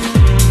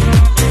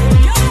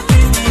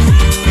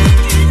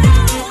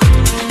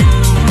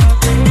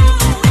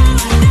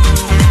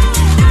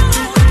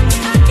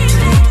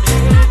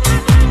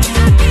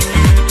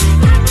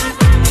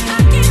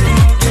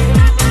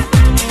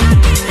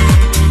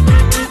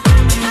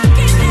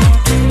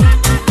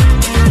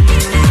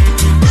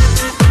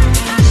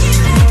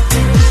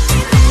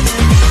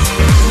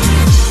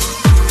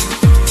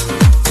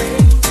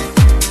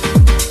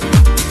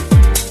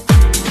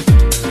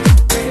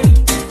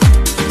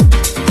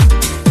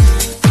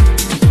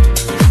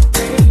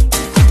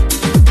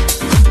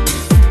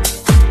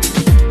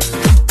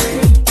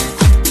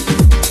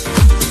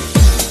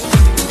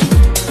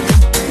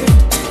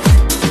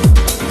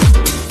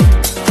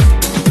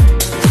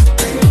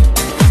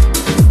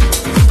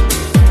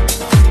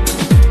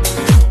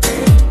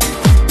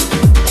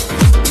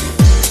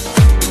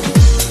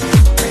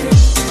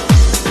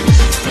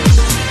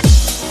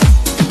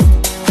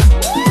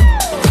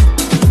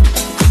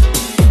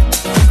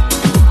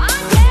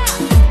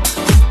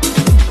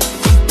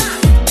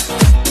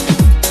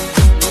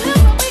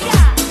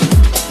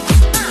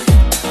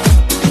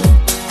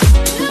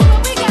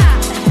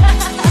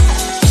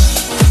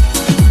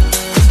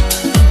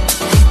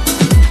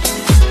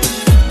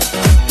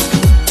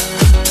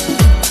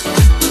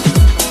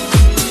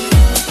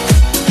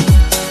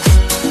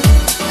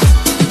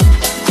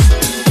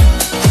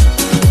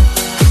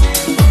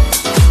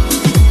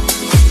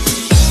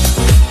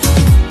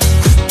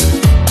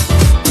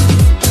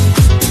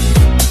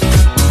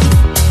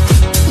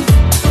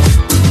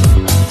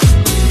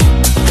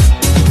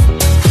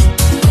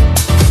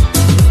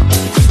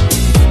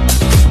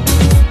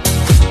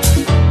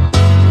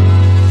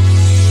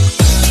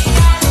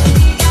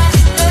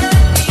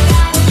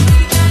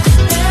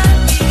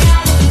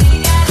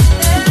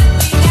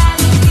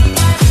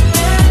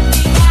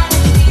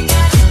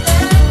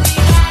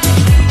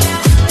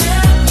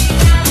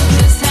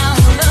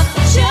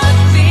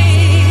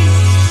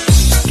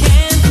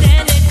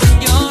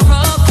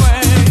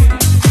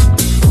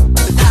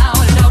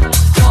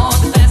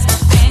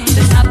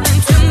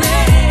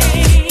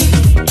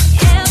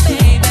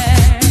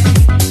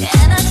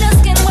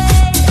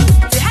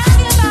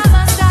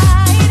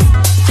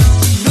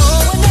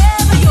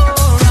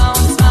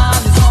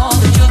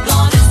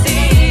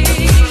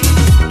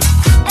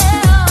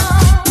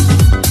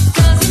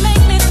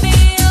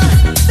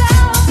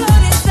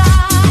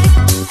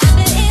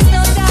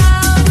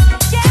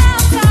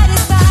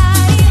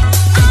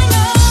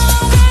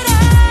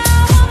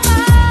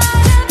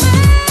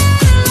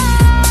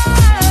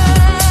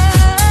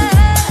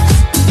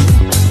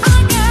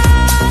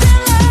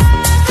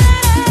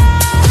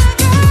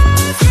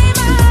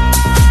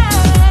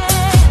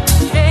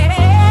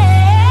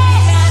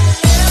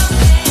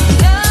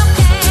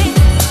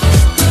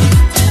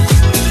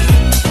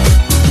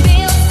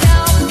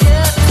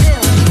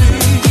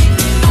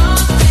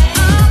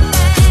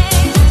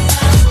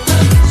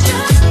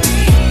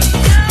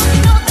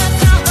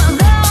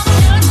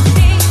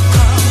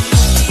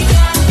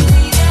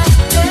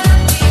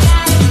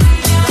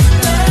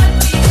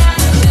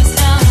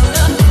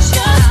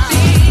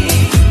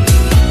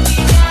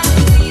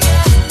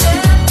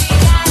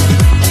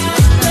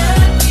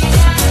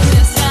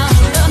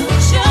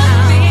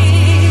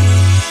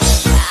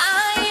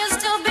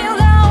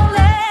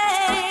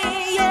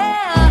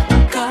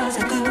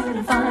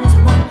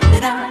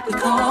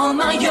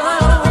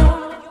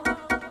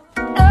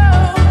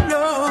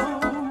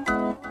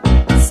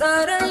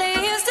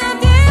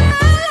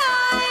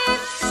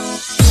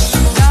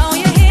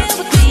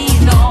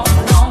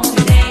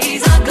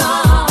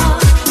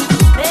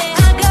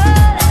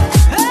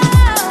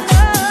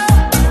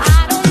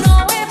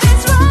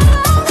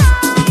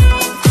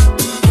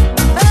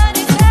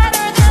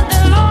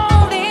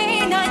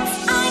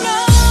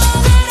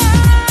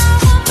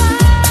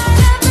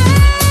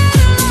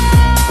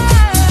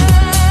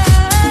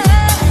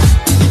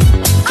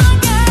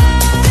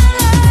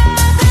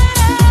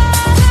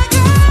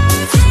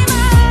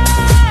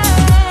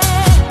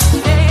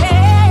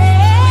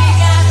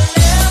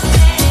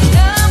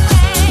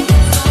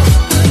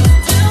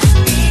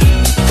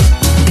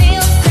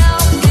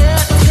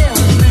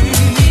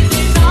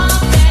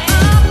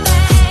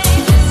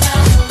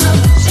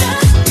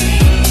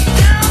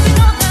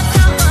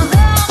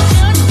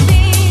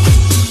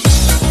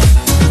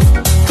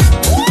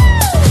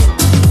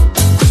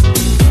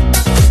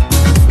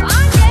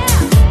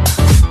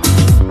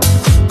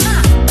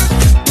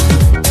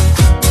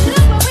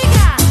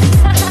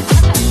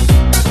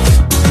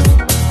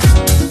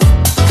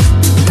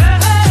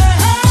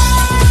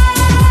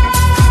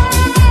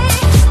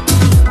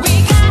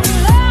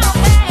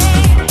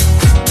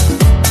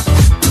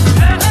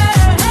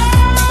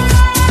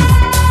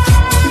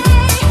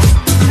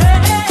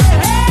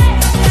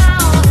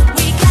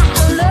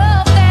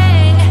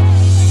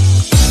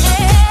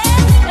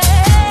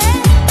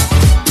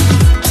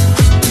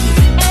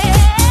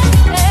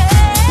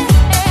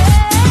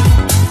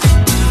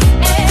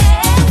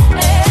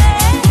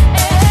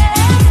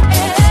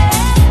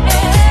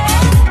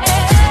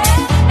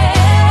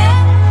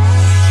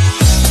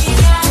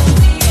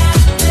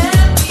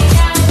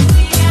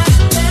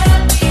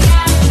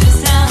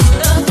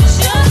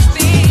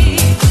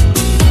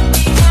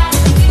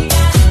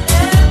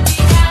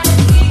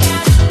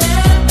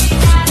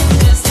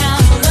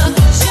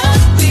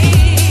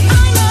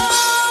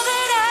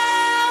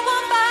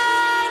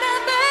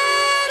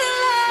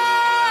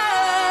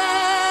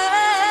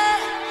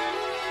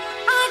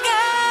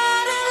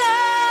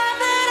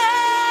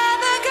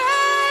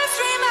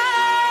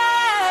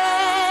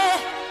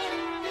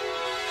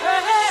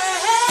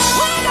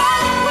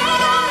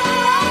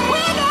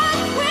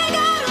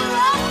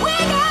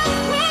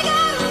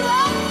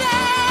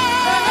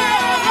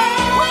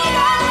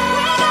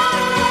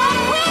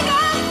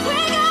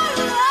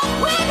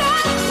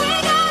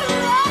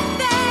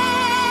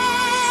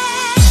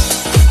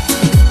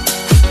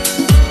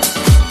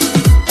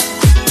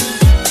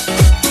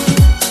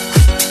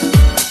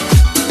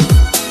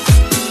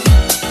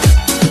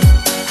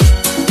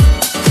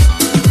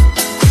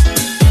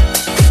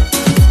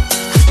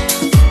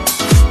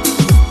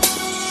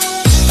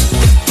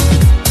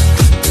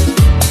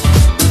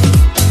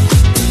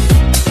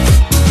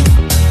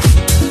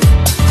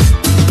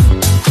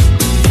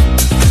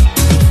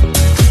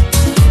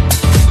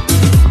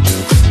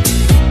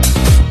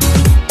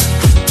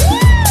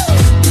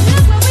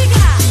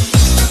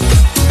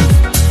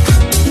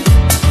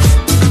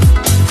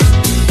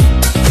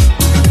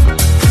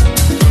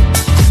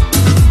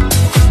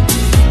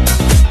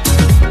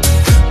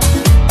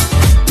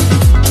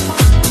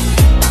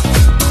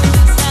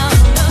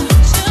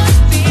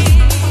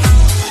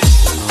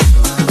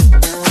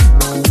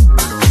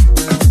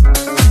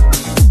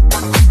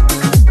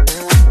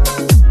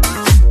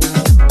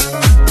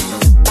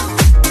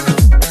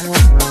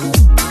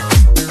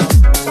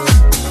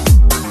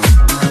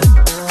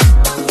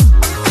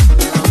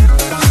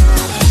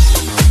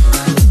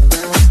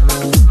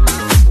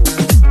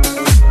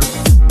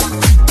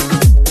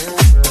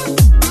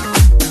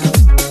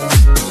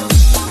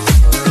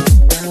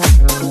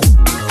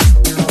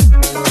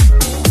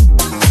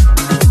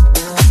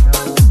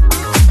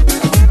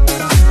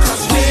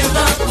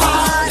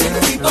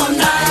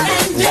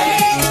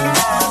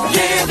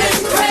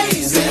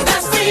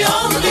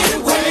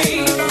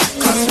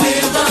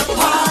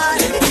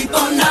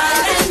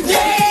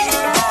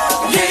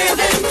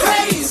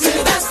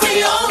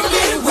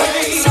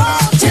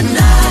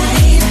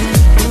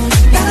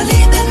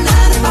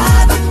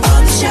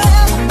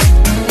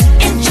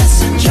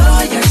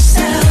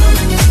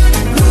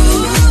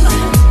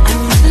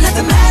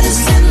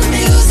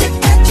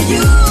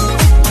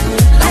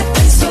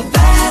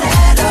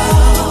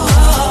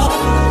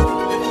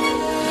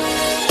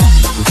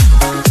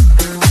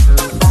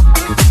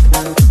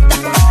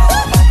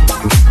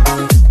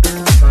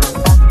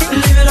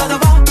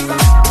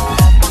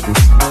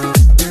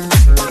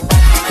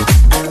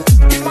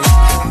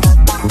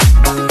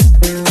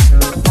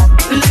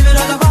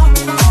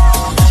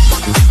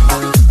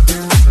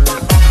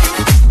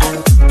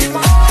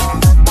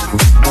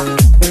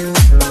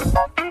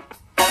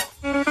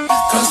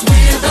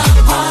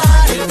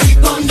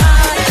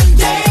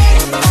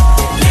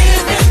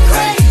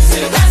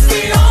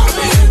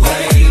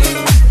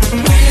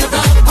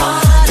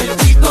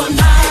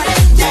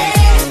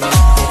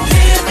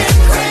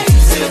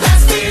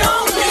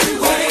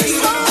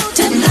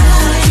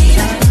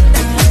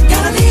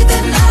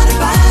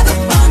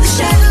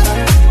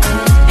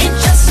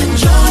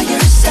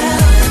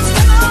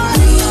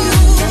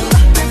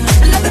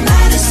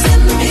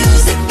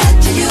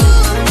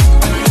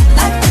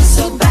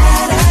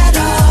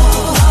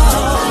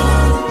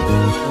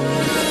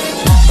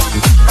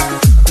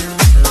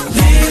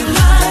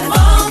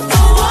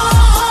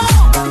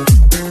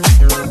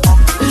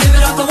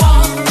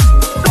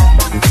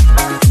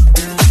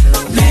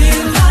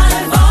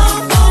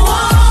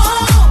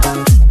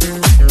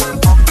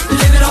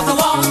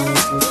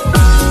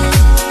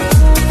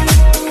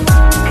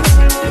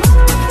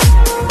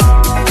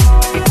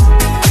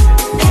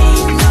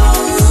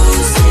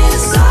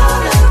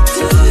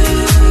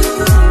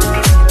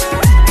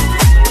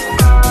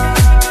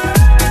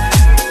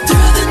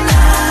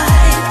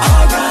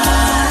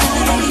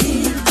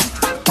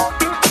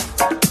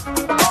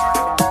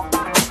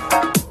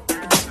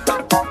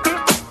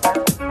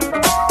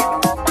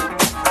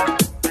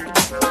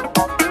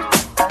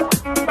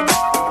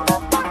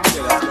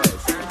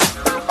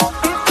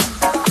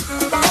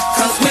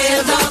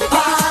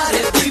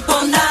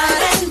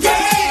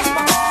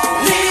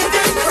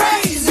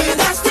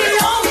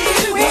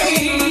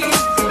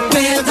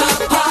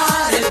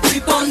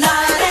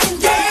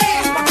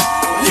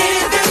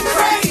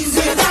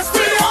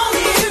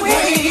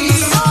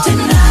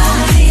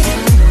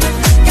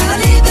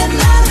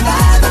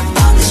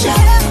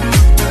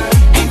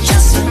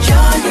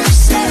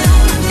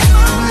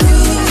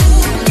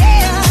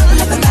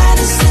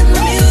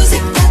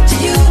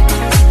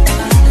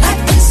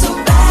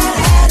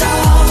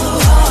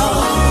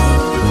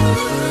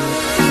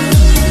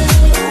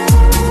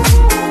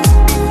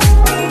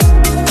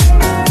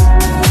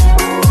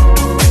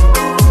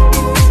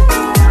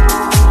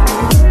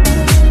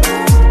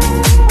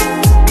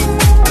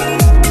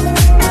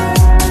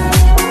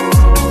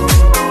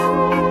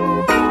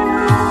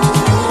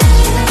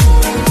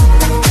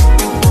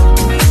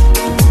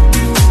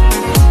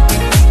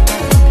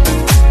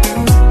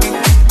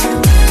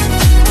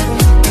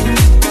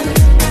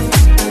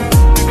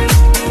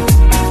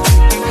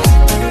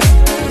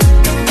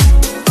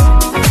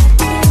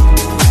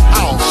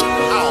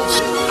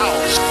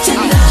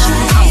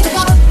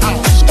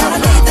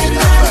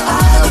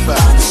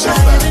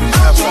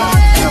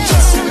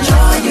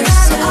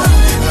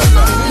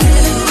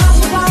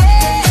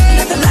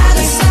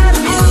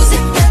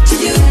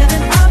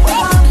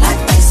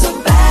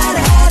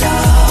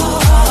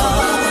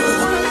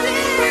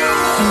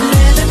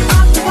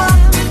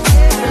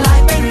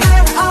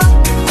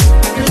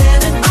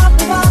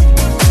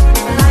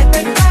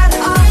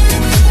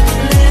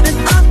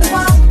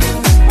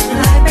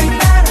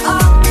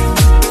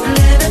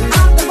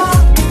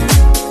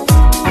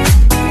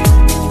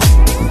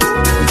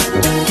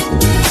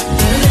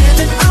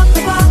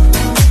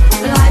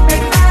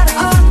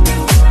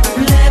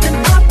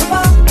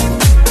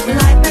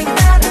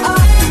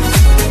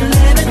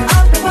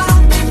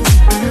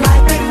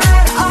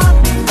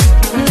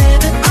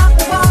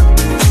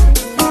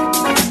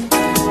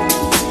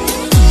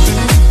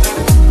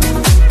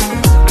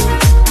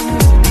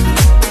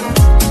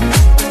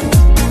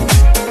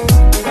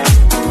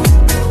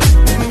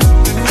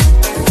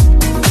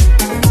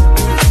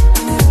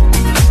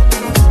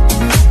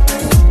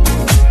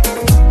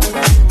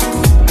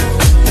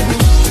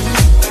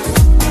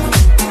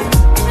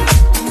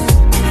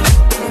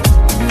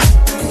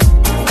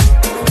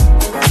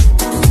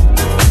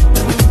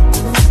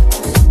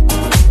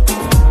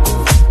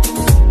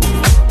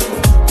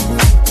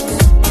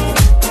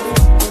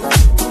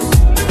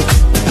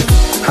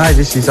 Hi,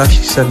 this is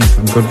Ashley Seven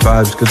from Good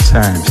Vibes, Good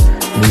Times,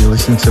 and you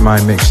listen to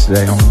my mix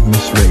today on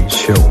Miss Ray's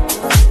show.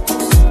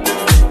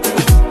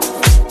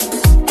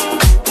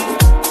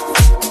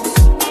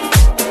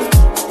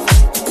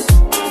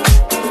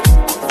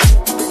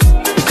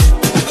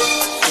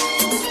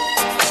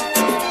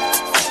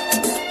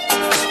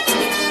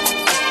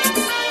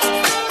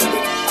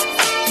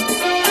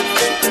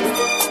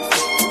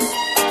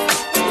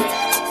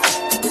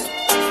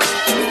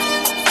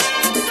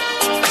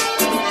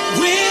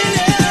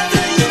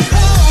 Whenever you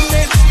call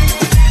me,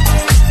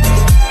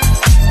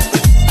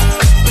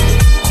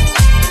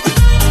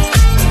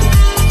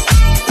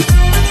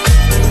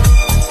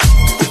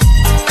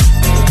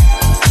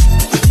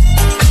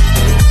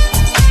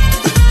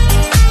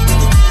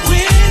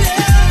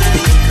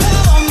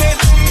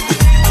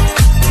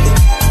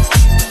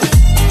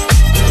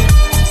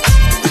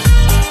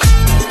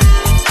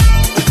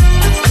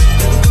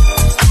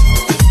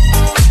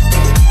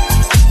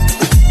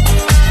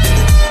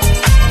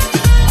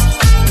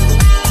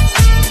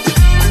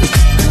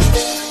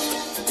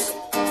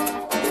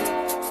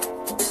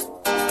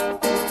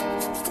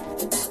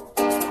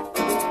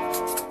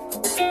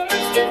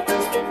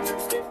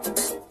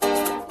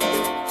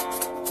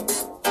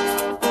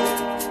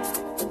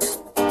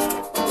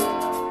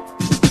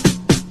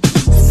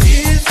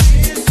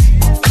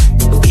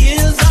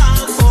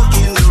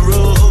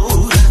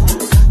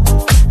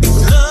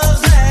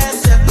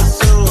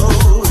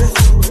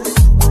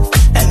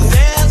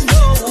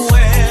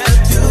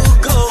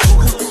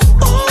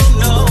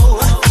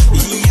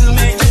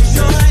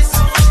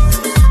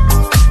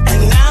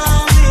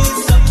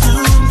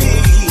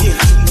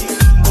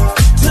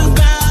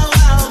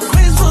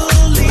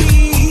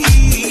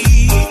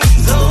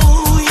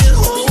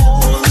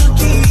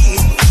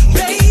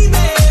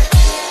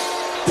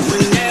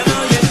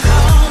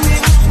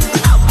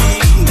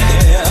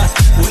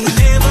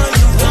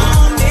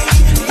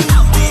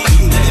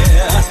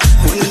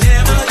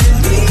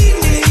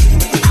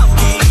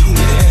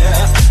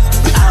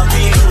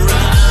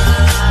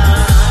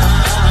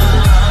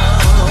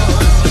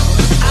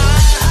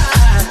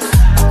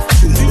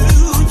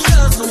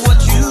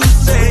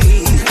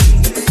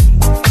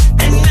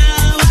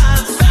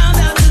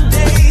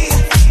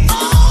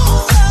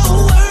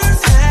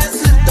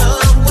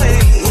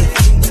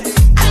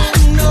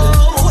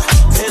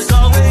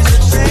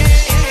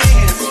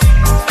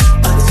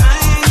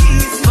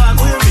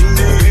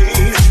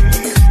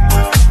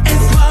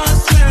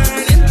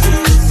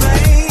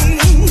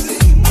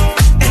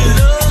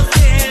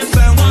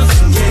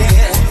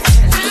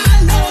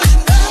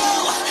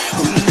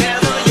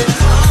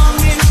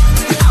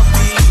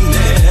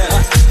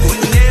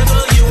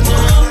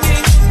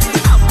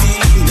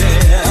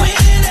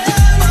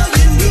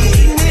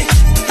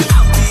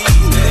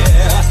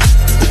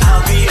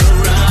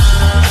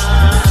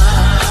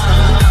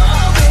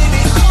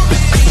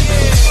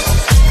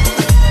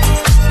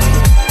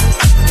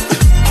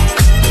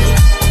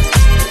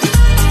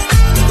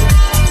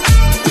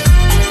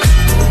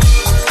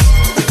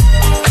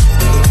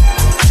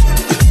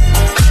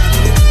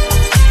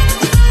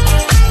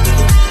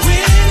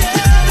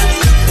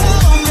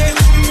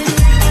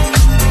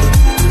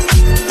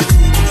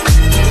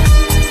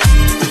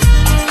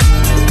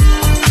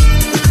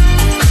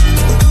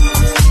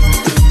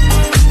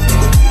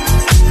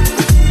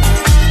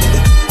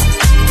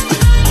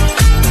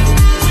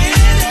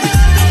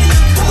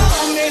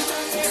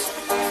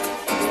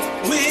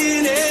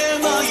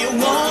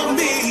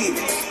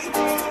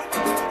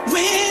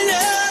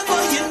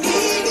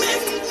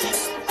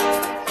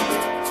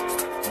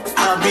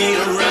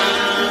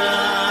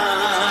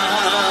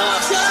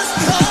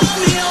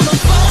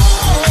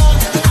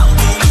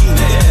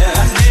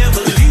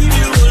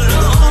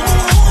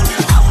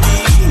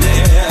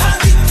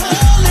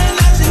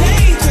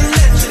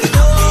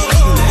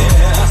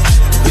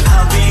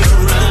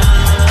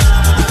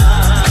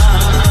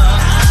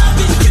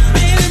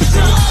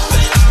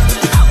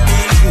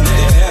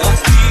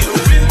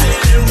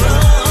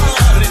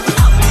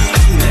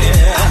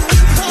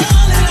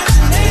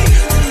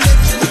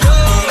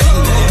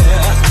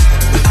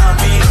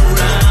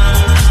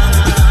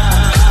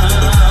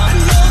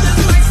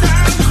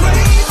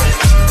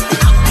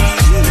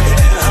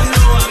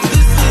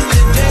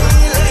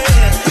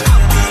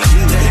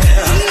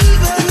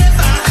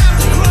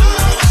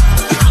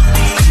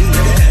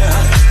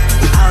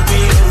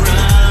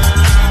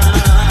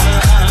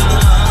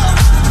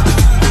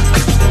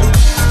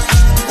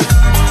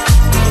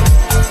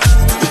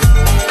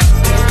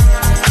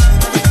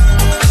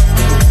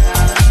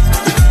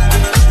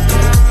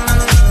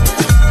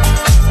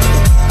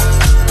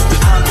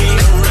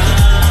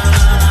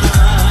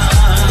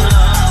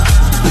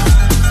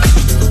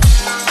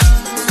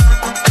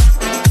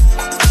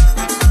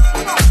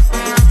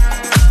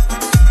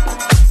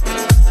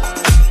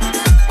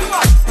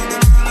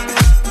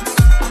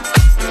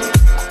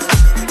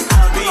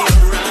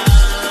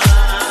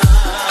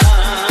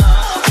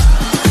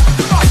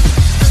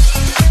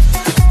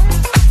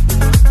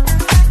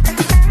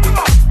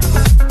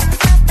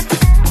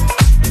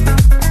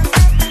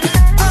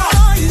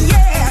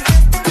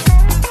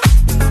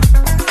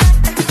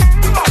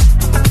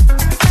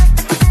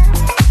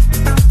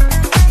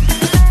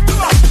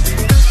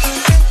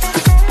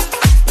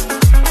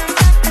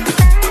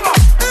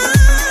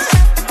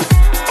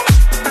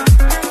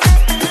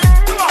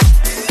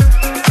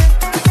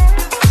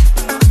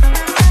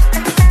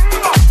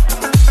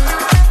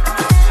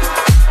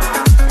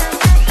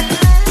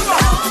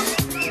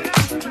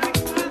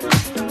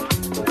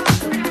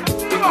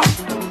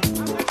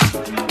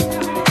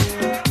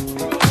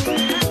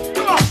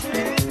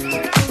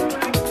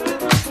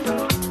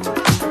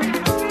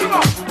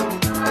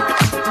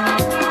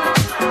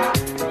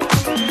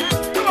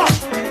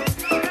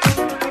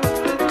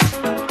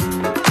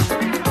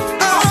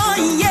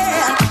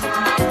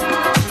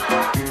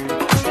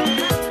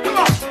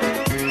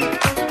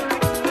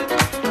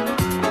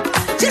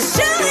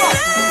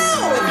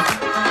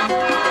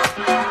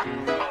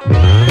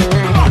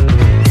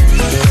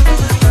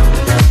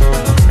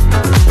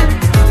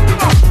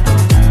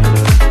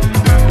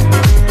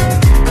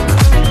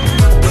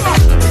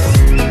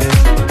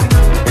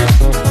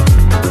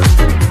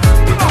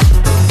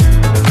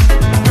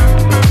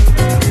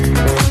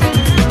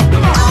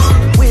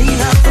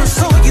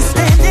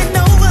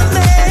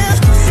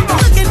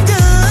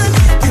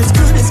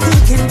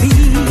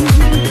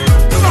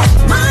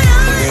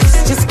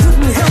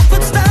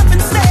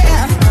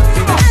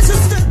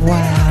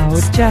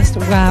 just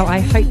wow. I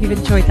hope you've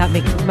enjoyed that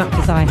mix as much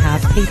as I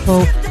have. People,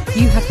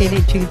 you have been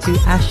in tune to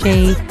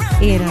Ashy,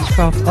 Ian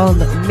Ashcroft on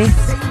Miss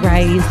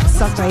Ray's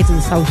Sundays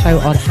and Soul Show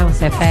on House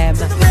FM.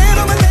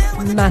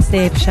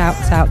 Massive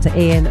shouts out to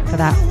Ian for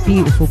that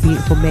beautiful,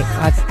 beautiful mix.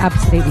 I've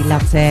absolutely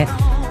loved it.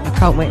 I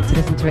can't wait to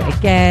listen to it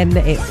again.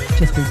 It's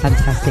just been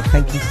fantastic.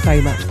 Thank you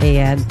so much,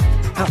 Ian.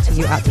 Out to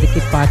you, out to the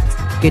Good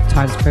Vibes, Good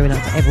Times crew, and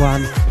out to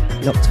everyone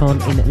locked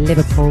on in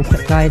Liverpool.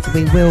 But guys,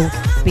 we will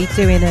be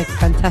doing a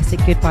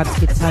fantastic Good Vibes,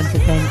 Good Times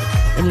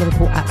event in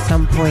Liverpool at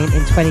some point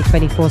in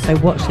 2024. So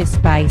watch this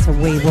space,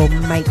 and we will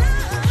make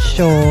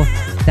sure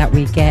that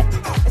we get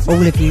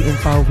all of you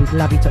involved. We'd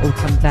love you to all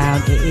come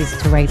down. It is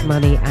to raise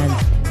money and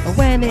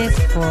awareness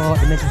for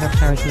the mental health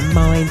charity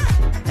Mind.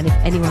 And if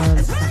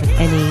anyone's having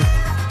any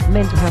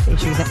mental health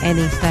issues at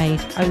any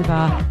stage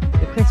over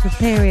the Christmas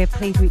period,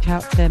 please reach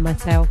out to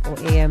myself or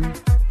Ian.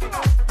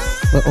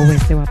 We'll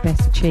always do our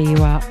best to cheer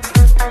you up.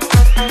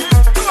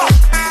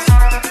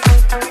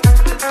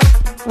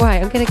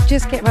 Right, I'm going to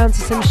just get round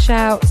to some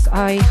shouts.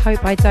 I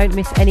hope I don't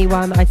miss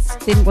anyone. I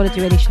didn't want to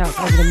do any shouts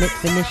over the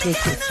mix initially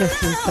because it's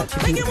just been such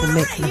a beautiful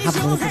mix and I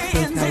haven't wanted to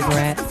speak over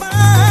it.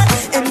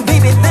 And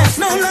baby, that's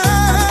no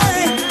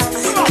lie.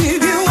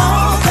 Give you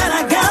all that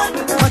I got,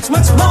 much,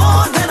 much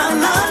more than I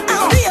love.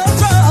 I'll be your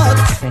drug.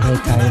 So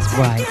here goes.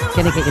 Right,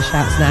 gonna get your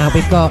shouts now.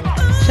 We've got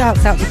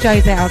shouts out to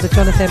Jose, out to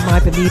Jonathan, my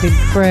Bermudan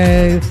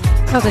crew,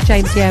 out to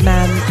James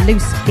Yearman,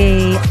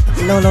 Lusky,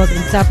 Lolos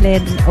in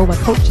Dublin, all my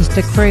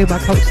Colchester crew, my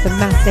Colchester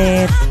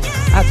Massive,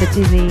 out to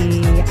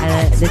Dizzy,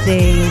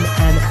 Nadine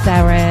and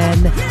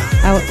Darren,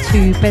 out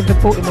to Ben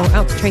from Baltimore,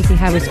 out to Tracy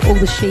Harris, all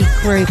the She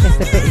crew, that's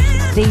the British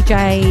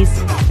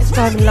DJs,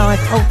 Diamond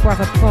Life, old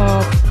brother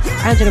Bob,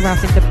 Angela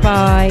Ralph in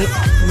Dubai,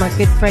 my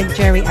good friend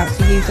Jerry, out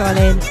to you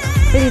darling,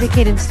 Billy the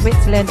Kid in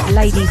Switzerland,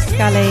 Lady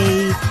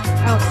Scully,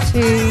 out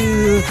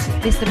to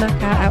Mr.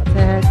 Macca, out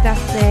to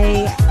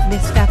Daphne,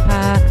 Miss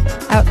Dapper,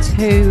 out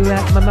to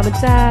my mum and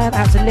dad,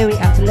 out to Louis,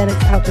 out to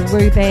Lennox, out to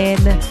Ruben.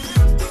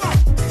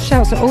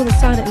 Shouts to all the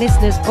silent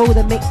listeners, all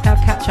the Mixed Out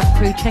Catch-Up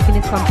crew checking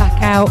this one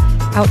back out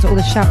to all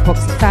the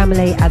Shoutbox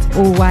family as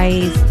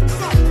always.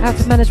 Out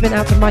to management,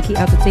 out to Mikey,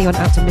 out to Dion,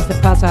 out to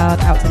Mr. Buzzard,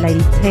 out to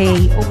Lady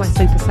T, all my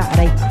Super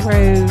Saturday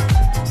crew.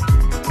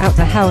 Out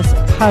to House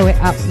Poet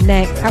up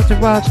next, out to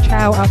Raj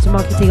Chow, out to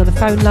Marky T on the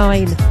phone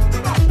line.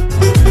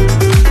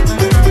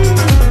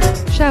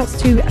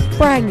 Shouts to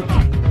Frank,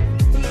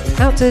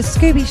 out to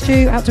Scooby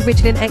Stew, out to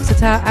Richard in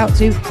Exeter, out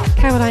to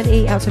Caroline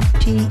E, out to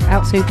G,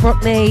 out to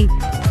Brotney.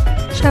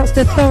 Shouts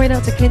to Thorin,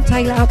 out to Clint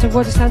Taylor, out to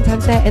Roger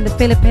Santander in the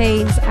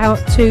Philippines, out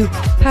to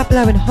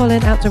Pablo in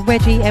Holland, out to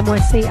Reggie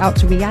NYC, out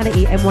to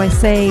Reality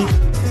NYC,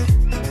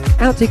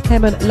 out to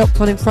Clement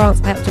locked on in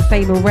France, out to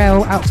Faye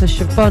Morel, out to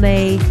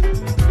Shavoni,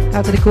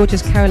 out to the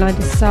gorgeous Caroline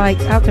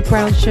DeSykes, out to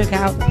Brown Sugar,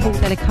 out to Paul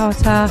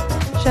Delicata.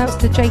 Shouts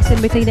to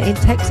Jason Medina in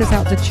Texas,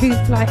 out to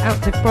Tooth Flight,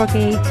 out to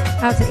Froggy,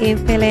 out to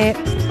Ian Phillip,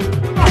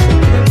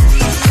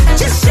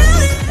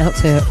 out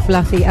to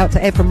Fluffy, out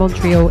to Ed from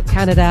Montreal,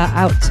 Canada,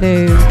 out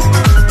to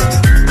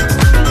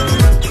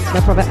my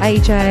brother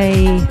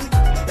AJ,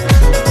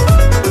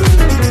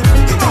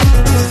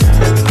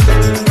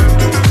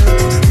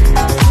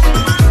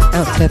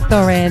 out to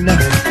Thorin,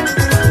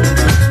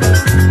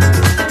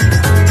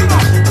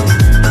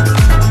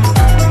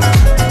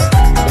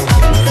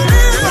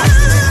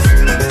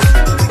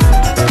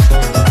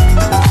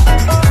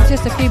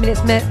 just a few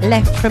minutes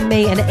left from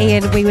me and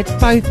Ian. We would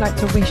both like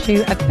to wish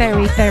you a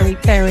very, very,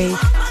 very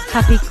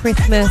happy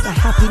Christmas, a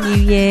happy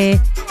New Year.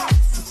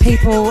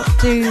 People,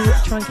 do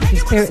try and keep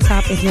your spirits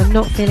up. If you're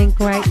not feeling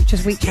great,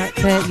 just reach out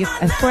to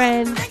a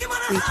friend,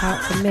 reach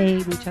out to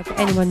me, reach out to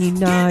anyone you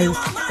know.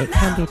 It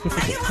can be a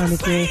difficult time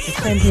of year, so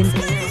sending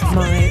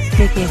my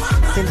biggest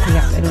sympathy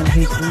out to anyone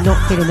who's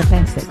not feeling the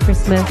best at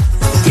Christmas.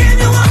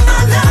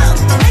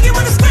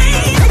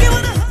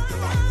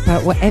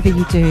 But whatever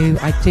you do,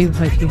 I do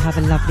hope you have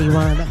a lovely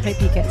one. I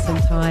hope you get some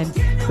time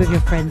with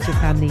your friends, your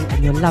family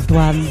and your loved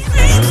ones.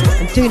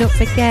 And do not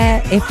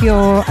forget, if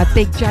you're a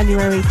big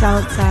January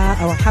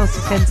dancer or a House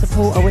FM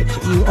supporter, which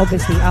you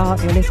obviously are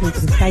if you're listening to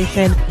the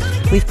station,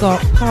 we've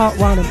got part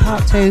 1 and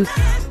part 2,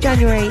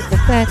 January the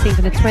 13th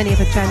and the 20th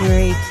of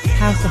January,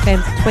 House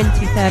FM's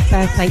 23rd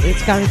birthday.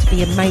 It's going to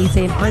be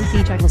amazing. I'm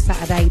DJing on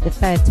Saturday the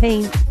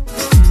 13th.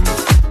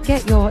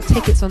 Get your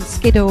tickets on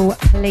Skiddle,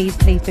 please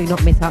do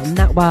not miss out on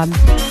that one.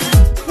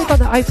 We've got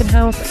the open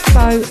house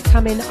show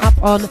coming up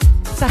on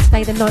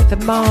Saturday the 9th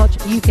of March.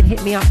 You can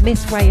hit me up,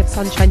 Miss Ray of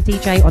Sunshine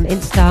DJ on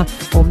Insta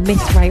or Miss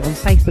Ray on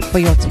Facebook for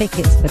your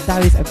tickets for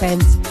those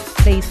events.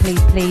 Please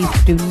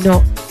do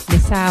not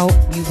miss out.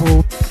 You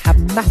will have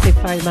massive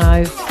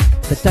FOMO,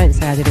 but don't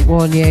say I didn't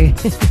warn you.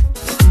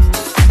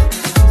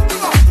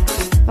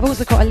 I've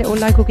also got a little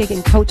local gig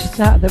in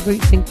Colchester at the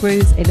Roots and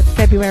Grooves in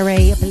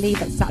February. I believe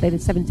that's Saturday the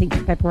 17th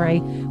of February.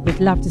 We'd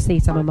love to see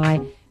some of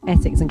my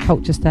Essex and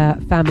Colchester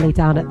family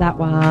down at that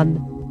one.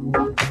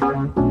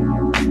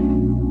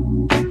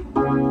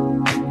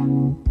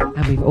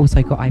 And we've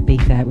also got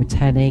Ibiza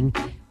returning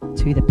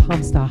to the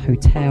Palm Star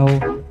Hotel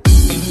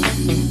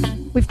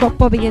We've got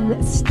Bobby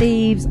and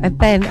Steve's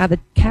event at the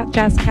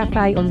Jazz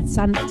Cafe on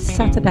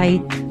Saturday,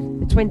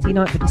 the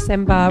 29th of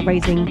December,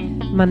 raising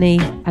money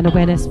and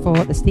awareness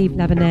for the Steve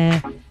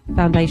Lavernaire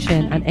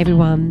Foundation and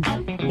everyone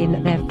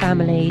in their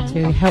family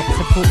to help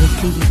support with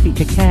Stevie's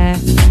future care.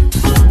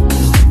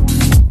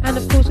 And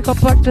of course, we've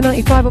got Black to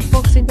 95 on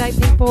Boxing Day,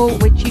 people,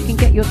 which you can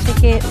get your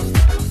tickets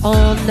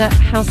on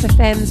House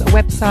FM's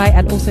website,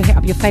 and also hit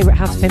up your favourite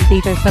House FM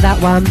DJs for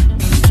that one.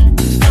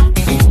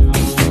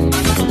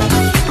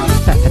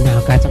 But for now,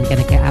 guys, I'm going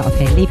to get out of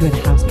here, leave you in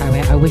the house power.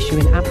 I wish you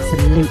an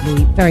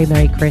absolutely very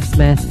Merry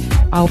Christmas.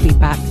 I'll be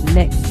back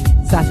next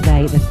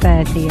Saturday, the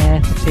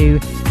 30th, to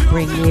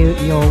bring you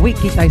your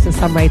weekly dose of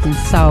Sun Rays and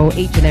Soul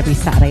each and every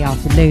Saturday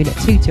afternoon at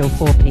 2 till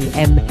 4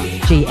 p.m.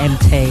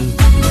 GMT.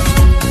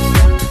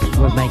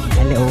 We're making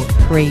a little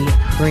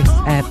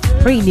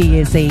pre-New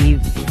Year's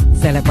Eve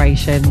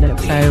celebration,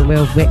 so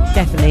we'll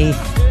definitely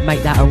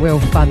make that a real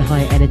fun,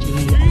 high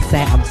energy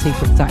set. I'm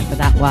super excited for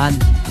that one.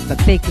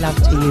 But big love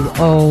to you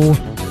all,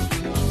 and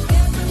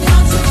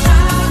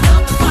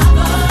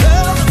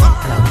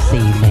I'll see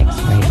you next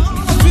week.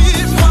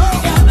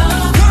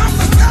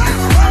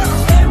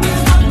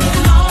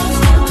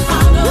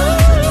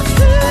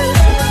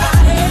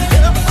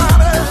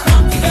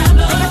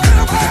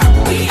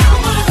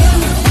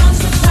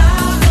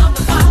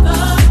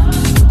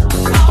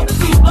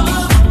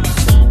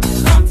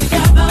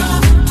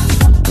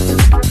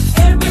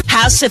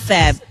 House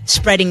FM,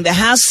 spreading the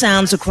house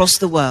sounds across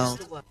the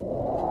world.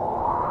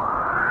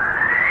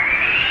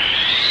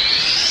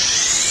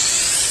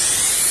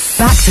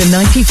 Back to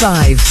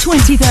 95,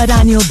 23rd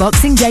Annual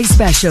Boxing Day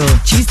Special,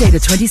 Tuesday the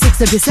 26th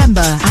of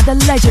December at the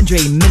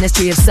legendary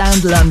Ministry of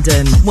Sound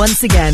London. Once again,